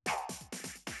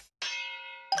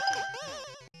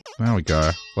 There we go.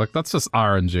 Like, that's just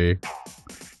RNG.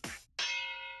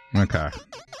 Okay.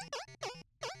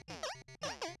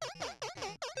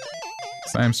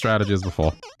 Same strategy as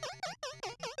before.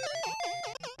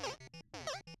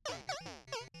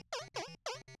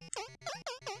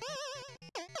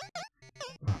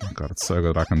 Oh my god, it's so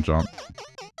good I can jump.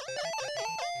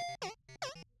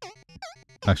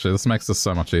 Actually, this makes this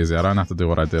so much easier. I don't have to do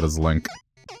what I did as Link.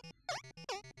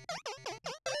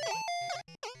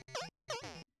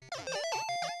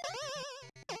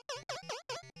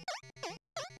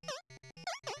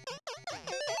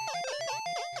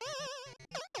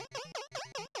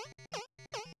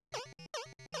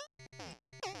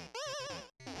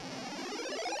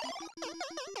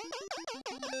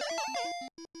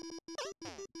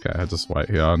 Okay, I just wait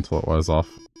here until it wears off.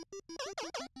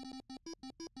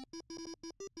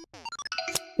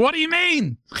 What do you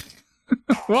mean?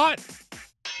 What?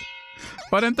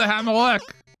 Why didn't the hammer work?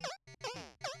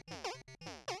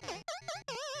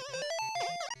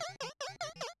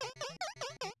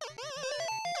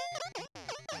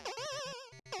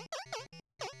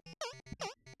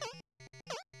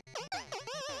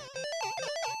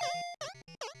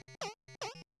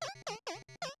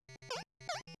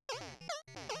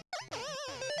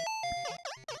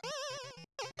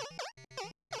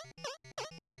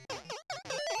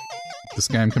 This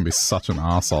game can be such an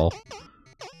arsehole.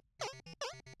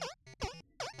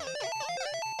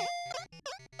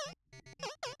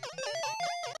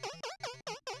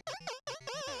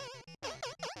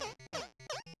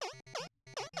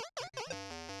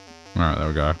 Alright, there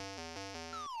we go.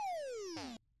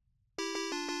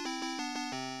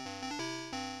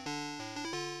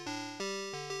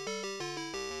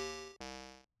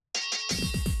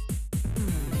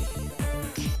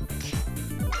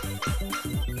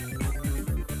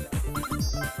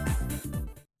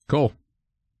 Cool.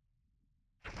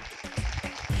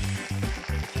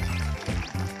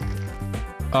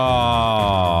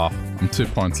 Ah, I'm 2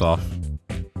 points off.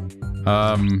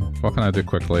 What can I do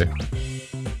quickly?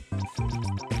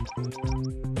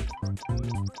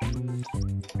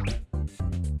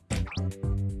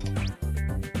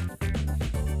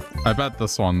 I bet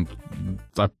this one...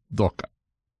 look.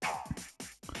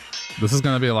 This is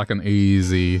gonna be like an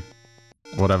easy...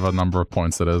 whatever number of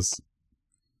points it is.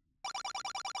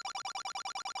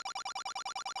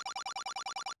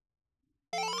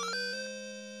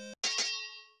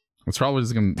 It's probably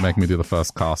just gonna make me do the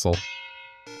first castle.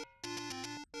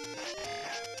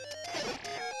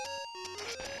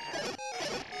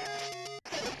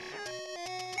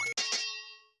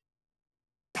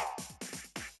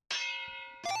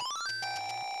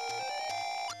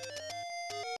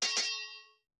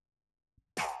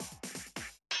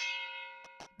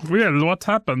 Will, what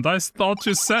happened? I thought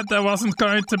you said there wasn't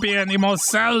going to be any more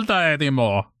Zelda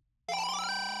anymore.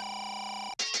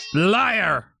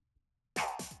 Liar!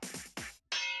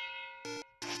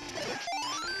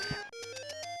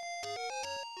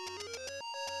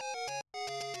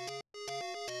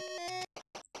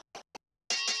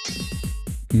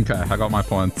 Okay, I got my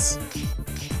points.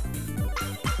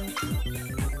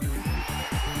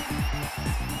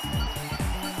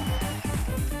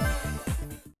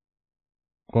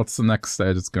 What's the next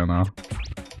stage it's gonna...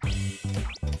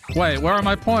 Wait, where are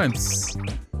my points?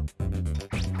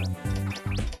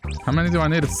 How many do I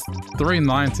need? It's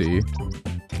 390.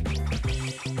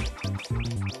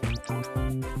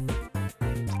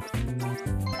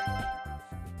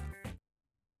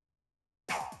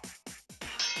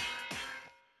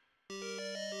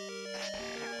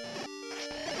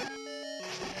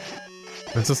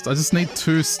 I just need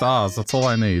 2 stars, that's all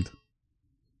I need.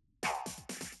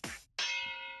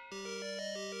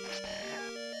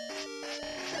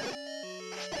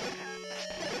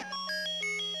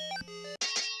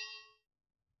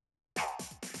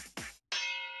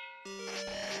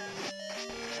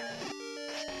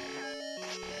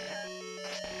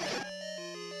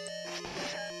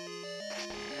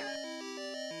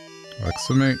 Works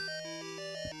for me.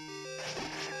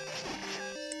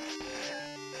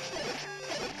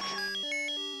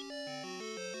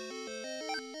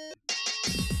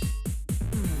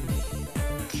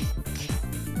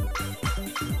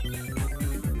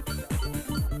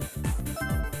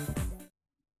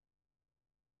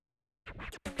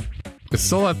 It's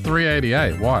still at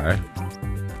 388, why?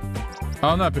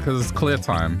 Oh no, because it's clear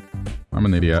time. I'm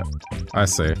an idiot. I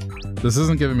see. This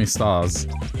isn't giving me stars.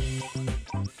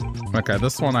 Okay,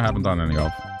 this one I haven't done any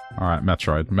of. Alright,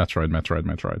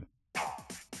 Metroid.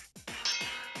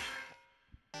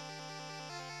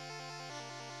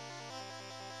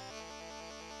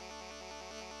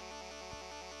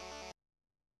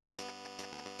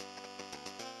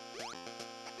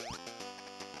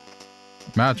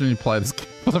 Imagine you play this game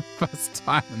for the first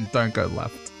time and don't go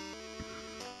left.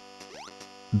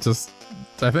 Just...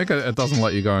 I think it doesn't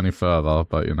let you go any further,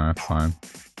 but you know, it's fine.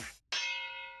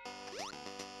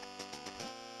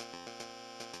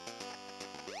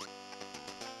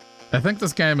 I think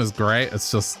this game is great, it's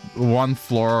just one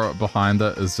flaw behind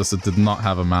it is just it did not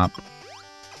have a map.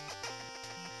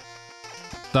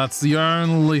 That's the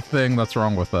only thing that's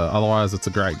wrong with it, otherwise it's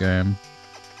a great game.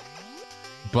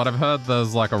 But I've heard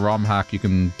there's like a ROM hack you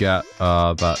can get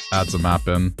that adds a map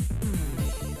in.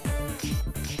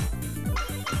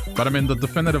 But I mean, the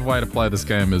definitive way to play this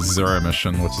game is Zero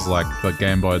Mission, which is like the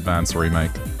Game Boy Advance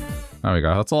remake. There we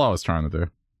go, that's all I was trying to do.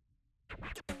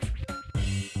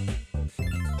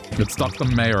 It's Dr.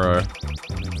 Mayro.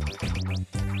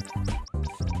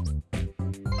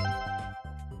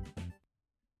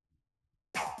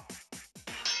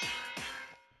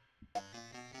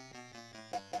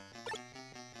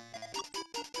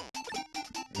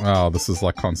 Wow, this is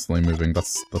like constantly moving.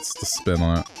 That's the spin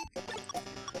on it.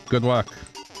 Good work.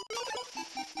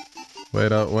 Way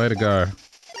to go.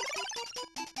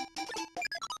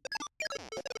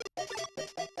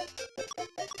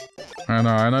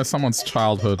 I know someone's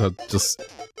childhood had just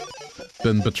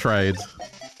been betrayed.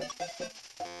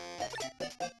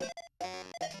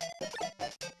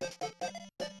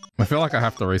 I feel like I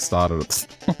have to restart it at this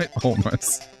point,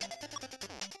 almost.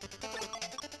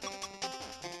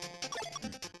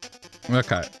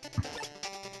 Okay.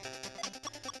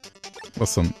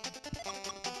 Listen.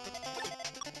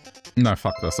 No,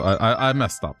 fuck this. I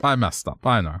messed up. I messed up.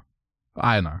 I know.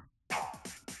 I know.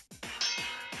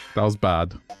 That was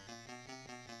bad.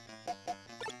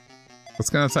 It's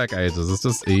gonna take ages. It's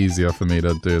just easier for me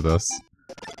to do this.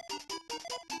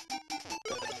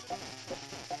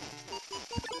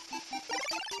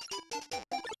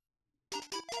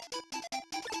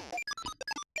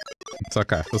 It's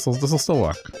okay. This'll still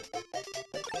work.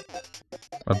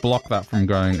 I block that from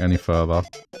going any further.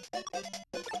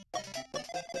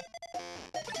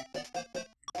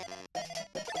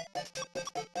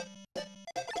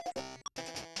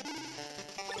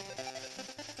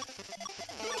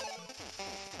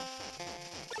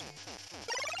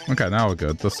 Okay, now we're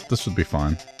good. This should be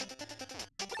fine.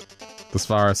 This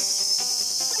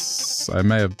virus... I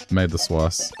may have made this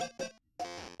worse.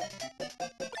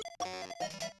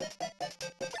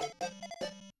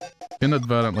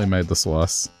 Inadvertently made this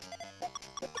worse.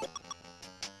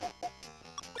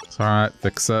 It's alright,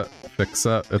 fix it. Fix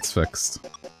it. It's fixed.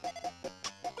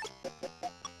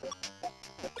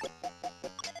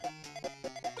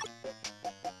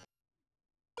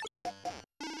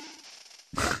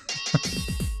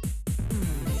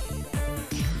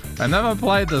 I never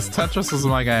played this. Tetris is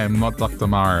my game, not Dr.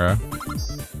 Mario.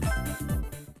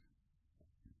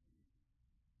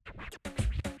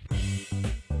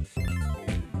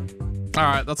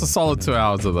 Alright, that's a solid 2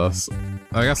 hours of this.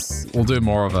 I guess we'll do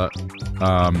more of it,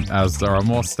 as there are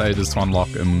more stages to unlock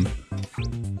in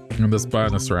this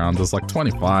bonus round. There's like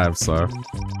 25, so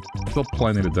still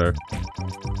plenty to do.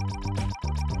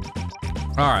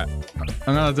 Alright,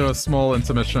 I'm gonna do a small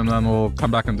intermission and then we'll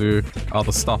come back and do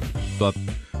other stuff, but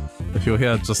if you're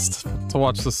here just to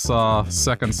watch this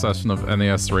second session of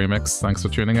NES Remix, thanks for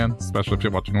tuning in, especially if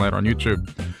you're watching later on YouTube.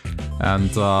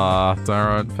 And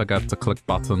don't forget to click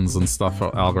buttons and stuff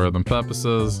for algorithm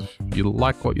purposes if you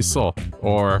like what you saw,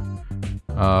 or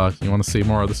you want to see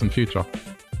more of this in future.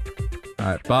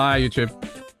 Alright, bye YouTube!